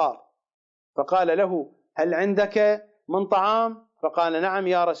الأنصار فقال له: هل عندك من طعام؟ فقال: نعم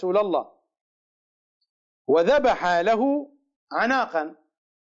يا رسول الله. وذبح له عناقا،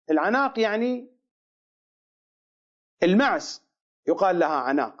 العناق يعني المعز، يقال لها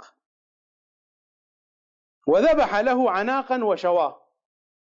عناق. وذبح له عناقا وشواه،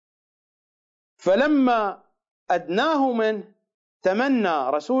 فلما أدناه منه تمنى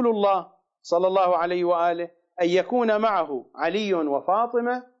رسول الله صلى الله عليه وآله أن يكون معه علي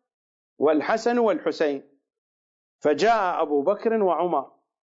وفاطمة والحسن والحسين، فجاء أبو بكر وعمر،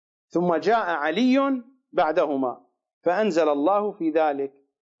 ثم جاء علي بعدهما، فأنزل الله في ذلك: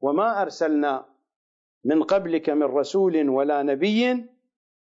 وما أرسلنا من قبلك من رسول ولا نبي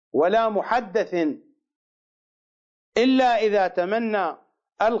ولا محدث إلا إذا تمنى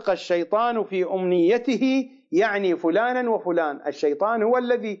ألقى الشيطان في أمنيته، يعني فلانا وفلان، الشيطان هو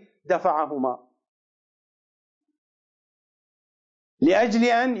الذي دفعهما لأجل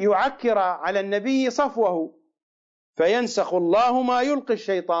أن يعكر على النبي صفوه، فينسخ الله ما يلقي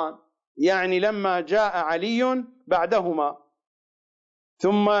الشيطان، يعني لما جاء علي بعدهما،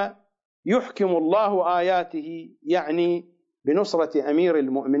 ثم يحكم الله آياته، يعني بنصرة أمير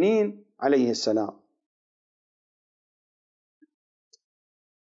المؤمنين عليه السلام.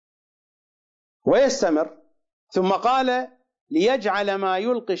 ويستمر: ثم قال: ليجعل ما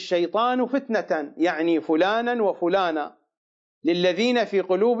يلقي الشيطان فتنة، يعني فلانا وفلانا، للذين في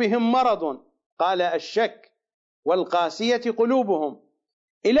قلوبهم مرض، قال الشك، والقاسية قلوبهم،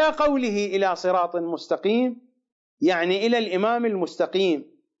 إلى قوله: إلى صراط مستقيم، يعني إلى الإمام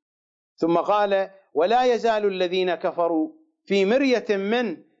المستقيم. ثم قال: ولا يزال الذين كفروا في مرية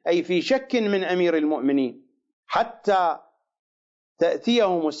منه، أي في شك من أمير المؤمنين، حتى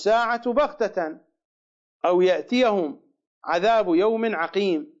تأتيهم الساعة بغتة أو يأتيهم عذاب يوم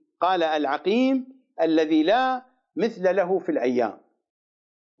عقيم. قال: العقيم الذي لا مثل له في الأيام.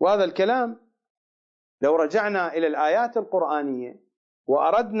 وهذا الكلام لو رجعنا إلى الآيات القرآنية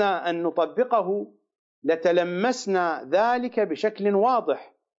وأردنا أن نطبقه لتلمسنا ذلك بشكل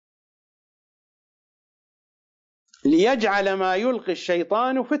واضح. ليجعل ما يلقي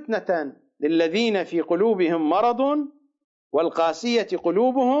الشيطان فتنة للذين في قلوبهم مرض والقاسية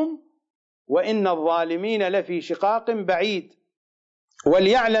قلوبهم وإن الظالمين لفي شقاق بعيد،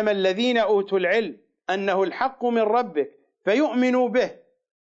 وليعلم الذين أوتوا العلم أنه الحق من ربك فيؤمنوا به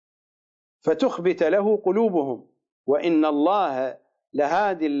فتخبت له قلوبهم وإن الله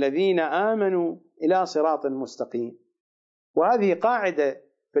لهادي الذين آمنوا إلى صراط مستقيم. وهذه قاعدة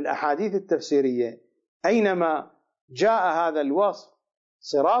في الأحاديث التفسيرية، أينما جاء هذا الوصف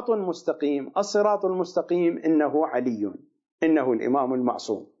صراط مستقيم، الصراط المستقيم إنه علي، إنه الإمام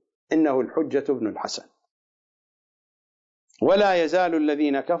المعصوم، إنه الحجة بن الحسن. ولا يزال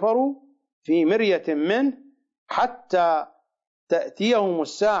الذين كفروا في مرية منه حتى تأتيهم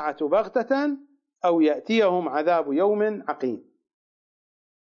الساعة بغتة أو يأتيهم عذاب يوم عقيم.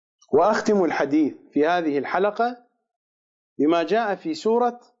 وأختم الحديث في هذه الحلقة بما جاء في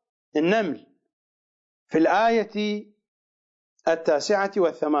سورة النمل في الآية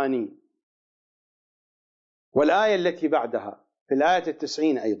 89 والآية التي بعدها في الآية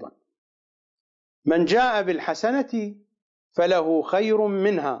 90 أيضا: من جاء بالحسنة فله خير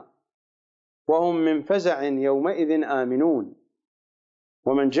منها وهم من فزع يومئذ آمنون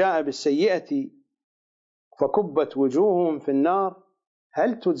ومن جاء بالسيئة فكبت وجوههم في النار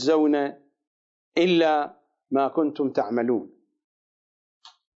هل تجزون إلا ما كنتم تعملون.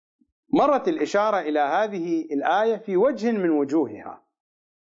 مرت الإشارة إلى هذه الآية في وجه من وجوهها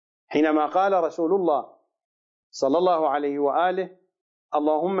حينما قال رسول الله صلى الله عليه وآله: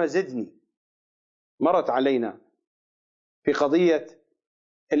 اللهم زدني. مرت علينا في قضية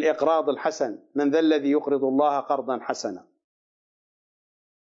الإقراض الحسن: من ذا الذي يقرض الله قرضا حسنا.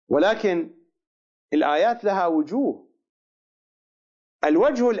 ولكن الآيات لها وجوه.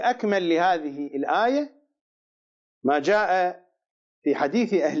 الوجه الأكمل لهذه الآية ما جاء في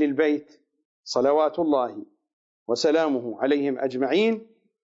حديث أهل البيت صلوات الله وسلامه عليهم أجمعين،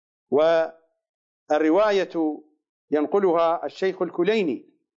 والرواية ينقلها الشيخ الكليني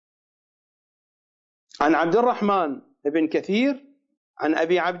عن عبد الرحمن بن كثير عن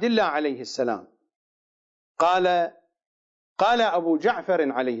أبي عبد الله عليه السلام قال أبو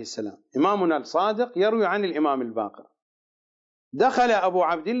جعفر عليه السلام، إمامنا الصادق يروي عن الإمام الباقر: دخل أبو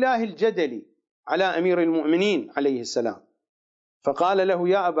عبد الله الجدلي على أمير المؤمنين عليه السلام فقال له: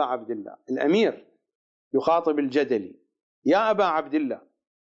 يا أبا عبد الله، الأمير يخاطب الجدلي: يا أبا عبد الله،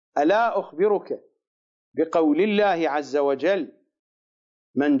 ألا أخبرك بقول الله عز وجل: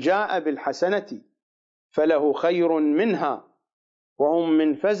 من جاء بالحسنة فله خير منها وهم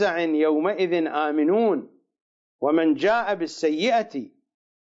من فزع يومئذ آمنون، ومن جاء بالسيئة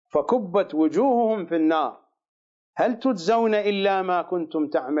فكبت وجوههم في النار، هل تجزون إلا ما كنتم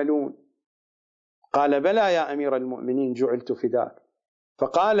تعملون؟ قال: بلى يا أمير المؤمنين، جعلت فداك.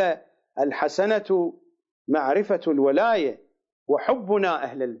 فقال: الحسنة معرفة الولاية وحبنا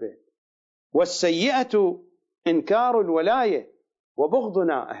أهل البيت، والسيئة إنكار الولاية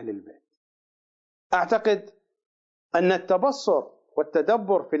وبغضنا أهل البيت. أعتقد أن التبصر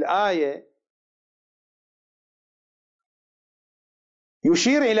والتدبر في الآية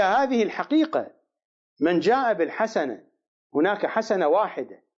يشير إلى هذه الحقيقة: من جاء بالحسنة، هناك حسنة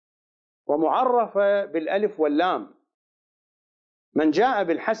واحدة ومعرفة بالألف واللام. من جاء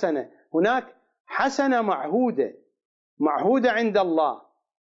بالحسنة، هناك حسنة معهودة عند الله،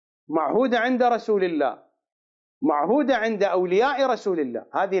 معهودة عند رسول الله، معهودة عند أولياء رسول الله.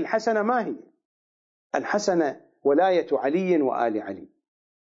 هذه الحسنة ما هي؟ الحسنة ولاية علي وآل علي.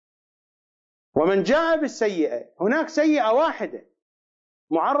 ومن جاء بالسيئة، هناك سيئة واحدة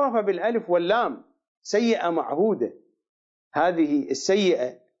معرفة بالألف واللام، سيئة معهودة. هذه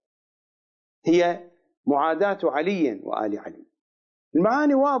السيئة هي معاداة علي وآل علي.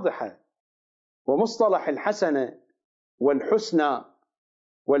 المعاني واضحة، ومصطلح الحسنة والحسنى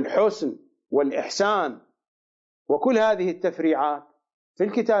والحسن والإحسان وكل هذه التفريعات في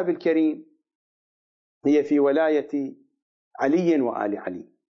الكتاب الكريم هي في ولاية علي وآل علي،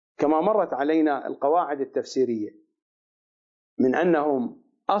 كما مرت علينا القواعد التفسيرية من أنهم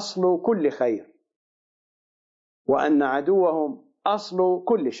أصل كل خير، وأن عدوهم أصل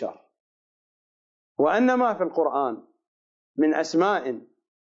كل شر، وأن ما في القرآن من أسماء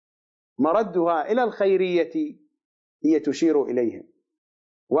مردها إلى الخيرية هي تشير إليهم،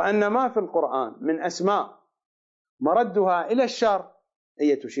 وأن ما في القرآن من أسماء مردها إلى الشر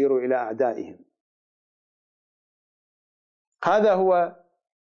هي تشير إلى أعدائهم. هذا هو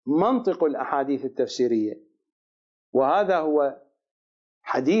منطق الأحاديث التفسيرية، وهذا هو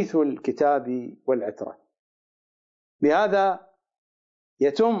حديث الكتاب والعترة. بهذا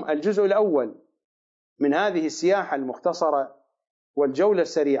يتم الجزء الأول من هذه السياحة المختصرة والجولة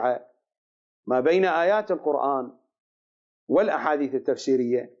السريعة ما بين آيات القرآن والأحاديث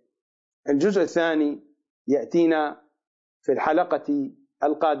التفسيرية. الجزء الثاني يأتينا في الحلقة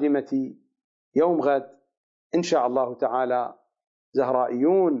القادمة يوم غد إن شاء الله تعالى.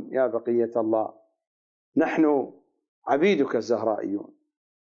 زهرائيون يا بقية الله، نحن عبيدك الزهرائيون،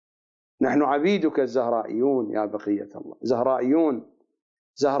 نحن عبيدك الزهرائيون يا بقية الله. زهرائيون،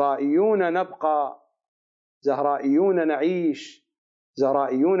 زهرائيون نبقى، زهرائيون نعيش،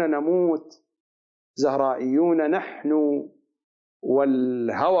 زهرائيون نموت، زهرائيون نحن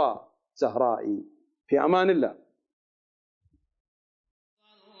والهوى زهرائي. في أمان الله.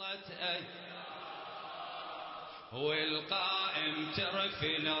 والقائم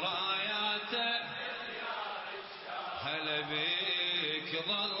ترفل راياته، هلا بيك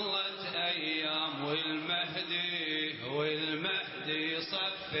ظلت أيام، والمهدي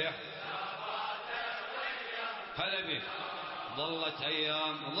يصفح، هلا بيك. ظلت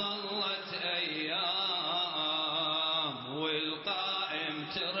أيام والقائم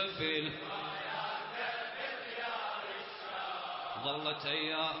ترفل، ظلت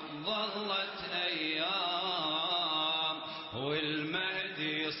أيام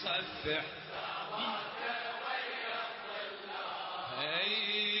والمهدي يصفح،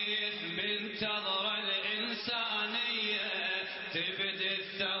 منتظر الإنسانية تبدي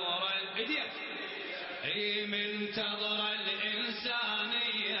الثورة، منتظر الإنسانية